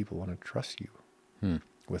 why would people want to trust you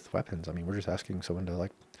with weapons? I mean, we're just asking someone to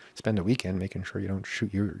spend a weekend making sure you don't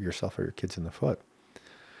shoot yourself or your kids in the foot,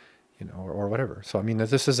 or whatever. So, I mean,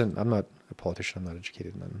 I'm not a politician. I'm not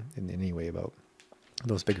educated in any way about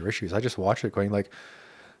those bigger issues. I just watch it going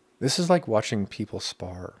this is like watching people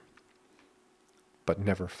spar, but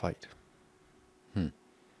never fight.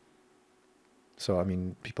 So, I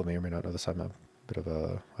mean, people may or may not know this. I'm a bit of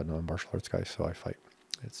a martial arts guy, so I fight.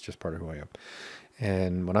 It's just part of who I am.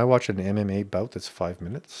 And when I watch an MMA bout that's 5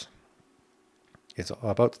 minutes, it's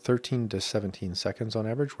about 13 to 17 seconds on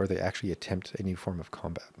average where they actually attempt any form of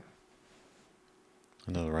combat.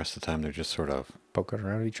 And then the rest of the time, they're just sort of poking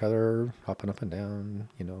around at each other, hopping up and down,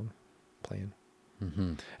 playing.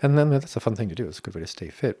 Mm-hmm. And then that's a fun thing to do. It's a good way to stay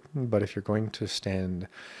fit. But if you're going to stand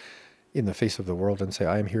in the face of the world and say,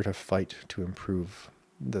 I am here to fight to improve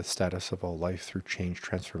the status of all life through change,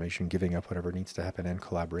 transformation, giving up whatever needs to happen, and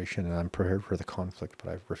collaboration, and I'm prepared for the conflict,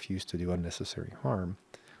 but I've refused to do unnecessary harm,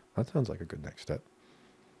 that sounds like a good next step.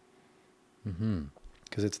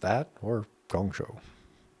 Because it's that or Gong Show.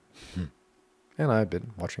 And I've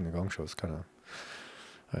been watching the Gong Shows kind of,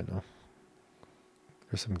 I don't know,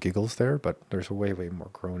 there's some giggles there, but there's way more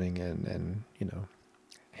groaning and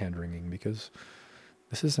hand-wringing, because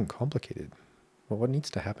this isn't complicated. Well, what needs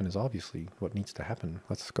to happen is obviously what needs to happen.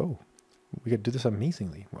 Let's go. We could do this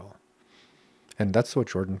amazingly well. And that's what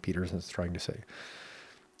Jordan Peterson is trying to say.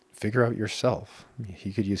 Figure out yourself.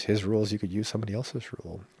 He could use his rules. You could use somebody else's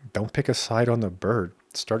rule. Don't pick a side on the bird.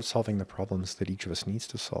 Start solving the problems that each of us needs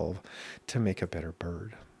to solve to make a better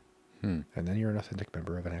bird. And then you're an authentic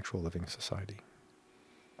member of an actual living society.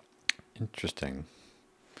 Interesting.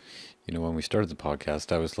 You know, when we started the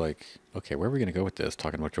podcast, I was like, okay, where are we going to go with this?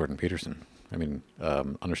 Talking about Jordan Peterson. I mean,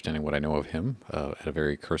 understanding what I know of him at a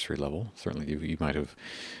very cursory level. Certainly, you might have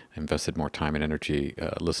invested more time and energy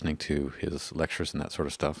listening to his lectures and that sort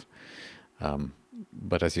of stuff.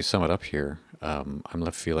 But as you sum it up here, I'm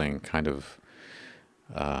left feeling kind of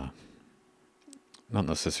not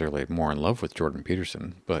necessarily more in love with Jordan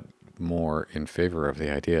Peterson, but more in favor of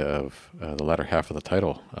the idea of the latter half of the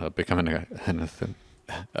title, becoming an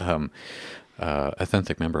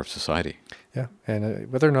authentic member of society. Yeah,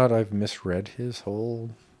 and whether or not I've misread his whole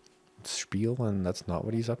spiel and that's not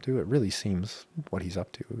what he's up to, it really seems what he's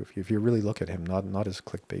up to. If you really look at him, not his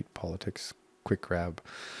clickbait politics, quick grab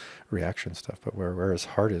reaction stuff, but where his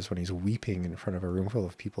heart is when he's weeping in front of a room full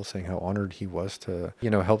of people saying how honored he was to,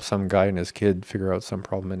 help some guy and his kid figure out some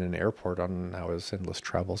problem in an airport on how his endless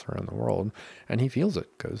travels around the world. And he feels it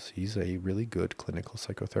because he's a really good clinical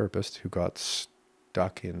psychotherapist who got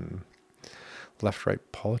stuck in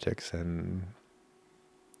left-right politics, and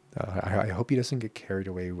I hope he doesn't get carried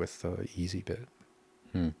away with the easy bit.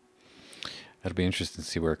 That'll be interesting to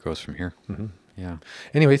see where it goes from here. Mm-hmm. Yeah.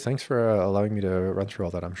 Anyway, thanks for allowing me to run through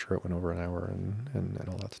all that. I'm sure it went over an hour and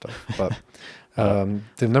all that stuff. But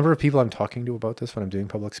the number of people I'm talking to about this when I'm doing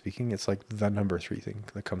public speaking, it's like the number 3 thing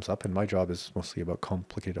that comes up. And my job is mostly about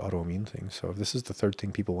complicated autoimmune things. So if this is the third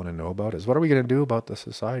thing people want to know about is, what are we going to do about the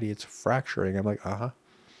society? It's fracturing. I'm like,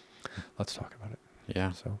 let's talk about it.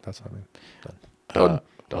 Yeah. So that's what I mean. Done.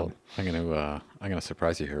 Well, I'm gonna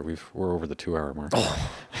surprise you here. We're over the 2-hour mark.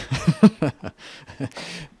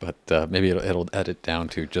 But maybe it'll edit down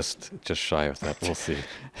to just shy of that. We'll see.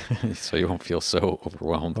 So you won't feel so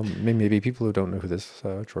overwhelmed. Well, maybe people who don't know who this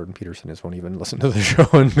Jordan Peterson is won't even listen to the show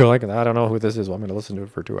and go like, I don't know who this is. Well, I'm going to listen to it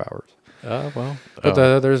for 2 hours.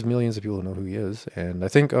 But there's millions of people who know who he is. And I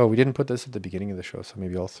think, we didn't put this at the beginning of the show, so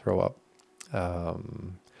maybe I'll throw up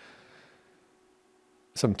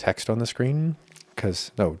some text on the screen.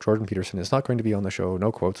 Because, no, Jordan Peterson is not going to be on the show.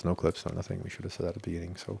 No quotes, no clips, no nothing. We should have said that at the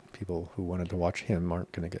beginning. So people who wanted to watch him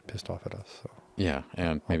aren't going to get pissed off at us. So yeah,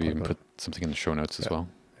 and maybe even put something in the show notes as well.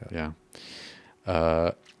 Yeah.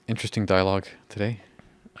 Interesting dialogue today.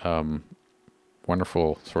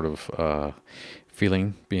 Wonderful sort of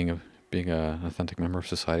feeling being an authentic member of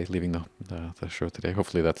society, leaving the show today.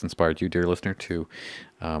 Hopefully that's inspired you, dear listener, to,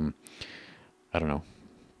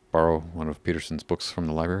 borrow one of Peterson's books from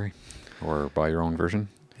the library. Or buy your own version.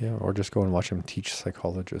 Yeah, or just go and watch him teach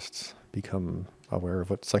psychologists. Become aware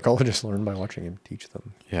of what psychologists learn by watching him teach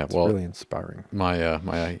them. Yeah, it's really inspiring.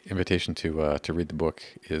 My invitation to read the book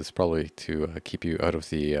is probably to keep you out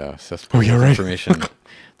of the cesspool of information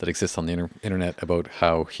that exists on the internet about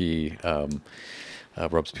how he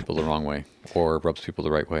rubs people the wrong way or rubs people the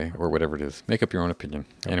right way or whatever it is. Make up your own opinion.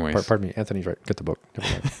 Anyways. Pardon me, Anthony's right. Get the book.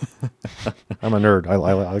 I'm a nerd. I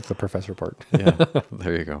like the professor part. Yeah,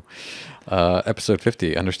 there you go. Episode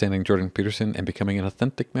 50, Understanding Jordan Peterson and Becoming an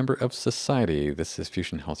Authentic Member of Society. This is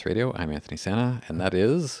Fusion Health Radio. I'm Anthony Sana, and that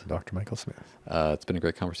is... Dr. Michael Smith. It's been a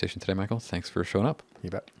great conversation today, Michael. Thanks for showing up. You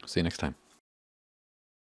bet. See you next time.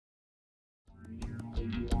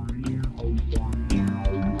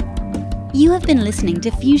 You have been listening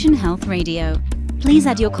to Fusion Health Radio. Please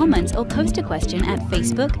add your comments or post a question at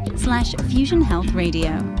Facebook/Fusion Health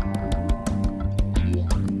Radio.